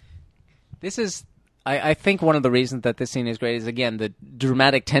 This is, I think, one of the reasons that this scene is great is, again, the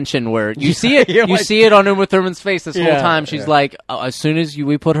dramatic tension where you see it. You're You like- see it on Uma Thurman's face this whole Yeah, time. She's like, as soon as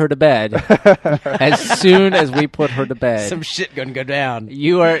we put her to bed, as soon as we put her to bed, Some shit gonna go down.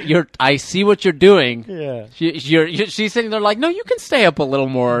 you're. I see what you're doing. Yeah. She's sitting there like, no, you can stay up a little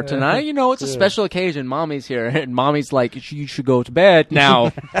more tonight. It's a special occasion. Mommy's here, and Mommy's like, you should go to bed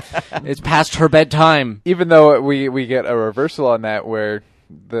now. It's past her bedtime. Even though we get a reversal on that where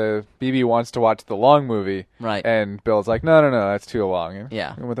the BB wants to watch the long movie. Right. And Bill's like, no, that's too long. And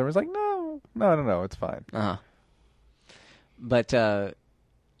Yeah. And Thurman's like, no, it's fine. Uh-huh. But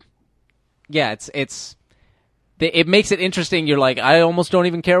yeah, it makes it interesting. You're like, I almost don't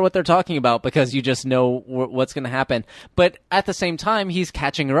even care what they're talking about because you just know what's going to happen. But at the same time, he's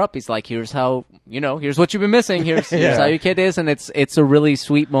catching her up. He's like, here's how, here's what you've been missing. Here's how your kid is. And it's a really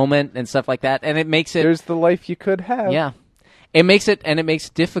sweet moment and stuff like that. And it makes it. There's the life you could have. Yeah. It makes it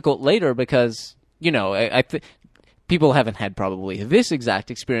difficult later because, people haven't had probably this exact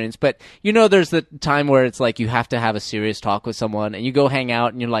experience, but there's the time where it's like you have to have a serious talk with someone and you go hang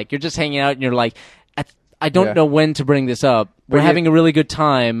out and you're just hanging out and you're like, I don't know when to bring this up. We're having a really good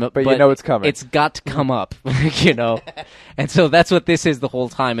time, but you know it's coming. It's got to come up, And so that's what this is the whole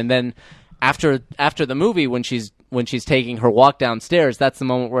time. And then after the movie, when she's taking her walk downstairs, that's the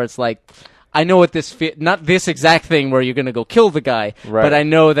moment where it's like, I know what this not this exact thing where you're going to go kill the guy, Right. but I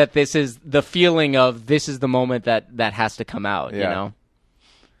know that this is the feeling of this is the moment that has to come out, you Yeah. know?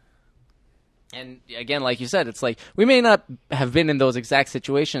 And again, like you said, it's like we may not have been in those exact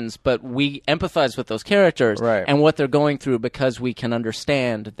situations, but we empathize with those characters Right. and what they're going through because we can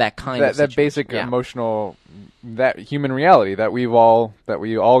understand that kind of that situation. basic Yeah. emotional, that human reality that we all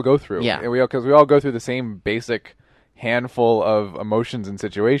go through. Yeah. Because we all go through the same basic handful of emotions and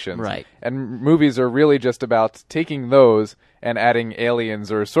situations. Right. And movies are really just about taking those and adding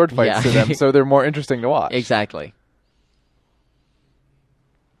aliens or sword fights Yeah. to them, so they're more interesting to watch. Exactly.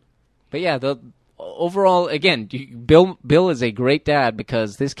 But yeah, the overall, again, Bill is a great dad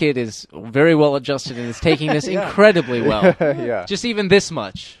because this kid is very well adjusted and is taking this incredibly well. Yeah. Just even this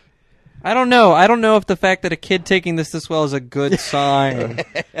much. I don't know. I don't know if the fact that a kid taking this well is a good sign.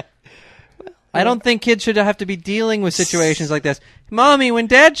 I don't think kids should have to be dealing with situations like this. Mommy, when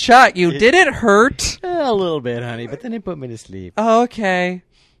Dad shot you, did it hurt? A little bit, honey, but then it put me to sleep. Oh, okay.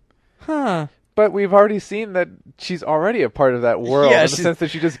 Huh. But we've already seen that she's already a part of that world Yeah, in the she's- sense that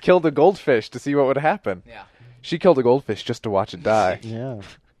she just killed a goldfish to see what would happen. Yeah. She killed a goldfish just to watch it die. Yeah.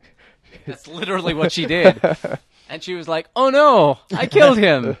 That's literally what she did. And she was like, oh no, I killed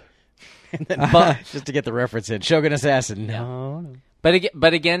him. Just to get the reference in. Shogun Assassin. No.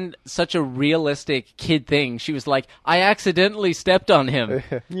 But again, such a realistic kid thing. She was like, I accidentally stepped on him.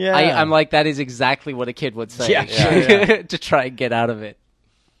 Yeah. I'm like, that is exactly what a kid would say Yeah. to try and get out of it.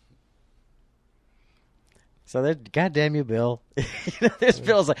 So there, goddamn you, Bill. This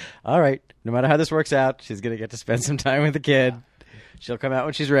Bill's like, all right, no matter how this works out, she's gonna get to spend some time with the kid. She'll come out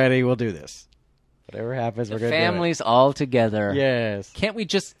when she's ready. We'll do this. Whatever happens, we're gonna Families all together. do it. Yes. Can't we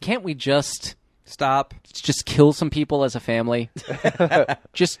just Stop. kill some people as a family?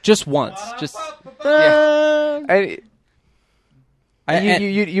 just once. Just And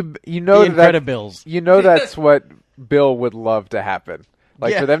you know The that Incredibles. you know that's what Bill would love to happen.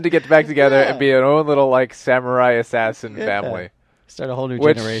 Like Yeah. for them to get back together Yeah. and be an own little like samurai assassin family. Start a whole new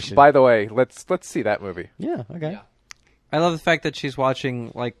Which, generation. by the way, let's see that movie. yeah. Okay. I love the fact that she's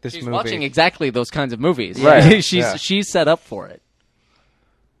watching like this she's movie. watching exactly those kinds of movies. Right. she's set up for it.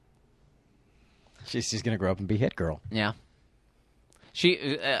 She's gonna grow up and be Hit Girl. Yeah.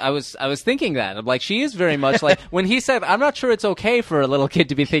 I was thinking that. I'm like, she is very much like, when he said, I'm not sure it's okay for a little kid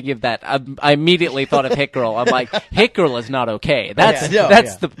to be thinking of that, I immediately thought of Hit Girl. I'm like, Hit Girl is not okay. That's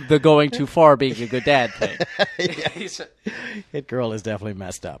the going too far being a good dad thing. Hit Girl is definitely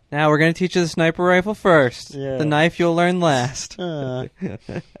messed up. Now we're going to teach you the sniper rifle first. Yeah. The knife you'll learn last.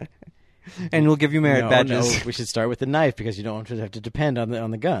 And we'll give you merit badges. No, we should start with the knife because you don't want to have to depend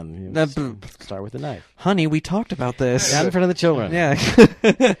on the gun. You Uh, start with the knife. Honey, we talked about this. Down in front of the children.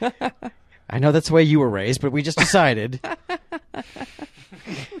 Yeah. I know that's the way you were raised, but we just decided.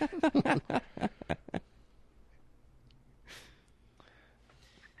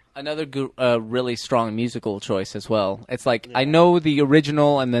 Another really strong musical choice as well. It's like, I know the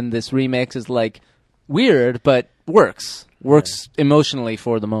original and then this remix is like weird, but works emotionally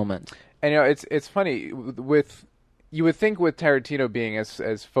for the moment. And it's funny with you would think with Tarantino being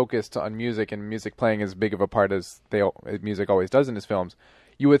as focused on music and music playing as big of a part as music always does in his films,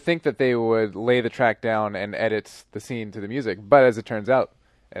 you would think that they would lay the track down and edit the scene to the music. But as it turns out,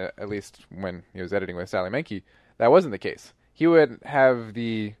 at least when he was editing with Sally Menke, that wasn't the case. He would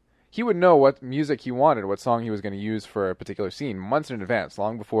know what music he wanted, what song he was going to use for a particular scene months in advance,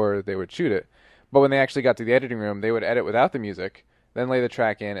 long before they would shoot it. But when they actually got to the editing room, they would edit without the music, then lay the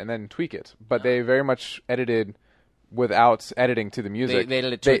track in, and then tweak it. But they very much edited without editing to the music. They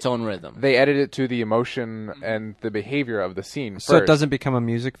edited it to its own rhythm. They edited it to the emotion and the behavior of the scene So first. it doesn't become a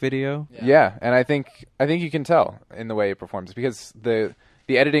music video? Yeah, and I think you can tell in the way it performs because the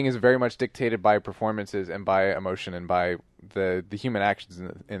editing is very much dictated by performances and by emotion and by the human actions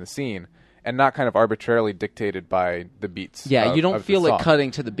in the scene, and not kind of arbitrarily dictated by the beats. Yeah, you don't of the feel it song.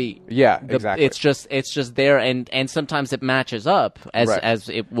 cutting to the beat. Yeah, exactly. It's just there, and sometimes it matches up as Right. as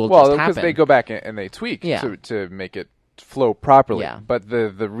it will Well, just because happen. they go back and they tweak Yeah. to make it flow properly. Yeah. But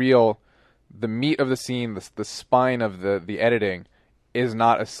the meat of the scene, the spine of the editing, is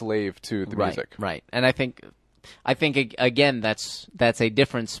not a slave to the music. Right. And I think again that's a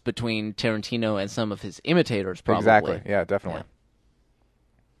difference between Tarantino and some of his imitators. Probably. Exactly. Yeah, definitely.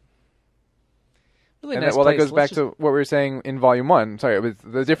 Really And nice that place. goes back Let's to what we were saying in Volume 1. Sorry, it was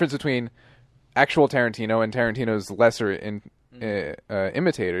the difference between actual Tarantino and Tarantino's lesser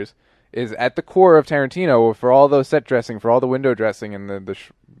imitators is at the core of Tarantino, for all the set dressing, for all the window dressing and the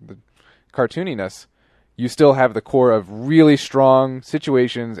cartooniness, you still have the core of really strong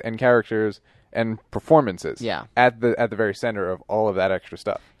situations and characters and performances. Yeah. At the very center of all of that extra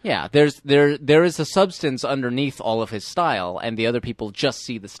stuff. Yeah, there is a substance underneath all of his style, and the other people just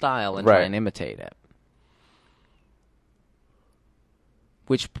see the style and try Right. and imitate it.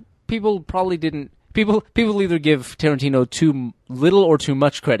 Which people probably didn't. People either give Tarantino too little or too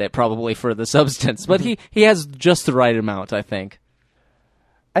much credit, probably, for the substance. But he has just the right amount, I think.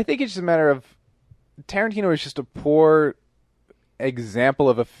 I think it's just a matter of Tarantino is just a poor example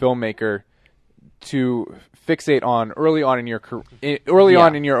of a filmmaker to fixate on early on in your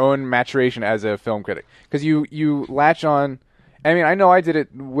on in your own maturation as a film critic, because you latch on. I mean, I know I did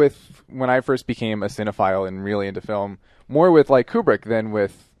it with when I first became a cinephile and really into film, more with like Kubrick than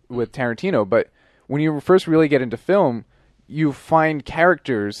with Tarantino. But when you first really get into film, you find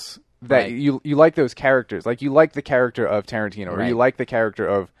characters that Right. you like those characters. Like you like the character of Tarantino, or Right. you like the character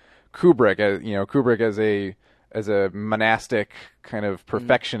of Kubrick. Kubrick as a monastic kind of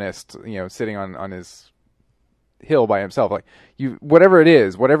perfectionist, sitting on his hill by himself. Like whatever it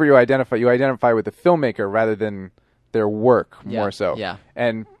is, whatever you identify with the filmmaker rather than their work more so. Yeah.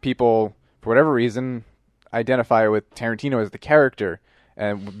 And people, for whatever reason, identify with Tarantino as the character,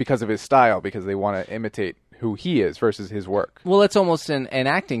 and because of his style, because they want to imitate who he is versus his work. Well, it's almost an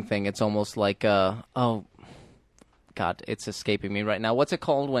acting thing. It's almost like God, it's escaping me right now. What's it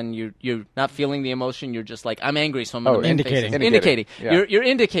called when you're not feeling the emotion? You're just like, I'm angry, so I'm going to indicating. Indicating. Yeah. You're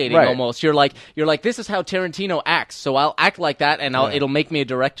indicating Right. almost. You're like, this is how Tarantino acts, so I'll act like that, and it'll make me a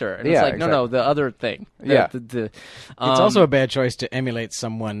director. And it's Yeah, like, no, exactly. the other thing. Yeah. It's also a bad choice to emulate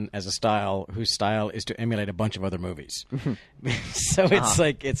someone as a style whose style is to emulate a bunch of other movies. So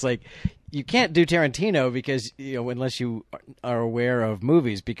it's like you can't do Tarantino because unless you are aware of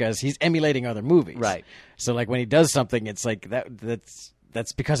movies, because he's emulating other movies. Right. So like when he does something, it's like that's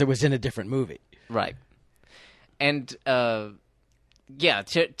because it was in a different movie. Right. And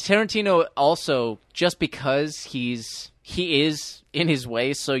Tarantino also, just because he is in his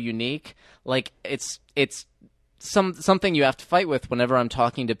way so unique, like it's something you have to fight with whenever I'm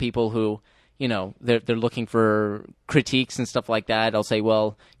talking to people who, they're looking for critiques and stuff like that. I'll say,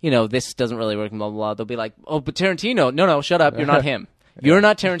 well, this doesn't really work, blah, blah, blah. They'll be like, oh, but Tarantino, no, shut up. You're not him. You're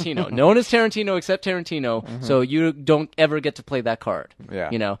not Tarantino. No one is Tarantino except Tarantino, so you don't ever get to play that card.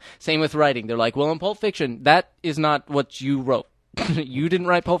 Yeah. Same with writing. They're like, well, in Pulp Fiction, that is not what you wrote. You didn't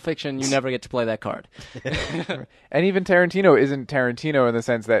write Pulp Fiction. You never get to play that card. And even Tarantino isn't Tarantino in the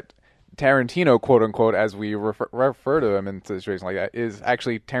sense that Tarantino, quote unquote, as we refer to him in situations like that, is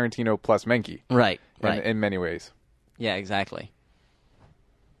actually Tarantino plus Menke. Right. In many ways. Yeah, exactly.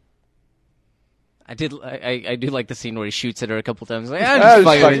 I do like the scene where he shoots at her a couple times. Like, I'm just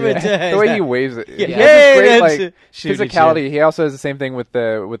fucking with you. The way he waves it. Yeah. He has this great, that's like, it. Shoot it, physicality. He also has the same thing with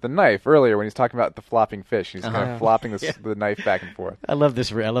the knife earlier when he's talking about the flopping fish. He's kind of flopping the knife back and forth. I love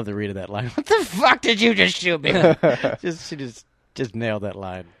this. I love the read of that line. What the fuck did you just shoot me? She just nailed that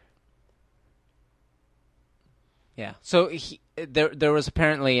line. Yeah. So there was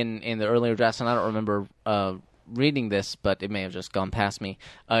apparently in the earlier drafts, and I don't remember reading this, but it may have just gone past me.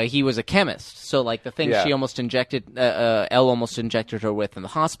 He was a chemist, so like the thing Yeah. she almost injected, Elle almost injected her with in the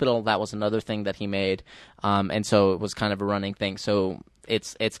hospital. That was another thing that he made, and so it was kind of a running thing. So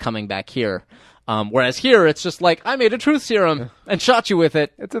it's coming back here. Whereas here, it's just like, I made a truth serum and shot you with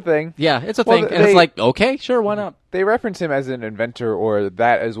it. It's a thing. Yeah, it's a Well, thing, and it's like, okay, sure, why not? They reference him as an inventor, or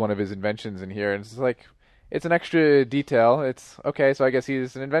that as one of his inventions in here, and it's like, it's an extra detail. It's okay, so I guess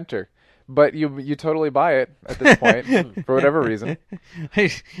he's an inventor. But you totally buy it at this point for whatever reason.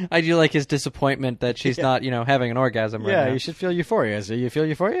 I do like his disappointment that she's not, having an orgasm right Yeah, now. you should feel euphoria. So you feel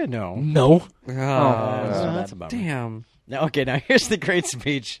euphoria? No. No. That's a bummer. Damn. Now, okay, now here's the great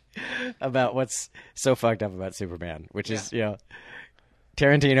speech about what's so fucked up about Superman, which is,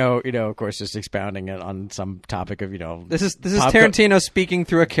 Tarantino, of course, just expounding it on some topic of, This is pop- Tarantino speaking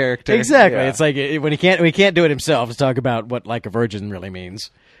through a character. Exactly. Yeah. It's like when he can't do it himself, to talk about what Like a Virgin really means.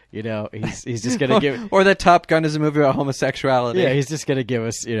 He's just gonna give. Or that Top Gun is a movie about homosexuality. Yeah, he's just gonna give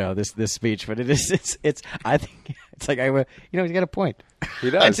us, this speech. But it's. I think it's like he's got a point. He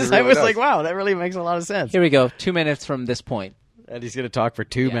does. He I really was does. like, wow, that really makes a lot of sense. Here we go. 2 minutes from this point. And he's gonna talk for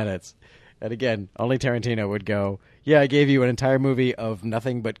 2 Yeah. minutes. And again, only Tarantino would go, yeah, I gave you an entire movie of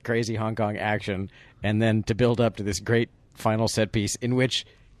nothing but crazy Hong Kong action, and then to build up to this great final set piece in which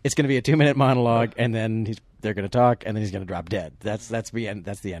it's going to be a 2-minute monologue, and then they're going to talk, and then he's going to drop dead. That's the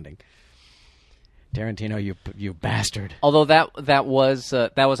ending. Tarantino, you bastard. Although that was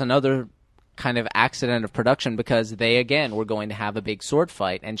another kind of accident of production because they again were going to have a big sword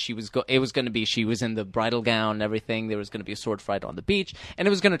fight, and she was in the bridal gown and everything. There was going to be a sword fight on the beach, and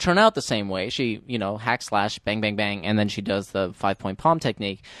it was going to turn out the same way. She, hack slash, bang bang bang, and then she does the 5-point palm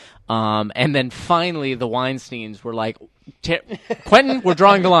technique. And then finally the Weinsteins were like, Quentin, we're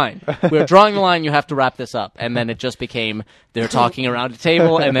drawing the line. We're drawing the line. You have to wrap this up. And then it just became they're talking around a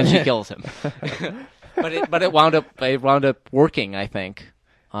table, and then she kills him. but it wound up working, I think.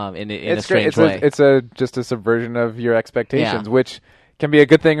 In a strange way. It's just a subversion of your expectations, Yeah. which can be a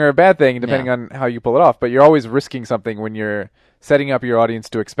good thing or a bad thing depending on how you pull it off. But you're always risking something when you're setting up your audience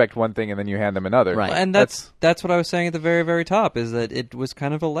to expect one thing and then you hand them another. Right. And that's what I was saying at the very, very top, is that it was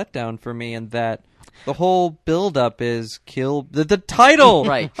kind of a letdown for me, and that the whole build-up is the title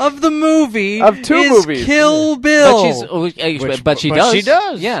Right. of the movie Of two is movies. Kill Bill. But she She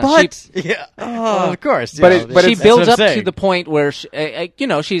does. Yeah, But Yeah, well, of course. But she it's- builds that's what I'm up to saying. the point where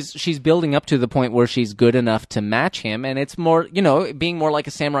she's building up to the point where she's good enough to match him, and it's more being more like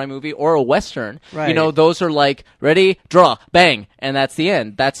a samurai movie or a western. Right. Those are like ready, draw, bang, and that's the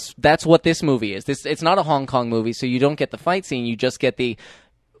end. That's what this movie is. It's not a Hong Kong movie, so you don't get the fight scene. You just get the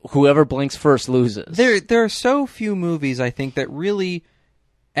whoever blinks first loses. There are so few movies, I think, that really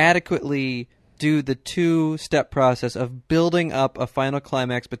adequately do the two-step process of building up a final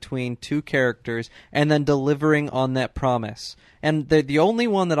climax between two characters and then delivering on that promise. And the only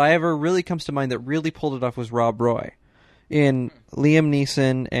one that I ever really comes to mind that really pulled it off was Rob Roy, in Liam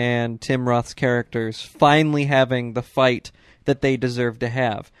Neeson and Tim Roth's characters finally having the fight that they deserve to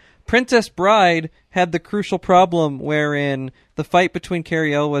have. Princess Bride had the crucial problem wherein the fight between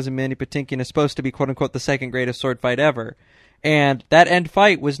Cary Elwes and Mandy Patinkin is supposed to be quote-unquote the second greatest sword fight ever. And that end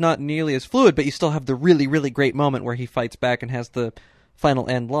fight was not nearly as fluid, but you still have the really, really great moment where he fights back and has the final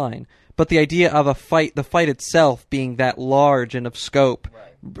end line. But the idea of the fight itself being that large and of scope,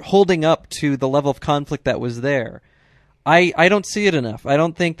 holding up to the level of conflict that was there, I don't see it enough. I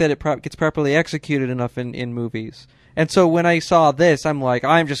don't think that it gets properly executed enough in movies. And so when I saw this, I'm like,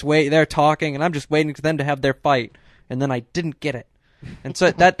 I'm just waiting. They're talking, and I'm just waiting for them to have their fight. And then I didn't get it. And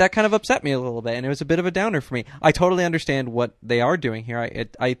so that kind of upset me a little bit, and it was a bit of a downer for me. I totally understand what they are doing here.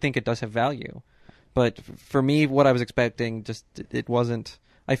 I think it does have value. But for me, what I was expecting, just it wasn't.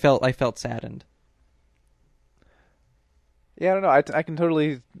 I felt saddened. Yeah, I don't know. I can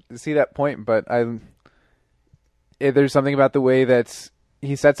totally see that point, but there's something about the way that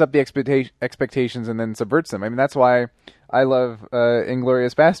he sets up the expectations and then subverts them. I mean, that's why I love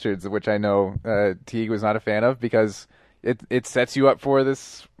Inglourious Bastards, which I know Teague was not a fan of, because it sets you up for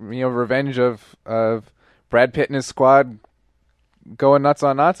this revenge of Brad Pitt and his squad going nuts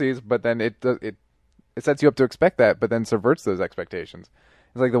on Nazis, but then it sets you up to expect that, but then subverts those expectations.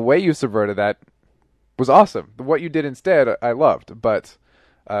 It's like the way you subverted that was awesome. What you did instead, I loved, but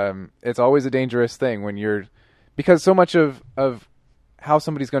it's always a dangerous thing when because so much of how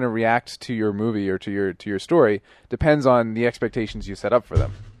somebody's going to react to your movie or to your story depends on the expectations you set up for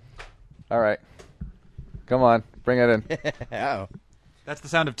them. All right, come on, bring it in. Oh. That's the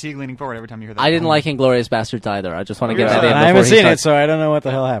sound of Teague leaning forward every time you hear that. I didn't like Inglourious Bastards either. I just want to get that in. I haven't before he seen it, starts. so I don't know what the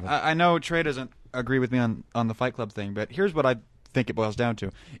hell happened. I know Trey doesn't agree with me on the Fight Club thing, but here's what I think it boils down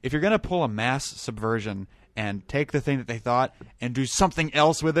to. If you're going to pull a mass subversion and take the thing that they thought and do something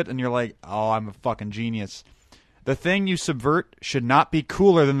else with it, and you're like, oh, I'm a fucking genius, the thing you subvert should not be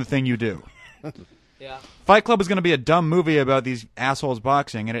cooler than the thing you do. Yeah. Fight Club is going to be a dumb movie about these assholes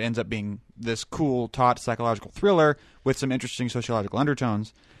boxing, and it ends up being this cool, taut psychological thriller with some interesting sociological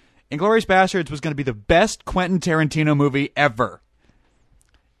undertones. Inglourious Bastards was going to be the best Quentin Tarantino movie ever.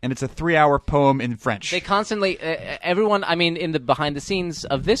 And it's a 3-hour poem in French. They constantly, everyone, I mean, in the behind the scenes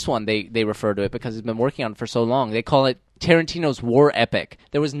of this one, they refer to it because he's been working on it for so long. They call it Tarantino's war epic.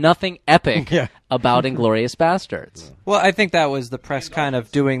 There was nothing epic about Inglourious Bastards. Well, I think that was the press kind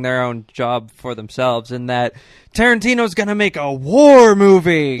of doing their own job for themselves, in that Tarantino's going to make a war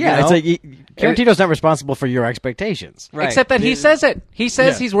movie. Yeah, you know? it's like Tarantino's not responsible for your expectations. Right. Except that he says it. He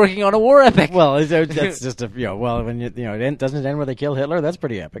says he's working on a war epic. Well, that's just when it doesn't end where they kill Hitler. That's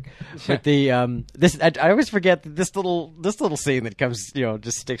pretty epic. But the this I always forget this little scene that comes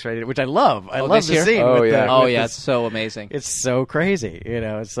just sticks right in, which I love. I love this the here? scene. Oh, with yeah. the, Oh with yeah, this- it's so amazing. It's so crazy.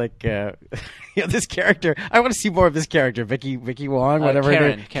 It's like this character. I want to see more of this character, Vicky Wong, whatever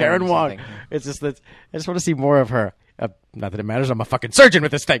her name. Karen Wong. something. It's just that I just want to see more of her. Not that it matters. I'm a fucking surgeon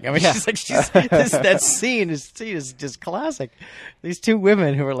with this thing. I mean, that scene is just classic. These two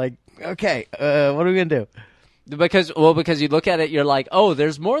women who are like, okay, what are we gonna do? Because you look at it, you're like, oh,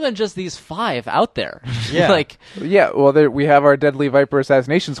 there's more than just these 5 out there. Yeah. like Yeah, well, we have our Deadly Viper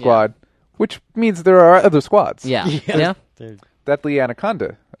Assassination Squad, which means there are other squads. yeah. Yeah. Deadly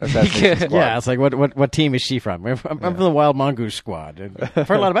Anaconda Assassination Squad. Yeah, it's like what team is she from? I'm from the Wild Mongoose Squad. And I've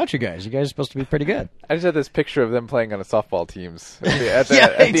heard a lot about you guys. You guys are supposed to be pretty good. I just had this picture of them playing on a softball teams at the Yeah,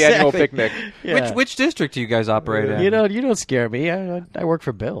 annual exactly. picnic. Yeah. Which district do you guys operate in? You don't scare me. I work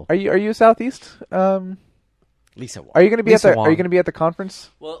for Bill. Are you Southeast? Lisa Wong. Are you going to be Lisa at the? Are you Wong. going to be at the conference?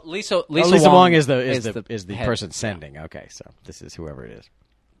 Well, Lisa Oh, Lisa Wong is the head. person sending. Okay, so this is whoever it is.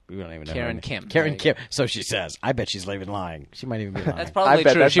 We don't even know. Karen her name. Kim. Karen There you Kim. So she says. I bet she's even lying. She might even be lying. That's probably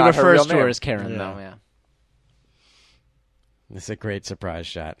bet true. that's She not her refers real to her name. as Karen, Yeah. though. Yeah. This is a great surprise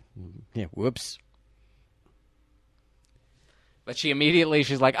shot. Yeah. Whoops. But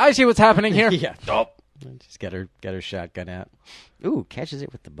she's like, I see what's happening here. Yeah. Oh. Just got her shotgun out. Ooh, catches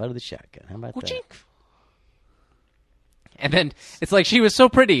it with the butt of the shotgun. How about that? Chink. And then it's like she was so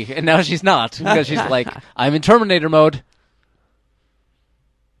pretty, and now she's not because she's like, I'm in Terminator mode.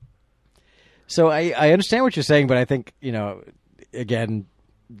 So I understand what you're saying, but I think, again,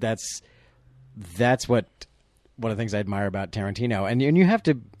 that's what one of the things I admire about Tarantino. And you have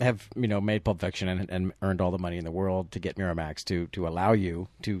to have, made Pulp Fiction and earned all the money in the world to get Miramax to allow you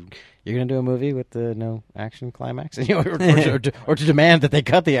to, you're going to do a movie with no action climax? or to demand that they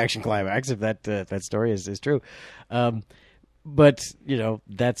cut the action climax if that story is true. But,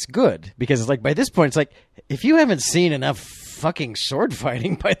 that's good because it's like by this point, it's like if you haven't seen enough fucking sword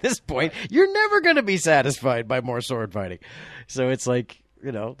fighting by this point, you're never going to be satisfied by more sword fighting. So it's like,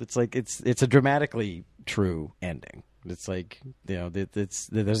 it's a dramatically true ending. It's like, that's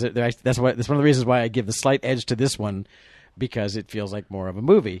one of the reasons why I give the slight edge to this one, because it feels like more of a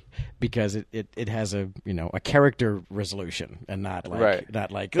movie, because it has a character resolution and not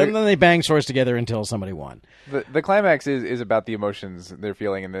like and then they bang swords together until somebody won. The climax is about the emotions they're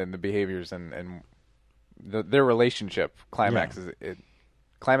feeling and then the behaviors and their relationship. Climaxes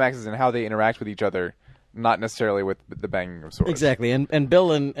in how they interact with each other, not necessarily with the banging of swords. Exactly, and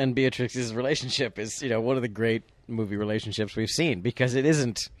Bill and Beatrix's relationship is one of the great movie relationships we've seen, because it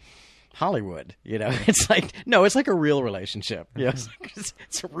isn't Hollywood, it's like it's like a real relationship.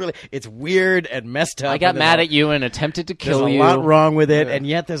 It's weird and messed up. I got mad at you and attempted to kill There's you. a lot wrong with it, and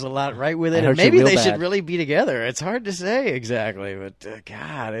yet there's a lot right with it. I And hurt you maybe real they should bad. really be together. It's hard to say exactly, but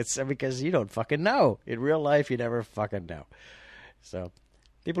God, it's because you don't fucking know. In real life, you never fucking know. So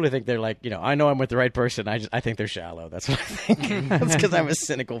people who think they're like, I know I'm with the right person, I think they're shallow. That's what I think. That's because I'm a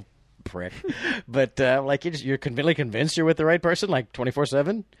cynical prick. But you're really convinced you're with the right person, like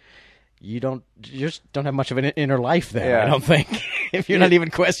 24/7. You just don't have much of an inner life there. Yeah. I don't think. If you're not even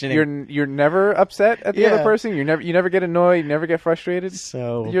questioning, You're never upset at the other person. You never get annoyed. You never get frustrated.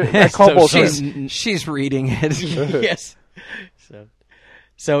 so I call bullshit. She's reading it. yes.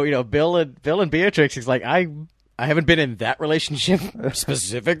 So Bill and Beatrix is like, I haven't been in that relationship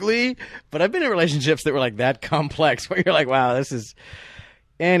specifically, but I've been in relationships that were like that complex, where you're like, wow, this is.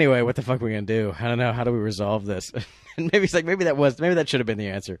 Anyway, what the fuck are we gonna do? I don't know. How do we resolve this? And maybe it's like maybe that should have been the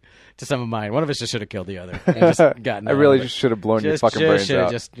answer to some of mine. One of us just should have killed the other. And just gotten I out really of it. just should have blown your fucking brains should have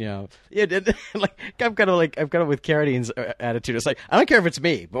out. just like I'm kind of with Carradine's attitude. It's like, I don't care if it's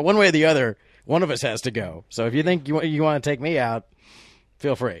me, but one way or the other, one of us has to go. So if you think you want to take me out,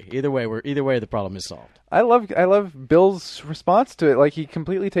 feel free. Either way, the problem is solved. I love Bill's response to it. Like, he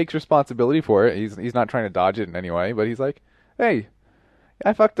completely takes responsibility for it. He's not trying to dodge it in any way, but he's like, "Hey,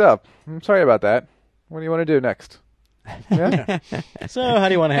 I fucked up. I'm sorry about that. What do you want to do next?" Yeah. So how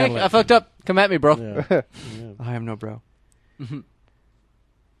do you want to handle Hey, it? I fucked up. Come at me, bro. Yeah. I am no bro.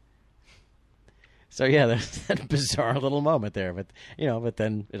 So yeah, there's that bizarre little moment there, but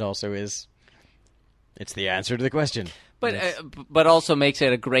then it also is. It's the answer to the question. But also makes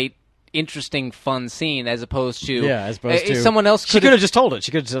it a great, interesting, fun scene as opposed to someone else She could have just told it.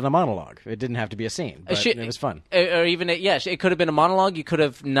 She could have done a monologue. It didn't have to be a scene, but it was fun. Or even it could have been a monologue. You could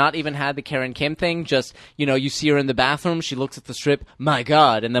have not even had the Karen Kim thing. Just you see her in the bathroom. She looks at the strip. My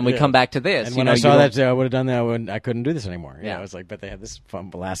God! And then we come back to this. And when I saw that, I would have done that. I couldn't do this anymore. Yeah, I was like, but they had this fun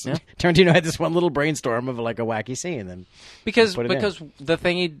blast. Yeah. Tarantino had this one little brainstorm of like a wacky scene, and because the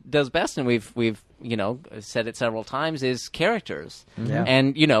thing he does best, and we've said it several times, is characters. Yeah.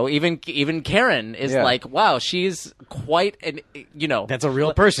 And even Karen is like, wow, she's quite an that's a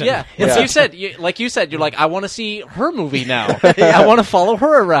real person. Yeah. You said, you're like, I want to see her movie now. I want to follow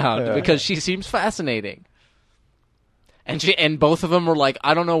her around because she seems fascinating. And both of them were like,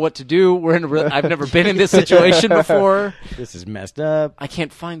 I don't know what to do. I've never been in this situation before. This is messed up. I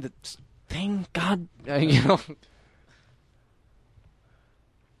can't find the thing. God,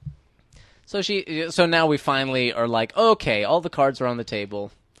 So now we finally are like, okay, all the cards are on the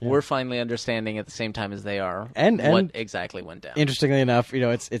table. Yeah. We're finally understanding at the same time as they are what exactly went down. Interestingly enough,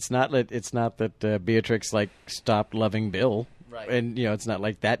 it's not that Beatrix stopped loving Bill. Right. And it's not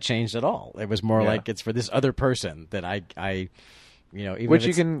like that changed at all. It was more Yeah. like it's for this other person that I even Which if you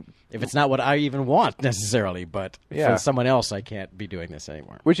it's, can, if it's not what I even want necessarily, but Yeah. for someone else, I can't be doing this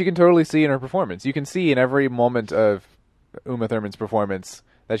anymore. which you can totally see in her performance. You can see in every moment of Uma Thurman's performance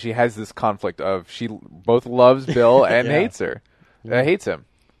that she has this conflict of she both loves Bill and Yeah. hates her, hates him.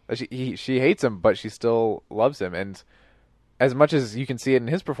 She hates him, but she still loves him, and as much as you can see it in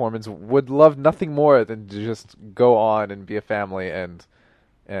his performance, would love nothing more than to just go on and be a family and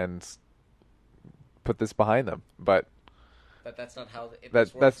put this behind them. But But that's not how it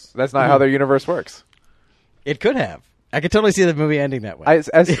that's not how their universe works. It could have. I could totally see the movie ending that way.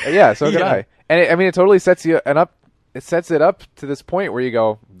 Yeah, so could Yeah. I. And it totally sets you up. It sets it up to this point where you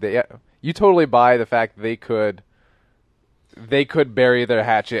go, you totally buy the fact they could bury their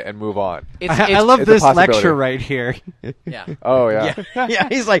hatchet and move on. I love it's a this possibility. lecture right here. Yeah. Oh yeah. yeah,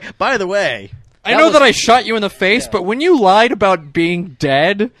 he's like, by the way, I know that I shot you in the face, but when you lied about being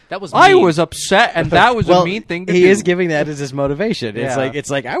dead, That was I mean. was upset, and that was a mean thing to he do. is giving that as his motivation. Yeah. It's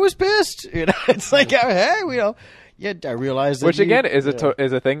like I was pissed. It's like hey, yeah, I realized that Which you- again is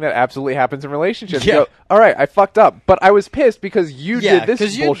a thing that absolutely happens in relationships. Yeah. You go, all right, I fucked up, but I was pissed because you yeah, did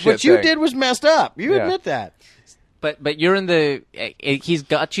this bullshit what you thing. did was messed up. You Yeah. admit that. But you're in the he's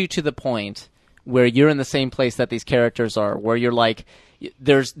got you to the point where you're in the same place that these characters are, where you're like,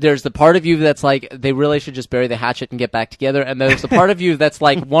 there's the part of you that's like they really should just bury the hatchet and get back together, and there's the part of you that's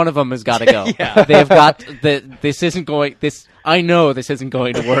like one of them has got to go. They've got this isn't going. I know this isn't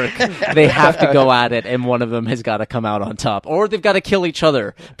going to work. They have to go at it, and one of them has got to come out on top, or they've got to kill each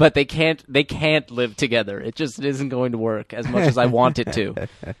other. But they can't live together. It just isn't going to work as much as I want it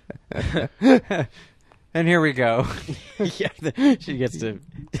to. And here we go. Yeah, she gets to.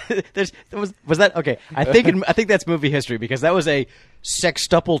 Was that okay? I think that's movie history because that was a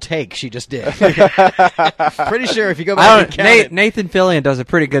sextuple take she just did. Pretty sure if you go back and count it. Nathan Fillion does a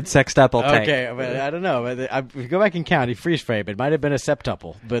pretty good sextuple take. Okay, but I don't know. If you go back and count, he freeze frame. It might have been a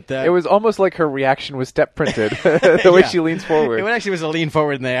septuple, but It was almost like her reaction was step printed, the way Yeah. she leans forward. It actually was a lean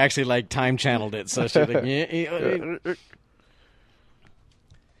forward, and they actually like time channeled it. So she like, yeah.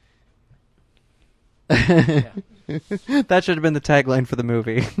 That should have been the tagline for the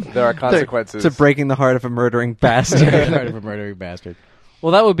movie. There are consequences. To breaking the heart of a murdering bastard. Heart of a murdering bastard.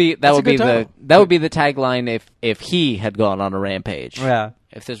 Well, that would be That's a good the title. tagline if he had gone on a rampage. Yeah.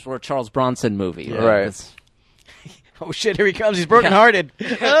 If this were a Charles Bronson movie, Right. That's- Oh shit! Here he comes. He's brokenhearted.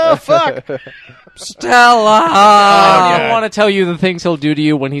 Oh fuck! Stella! I don't want to tell you the things he'll do to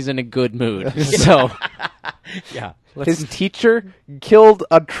you when he's in a good mood. So Yeah. His teacher killed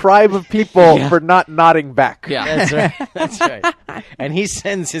a tribe of people for not nodding back. yeah, That's right. That's right. And he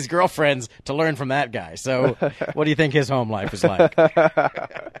sends his girlfriends to learn from that guy. So, what do you think his home life is like?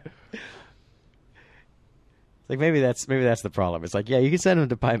 Like maybe that's the problem. It's like, yeah, you can send him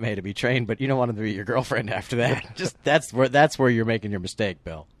to Pai Mei to be trained, but you don't want him to be your girlfriend after that. Just that's where you're making your mistake,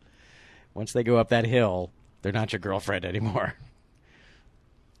 Bill. Once they go up that hill, they're not your girlfriend anymore.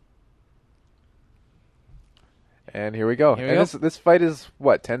 And here we go. Here we go. This fight is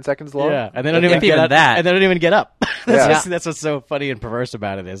what, 10 seconds long? Yeah, and they don't If even get even out, that. and they don't even get up. Yeah. That's what's so funny and perverse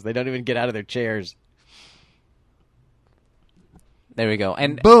about it is they don't even get out of their chairs. there we go.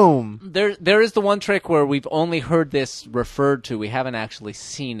 And Boom. there is the one trick where we've only heard this referred to. We haven't actually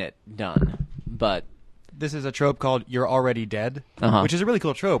seen it done. But This is a trope called "You're Already Dead," Uh-huh. which is a really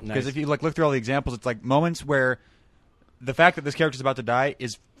cool trope because Nice. if you look through all the examples, it's like moments where the fact that this character is about to die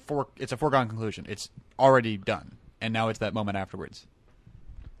it's a foregone conclusion. It's already done, and now it's that moment afterwards.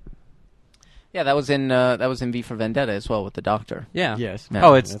 yeah, that was in V for Vendetta as well with the Doctor. Yeah. Yes.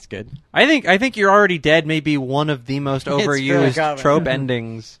 Oh, it's. That's good. I think You're Already Dead may be one of the most really overused common. trope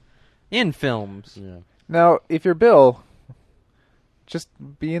endings in films. Yeah. Now, if you're Bill, just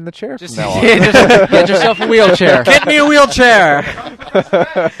be in the chair from now on. Just get yourself a wheelchair. Get me a wheelchair.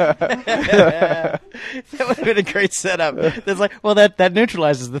 That would have been a great setup. It's like, well, that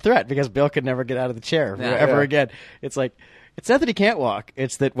neutralizes the threat because Bill could never get out of the chair Yeah. ever Yeah. again. It's like, it's not that he can't walk.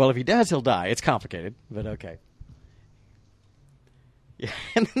 It's that, well, if he does, he'll die. It's complicated, but okay. Yeah,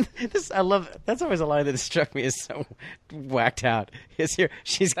 and this I love. That's always a line that struck me as so whacked out. Is here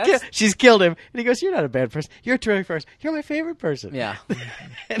she's killed him, and he goes, "You're not a bad person. You're a terrific person. You're my favorite person." Yeah.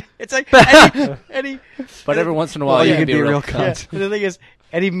 And it's like, and he But every once in a while, Well, you you can could be a real real cunt. yeah. And the thing is,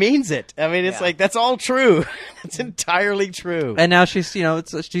 and he means it. I mean, it's Yeah. like that's all true. It's entirely true. And now she's,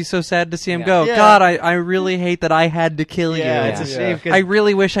 she's so sad to see him Yeah. go. Yeah. God, I really hate that I had to kill yeah, you. it's a Yeah. shame. 'Cause I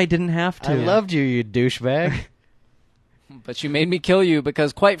really wish I didn't have to. I loved you, you douchebag. But you made me kill you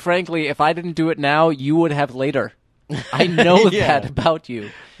because, quite frankly, if I didn't do it now, you would have later. I know Yeah. that about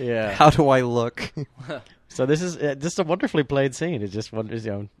you. Yeah. How do I look? So this is just a wonderfully played scene. It just wonders,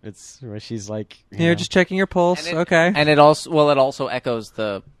 it's where she's like, You're just checking your pulse. And it- Okay. And it also echoes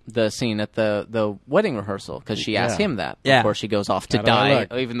the scene at the wedding rehearsal because she asks Yeah. him that Yeah. before she goes off to How do I die,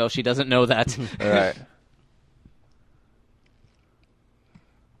 look? even though she doesn't know that. All right.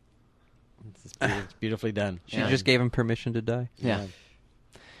 it's beautifully done. She just gave him permission to die. Yeah.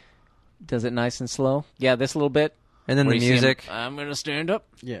 Does it nice and slow. Yeah, this little bit. And then where the you see him, music. I'm gonna stand up.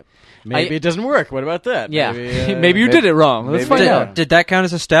 Yeah. Maybe it doesn't work. What about that? Yeah, Maybe, maybe you did it wrong. Let's maybe- find Yeah. out. Did that count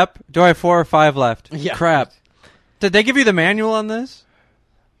as a step? Do I have 4 or 5 left? Yeah. Crap. Did they give you the manual on this?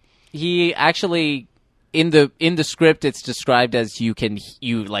 He actually in the script it's described as you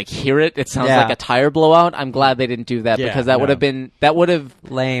like hear it. It sounds Yeah. like a tire blowout. I'm glad they didn't do that Yeah, because that no. would have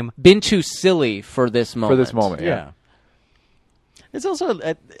Lame. been too silly for this moment. For this moment, Yeah. It's also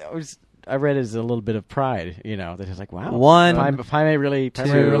I read it as a little bit of pride, that he's like, wow, One, Jaime really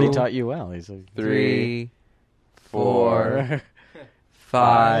two, taught you well. He's like 3, 4.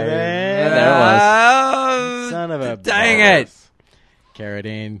 5. There it was. Son of a Dang it.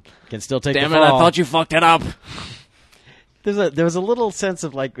 Carradine can still take Damn the it! I fall. thought you fucked it up. There was a little sense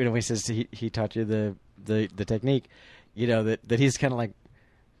of like when he says he taught you the technique, that he's kind of like,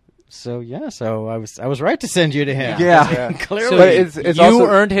 so I was right to send you to him. Yeah. Clearly. So But it's you also-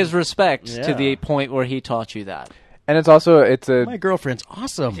 earned his respect Yeah. to the point where he taught you that. And it's also My girlfriend's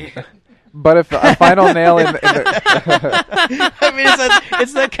awesome. but if a final nail in the I mean,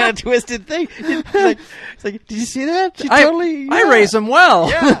 it's that kind of twisted thing. It's like, did you see that? She totally. I raise them well.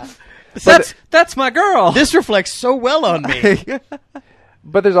 Yeah. That's my girl. This reflects so well on me.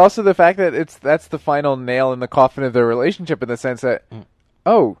 But there's also the fact that that's the final nail in the coffin of their relationship in the sense that,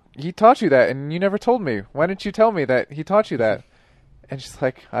 oh, he taught you that and you never told me. Why didn't you tell me that he taught you that? And she's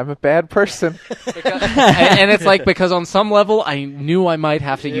like, I'm a bad person. and it's like because on some level I knew I might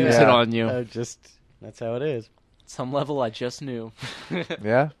have to use it Yeah. on you. That's how it is. Some level I just knew.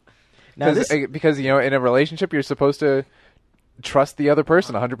 Yeah. Now Because in a relationship you're supposed to trust the other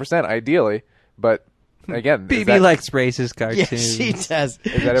person 100% ideally, but again, BB likes racist yeah, cartoons. she does.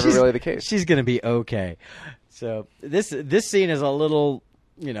 Is that ever really the case? She's gonna be okay. So this scene is a little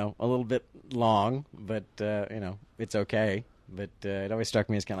bit long, but it's okay. But it always struck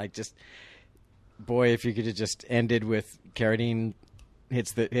me as kind of like just, boy, if you could have just ended with Carradine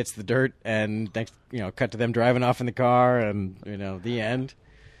hits the dirt and next, cut to them driving off in the car and the end.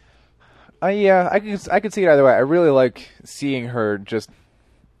 I could see it either way. I really like seeing her just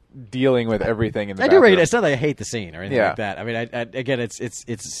dealing with everything in the I do bathroom. rate. It's not that I hate the scene or anything Yeah. like that. I mean, again, it's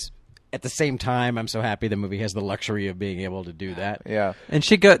at the same time, I'm so happy the movie has the luxury of being able to do that. Yeah. And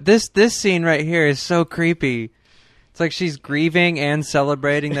this scene right here is so creepy. It's like she's grieving and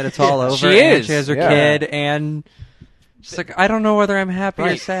celebrating that it's all over. She and is. she has her Yeah. kid, and she's like, I don't know whether I'm happy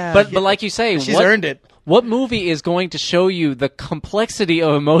or sad. But like you say, She's earned it. What movie is going to show you the complexity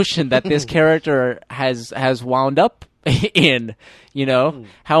of emotion that this character has wound up in?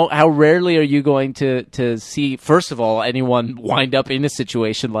 How rarely are you going to see, first of all, anyone wind up in a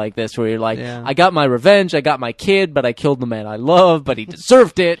situation like this where you're like, Yeah. I got my revenge, I got my kid, but I killed the man I love, but he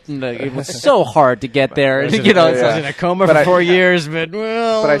deserved it, and it was so hard to get there. I was it's in a coma But for I- 4 years, but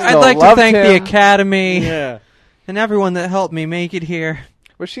well, But I I'd still like to loved thank the him. Academy yeah. and everyone that helped me make it here.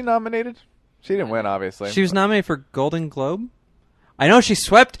 Was she nominated? She didn't win, obviously. She was nominated for Golden Globe. I know they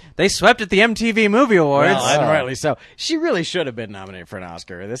swept at the MTV Movie Awards. Well, and rightly so. She really should have been nominated for an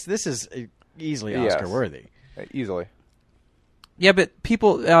Oscar. This is easily Yes. Oscar worthy. Easily. Yeah, but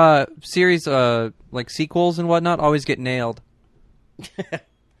people, series like sequels and whatnot always get nailed.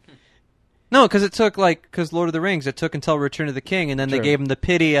 No, because Lord of the Rings, it took until Return of the King, and then Sure. they gave them the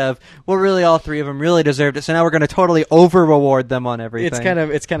pity of, well, really, all 3 of them really deserved it. So now we're going to totally over-reward them on everything.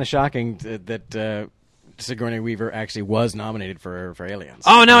 It's kind of shocking that Sigourney Weaver actually was nominated for Aliens.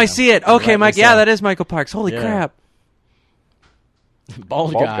 Oh, now I see it. Okay, Rightly Mike. Yeah, so. that is Michael Parks. Holy Yeah. crap!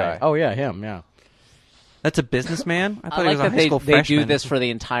 Bald Bald guy. guy. Oh yeah, him. Yeah. That's a businessman. I thought I he like was a that high school they freshman. do this for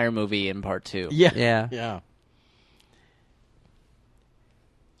the entire movie in part 2. Yeah. Yeah. Yeah.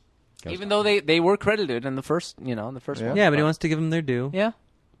 Even though they were credited in the first, one. Yeah, but he wants to give them their due. Yeah.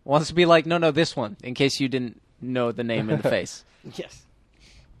 Wants to be like, no, this one, in case you didn't know the name in the face. Yes.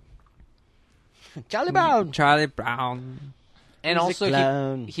 Charlie Brown. Charlie Brown. And He's a also,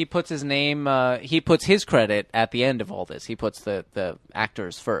 clown. he puts his name, he puts his credit at the end of all this. He puts the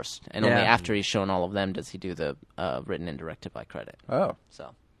actors first. And only Yeah. after he's shown all of them does he do the written and directed by credit. Oh,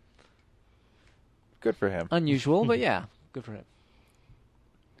 So, good for him. unusual, but yeah, good for him.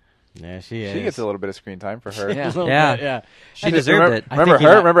 Yeah, she is. She gets a little bit of screen time for her. Yeah. A little Yeah. bit, yeah. She deserved it. I Remember think he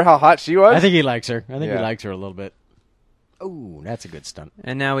her? li- Remember how hot she was? I think he likes her. I think he Yeah. likes her a little bit. Oh, that's a good stunt.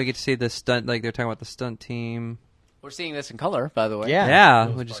 And now we get to see the stunt. Like they're talking about the stunt team. We're seeing this in color, by the way. Yeah. Yeah,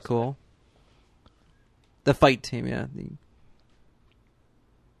 which is cool. The fight team, yeah.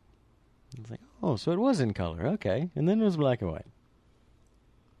 It's like, oh, so it was in color. Okay. And then it was black and white.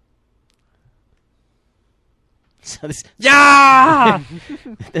 So this, Yeah.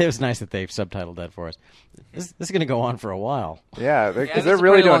 it was nice that they subtitled that for us. This is going to go on for a while. Yeah, because Yeah, they're it's a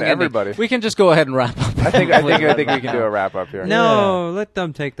really pretty long doing ending. everybody. We can just go ahead and wrap up. I think we can do a wrap up here. No, let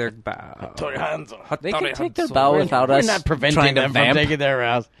them take their bow. They can take their bow without We're us not preventing trying to them from vamp. taking their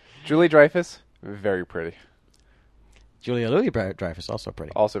rounds. Julie Dreyfus, very pretty. Julia Louis-Dreyfus, also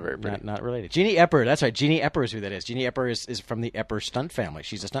pretty. Also very pretty. Not related. Jeannie Epper, that's right. Jeannie Epper is who that is. Jeannie Epper is from the Epper stunt family.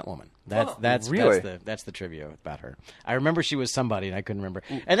 She's a stunt woman. That's the trivia about her. I remember she was somebody, and I couldn't remember.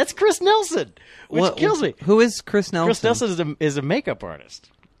 And that's Chris Nelson, which kills me. Who is Chris Nelson? Chris Nelson is a makeup artist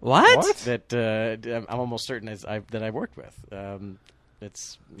What? that I'm almost certain that I've worked with.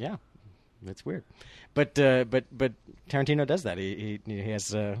 It's weird, but Tarantino does that. He has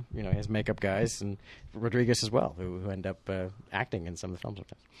he has makeup guys and Rodriguez as well who end up acting in some of the films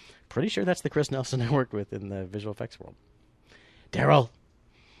sometimes. Pretty sure that's the Chris Nelson I worked with in the visual effects world. Daryl,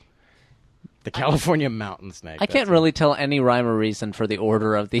 the California mountain snake. I can't really tell any rhyme or reason for the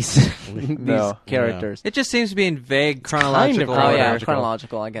order of these these characters. It just seems to be in vague chronological Oh order. yeah,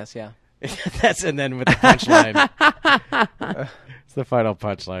 chronological, I guess. Yeah. That's and then with the punchline. It's the final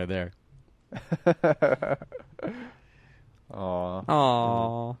punchline there. Aw.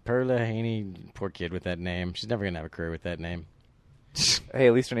 Aww. Perla Haney, poor kid with that name. She's never gonna have a career with that name. Hey,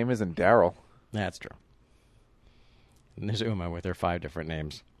 at least her name isn't Daryl. That's true. And there's Uma with her 5 different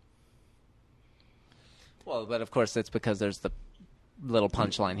names. Well, but of course it's because there's the little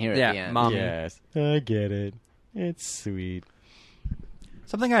punchline here Yeah, at the end. Mommy. Yes, I get it. It's sweet.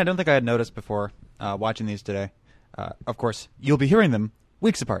 Something I don't think I had noticed before watching these today. Of course, you'll be hearing them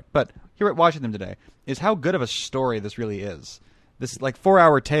weeks apart, but watching them today is how good of a story this really is. This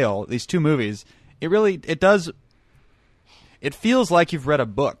 4-hour tale, these two movies, it feels like you've read a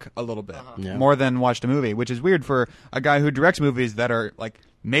book a little bit Yeah. more than watched a movie, which is weird for a guy who directs movies that are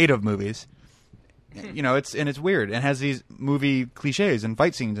made of movies. It's weird and has these movie cliches and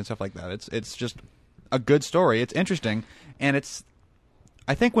fight scenes and stuff like that. It's just a good story. It's interesting, and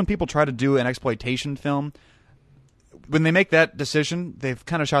I think when people try to do an exploitation film, when they make that decision, they've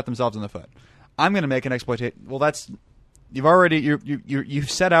kind of shot themselves in the foot. I'm going to make an exploitation. Well,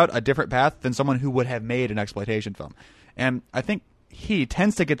 you've set out a different path than someone who would have made an exploitation film, and I think he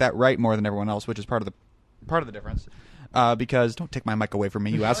tends to get that right more than everyone else, which is part of the difference. Because don't take my mic away from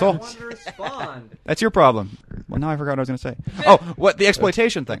me, you asshole. That's your problem. Well, now I forgot what I was going to say. Oh, what the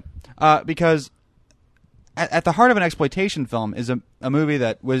exploitation thing? Because at the heart of an exploitation film is a movie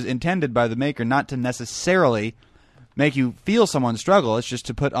that was intended by the maker not to necessarily make you feel someone's struggle. It's just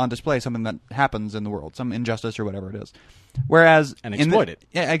to put on display something that happens in the world, some injustice or whatever it is. Whereas And exploit it.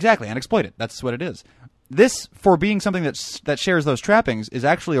 Yeah, exactly, and exploit it. That's what it is. This, for being something that shares those trappings, is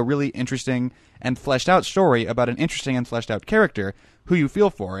actually a really interesting and fleshed out story about an interesting and fleshed out character who you feel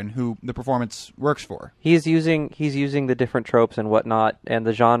for and who the performance works for. He's using the different tropes and whatnot and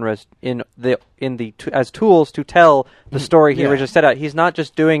the genres as tools to tell the story he originally set out. He's not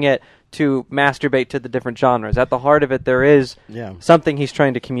just doing it to masturbate to the different genres. At the heart of it, there is something he's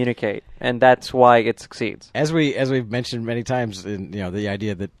trying to communicate, and that's why it succeeds. As we've mentioned many times, the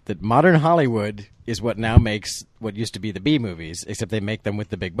idea that modern Hollywood is what now makes what used to be the B movies, except they make them with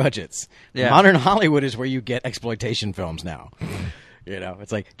the big budgets. Yeah. Modern Hollywood is where you get exploitation films now.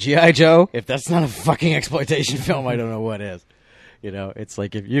 It's like G.I. Joe. If that's not a fucking exploitation film, I don't know what is. It's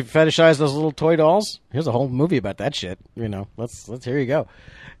like if you fetishize those little toy dolls, here's a whole movie about that shit. Let's here you go.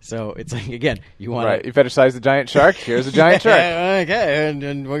 So it's like, again, you want You fetishize the giant shark? Here's a giant shark. Okay,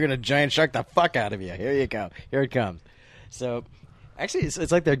 and we're gonna giant shark the fuck out of you. Here you go. Here it comes. So actually,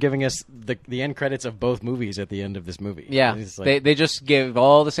 it's like they're giving us the end credits of both movies at the end of this movie. Yeah, It's like, they just give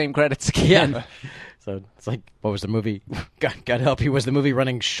all the same credits again. yeah. So it's like, what was the movie? God help you, was the movie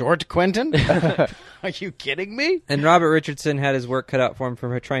running short, Quentin? Are you kidding me? And Robert Richardson had his work cut out for him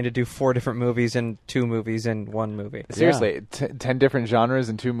from trying to do 4 different movies and 2 movies in 1 movie. Seriously, 10 different genres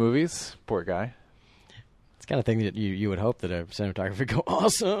in 2 movies? Poor guy. It's the kind of thing that you would hope that a cinematographer would go,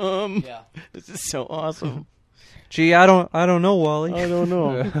 awesome. Yeah. This is so awesome. Gee, I don't know, Wally. I don't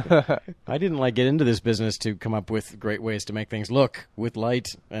know. I didn't get into this business to come up with great ways to make things look with light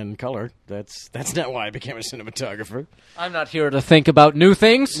and color. That's not why I became a cinematographer. I'm not here to think about new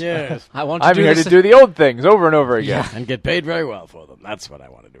things. Yes. I want to I'm do here this. to do the old things over and over again. And get paid very well for them. That's what I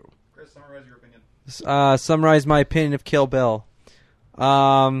want to do. Chris, summarize your opinion. Summarize my opinion of Kill Bill.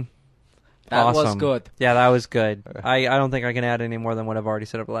 That was awesome. good. Yeah, that was good. I don't think I can add any more than what I've already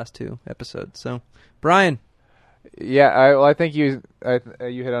said over the last 2 episodes. So, Brian. Yeah, I think you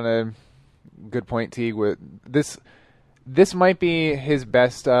hit on a good point, Teague. With this might be his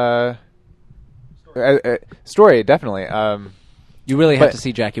best story, definitely. You really have But- to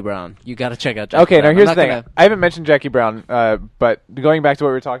see Jackie Brown. You got to check out Jackie Okay, Brown. now here's I'm the not thing. gonna- I haven't mentioned Jackie Brown, but going back to what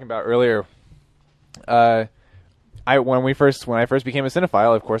we were talking about earlier, when I first became a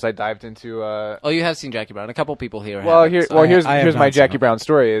cinephile, of course, I dived into. Oh, you have seen Jackie Brown. A couple people here. Well, haven't, so- here's I have here's my not seen Jackie it. Brown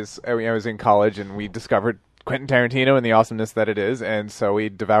story. I was in college and we discovered Quentin Tarantino and the awesomeness that it is, and so we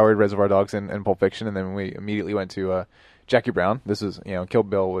devoured Reservoir Dogs and Pulp Fiction, and then we immediately went to Jackie Brown. This was Kill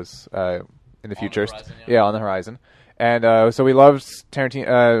Bill was in the future, horizon, yeah. on the horizon, and so we loved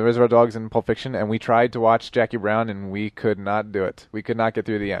Tarantino, Reservoir Dogs and Pulp Fiction, and we tried to watch Jackie Brown, and we could not do it. We could not get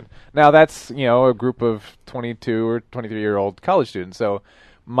through the end. Now that's a group of 22 or 23-year-old college students, so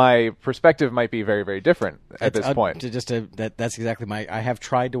my perspective might be very, very different at this point. That's exactly my. I have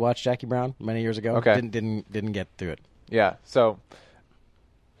tried to watch Jackie Brown many years ago. Okay. Didn't get through it. Yeah, so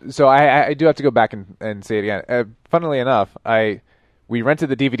I do have to go back and say it again. Funnily enough, we rented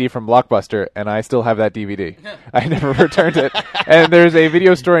the DVD from Blockbuster, and I still have that DVD. I never returned it. And there's a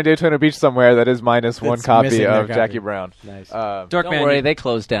video store in Daytona Beach somewhere that is minus one That's copy missing their of copy. Jackie Brown. Nice. Dark Don't Man. worry, they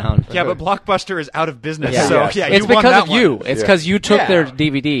closed down. Yeah, but Blockbuster is out of business. Yeah. So Yes. yeah, It's you won because that of one. you. It's because you took their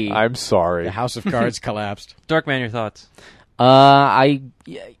DVD. I'm sorry. The House of Cards collapsed. Dark Man, your thoughts? I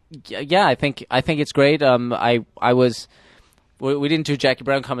think it's great. I was. We didn't do Jackie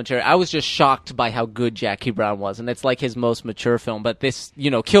Brown commentary. I was just shocked by how good Jackie Brown was, and it's like his most mature film. But this,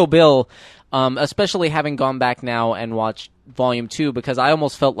 Kill Bill, especially having gone back now and watched Volume 2, because I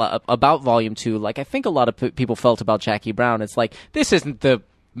almost felt about Volume 2 like I think a lot of people felt about Jackie Brown. It's like, this isn't the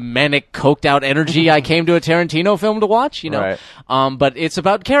manic, coked out energy I came to a Tarantino film to watch, Right. But it's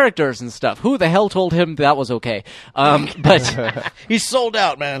about characters and stuff. Who the hell told him that was okay? But He's sold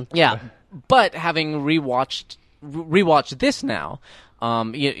out, man. yeah, but having rewatched this now,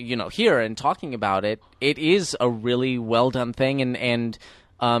 here and talking about it, it is a really well done thing, and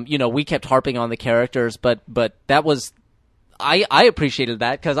we kept harping on the characters, but that was. I appreciated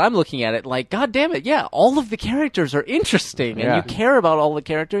that because I'm looking at it like, God damn it, yeah, all of the characters are interesting, and Yeah. you care about all the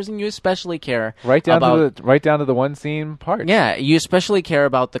characters, and you especially care right down about to the one scene part. yeah, you especially care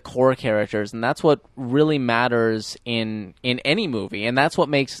about the core characters, and that's what really matters in any movie, and that's what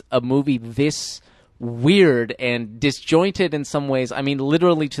makes a movie this weird and disjointed in some ways. I mean,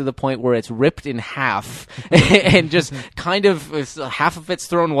 literally to the point where it's ripped in half, and just kind of half of it's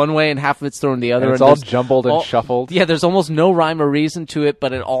thrown one way and half of it's thrown the other. And it's and all there's jumbled and shuffled. Yeah, there's almost no rhyme or reason to it,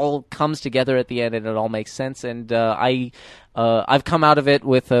 but it all comes together at the end, and it all makes sense. And I've come out of it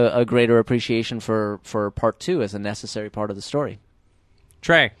with a greater appreciation for part 2 as a necessary part of the story.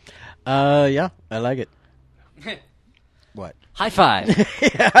 Trey. Yeah, I like it. What? High five.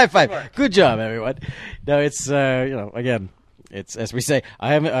 Yeah, high five. Good job, everyone. No, it's again, it's as we say.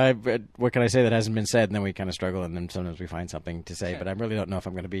 What can I say that hasn't been said? And then we kind of struggle, and then sometimes we find something to say. But I really don't know if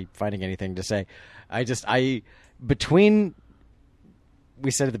I'm going to be finding anything to say. Between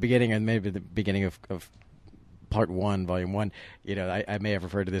we said at the beginning and maybe the beginning of Part 1, Volume 1. I may have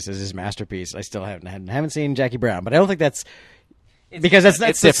referred to this as his masterpiece. I still haven't seen Jackie Brown, but I don't think that's. Because that's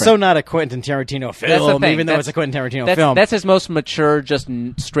different. so not a Quentin Tarantino That's the film, thing. even though That's- it's a Quentin Tarantino that's, film. That's his most mature, just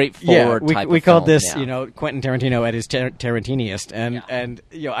straightforward type we of called film. this, Yeah. Quentin Tarantino at his Tarantiniest, and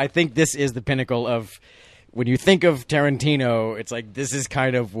I think this is the pinnacle of when you think of Tarantino. It's like this is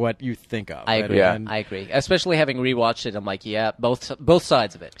kind of what you think of. I agree. Yeah. I agree. Especially having rewatched it, I'm like, yeah, both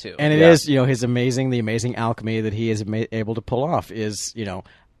sides of it too. And it Yeah. is, the amazing alchemy that he is able to pull off is,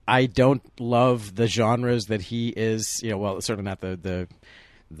 I don't love the genres that he is, well, certainly not the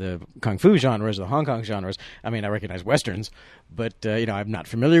kung fu genres, the Hong Kong genres. I mean, I recognize westerns, but I'm not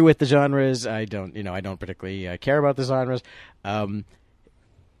familiar with the genres. I don't particularly care about the genres.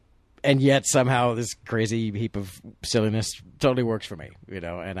 And yet somehow this crazy heap of silliness totally works for me,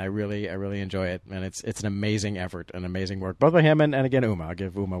 and I really enjoy it. And it's an amazing effort, an amazing work, both by him and again, Uma. I'll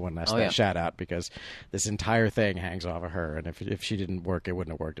give Uma one last shout out because this entire thing hangs off of her. And if she didn't work, it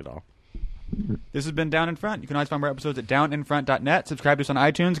wouldn't have worked at all. This has been Down in Front. You can always find more episodes at downinfront.net. Subscribe to us on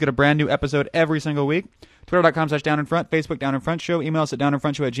iTunes. Get a brand new episode every single week. Twitter.com/downinfront. Facebook Down in Front Show. Email us at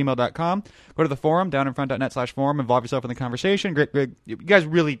downinfrontshow@gmail.com. Go to the forum, downinfront.net/forum. Involve yourself in the conversation. Great. You guys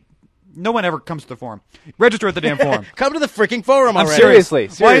really... No one ever comes to the forum. Register at the damn forum. Come to the freaking forum I'm already. serious.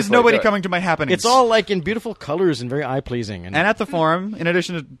 Seriously, Why is seriously, nobody do it. coming to my happenings? It's all like in beautiful colors and very eye pleasing. And at the forum, in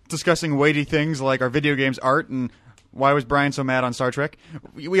addition to discussing weighty things like our video games art and why was Brian so mad on Star Trek?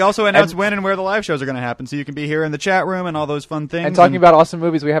 We also announced when and where the live shows are going to happen, so you can be here in the chat room and all those fun things. And talking about awesome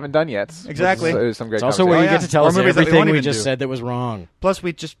movies we haven't done yet. Exactly. It was some great It's also where you conversation. get to tell Or us movies that we everything won't we even just do. said that was wrong. Plus,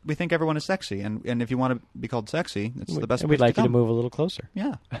 we think everyone is sexy, and if you want to be called sexy, it's the best. And place we'd like you to come. move a little closer.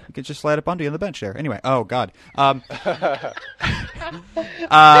 Yeah, you could just slide up onto you in the bench there. Anyway, oh god.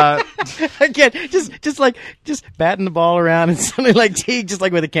 Again, just batting the ball around and suddenly like Teague just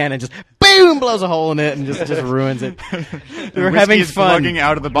like with a cannon just boom blows a hole in it and just ruins it. We were whiskey having is fun. plugging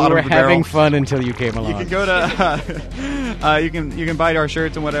out of the bottom we were of the barrel. having fun until you came along. You can go to you can buy our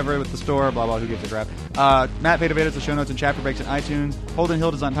shirts and whatever with the store. Blah blah. Who gives a crap? Matt Veda Veda's the show notes and chapter breaks in iTunes. Holden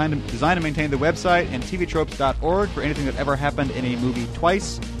Hill design and maintain the website and tvtropes.org for anything that ever happened in a movie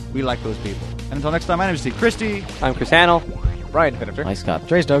twice. We like those people. And until next time, my name is Steve Christie. I'm Chris Hannell. Brian Finifter. Hi, Scott.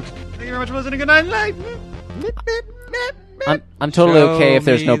 Trey Stokes. Thank you very much for listening. Good night, night. I'm totally Show okay if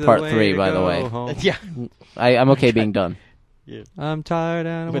there's me no the part way 3, to by the go way. home. Yeah, I'm okay being done. I'm tired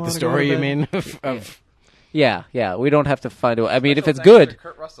and with the story you mean of Yeah. We don't have to find a. I mean, if it's good.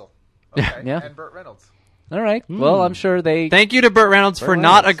 Kurt Russell. Yeah. And Burt Reynolds. All right. Well, I'm sure they. Thank you to Burt Reynolds for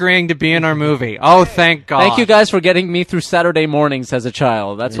not agreeing to be in our movie. Oh, thank God. Thank you guys for getting me through Saturday mornings as a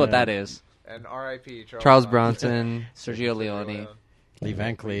child. That's what that is. And R.I.P. Charles Bronson. Sergio Leone. Lee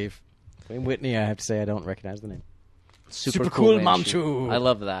Van Cleef. Wayne Whitney, I have to say I don't recognize the name. Super cool Manchu. Manchu. I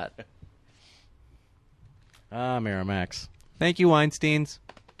love that. Miramax. Thank you, Weinsteins.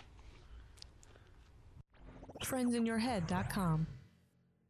 Friendsinyourhead.com.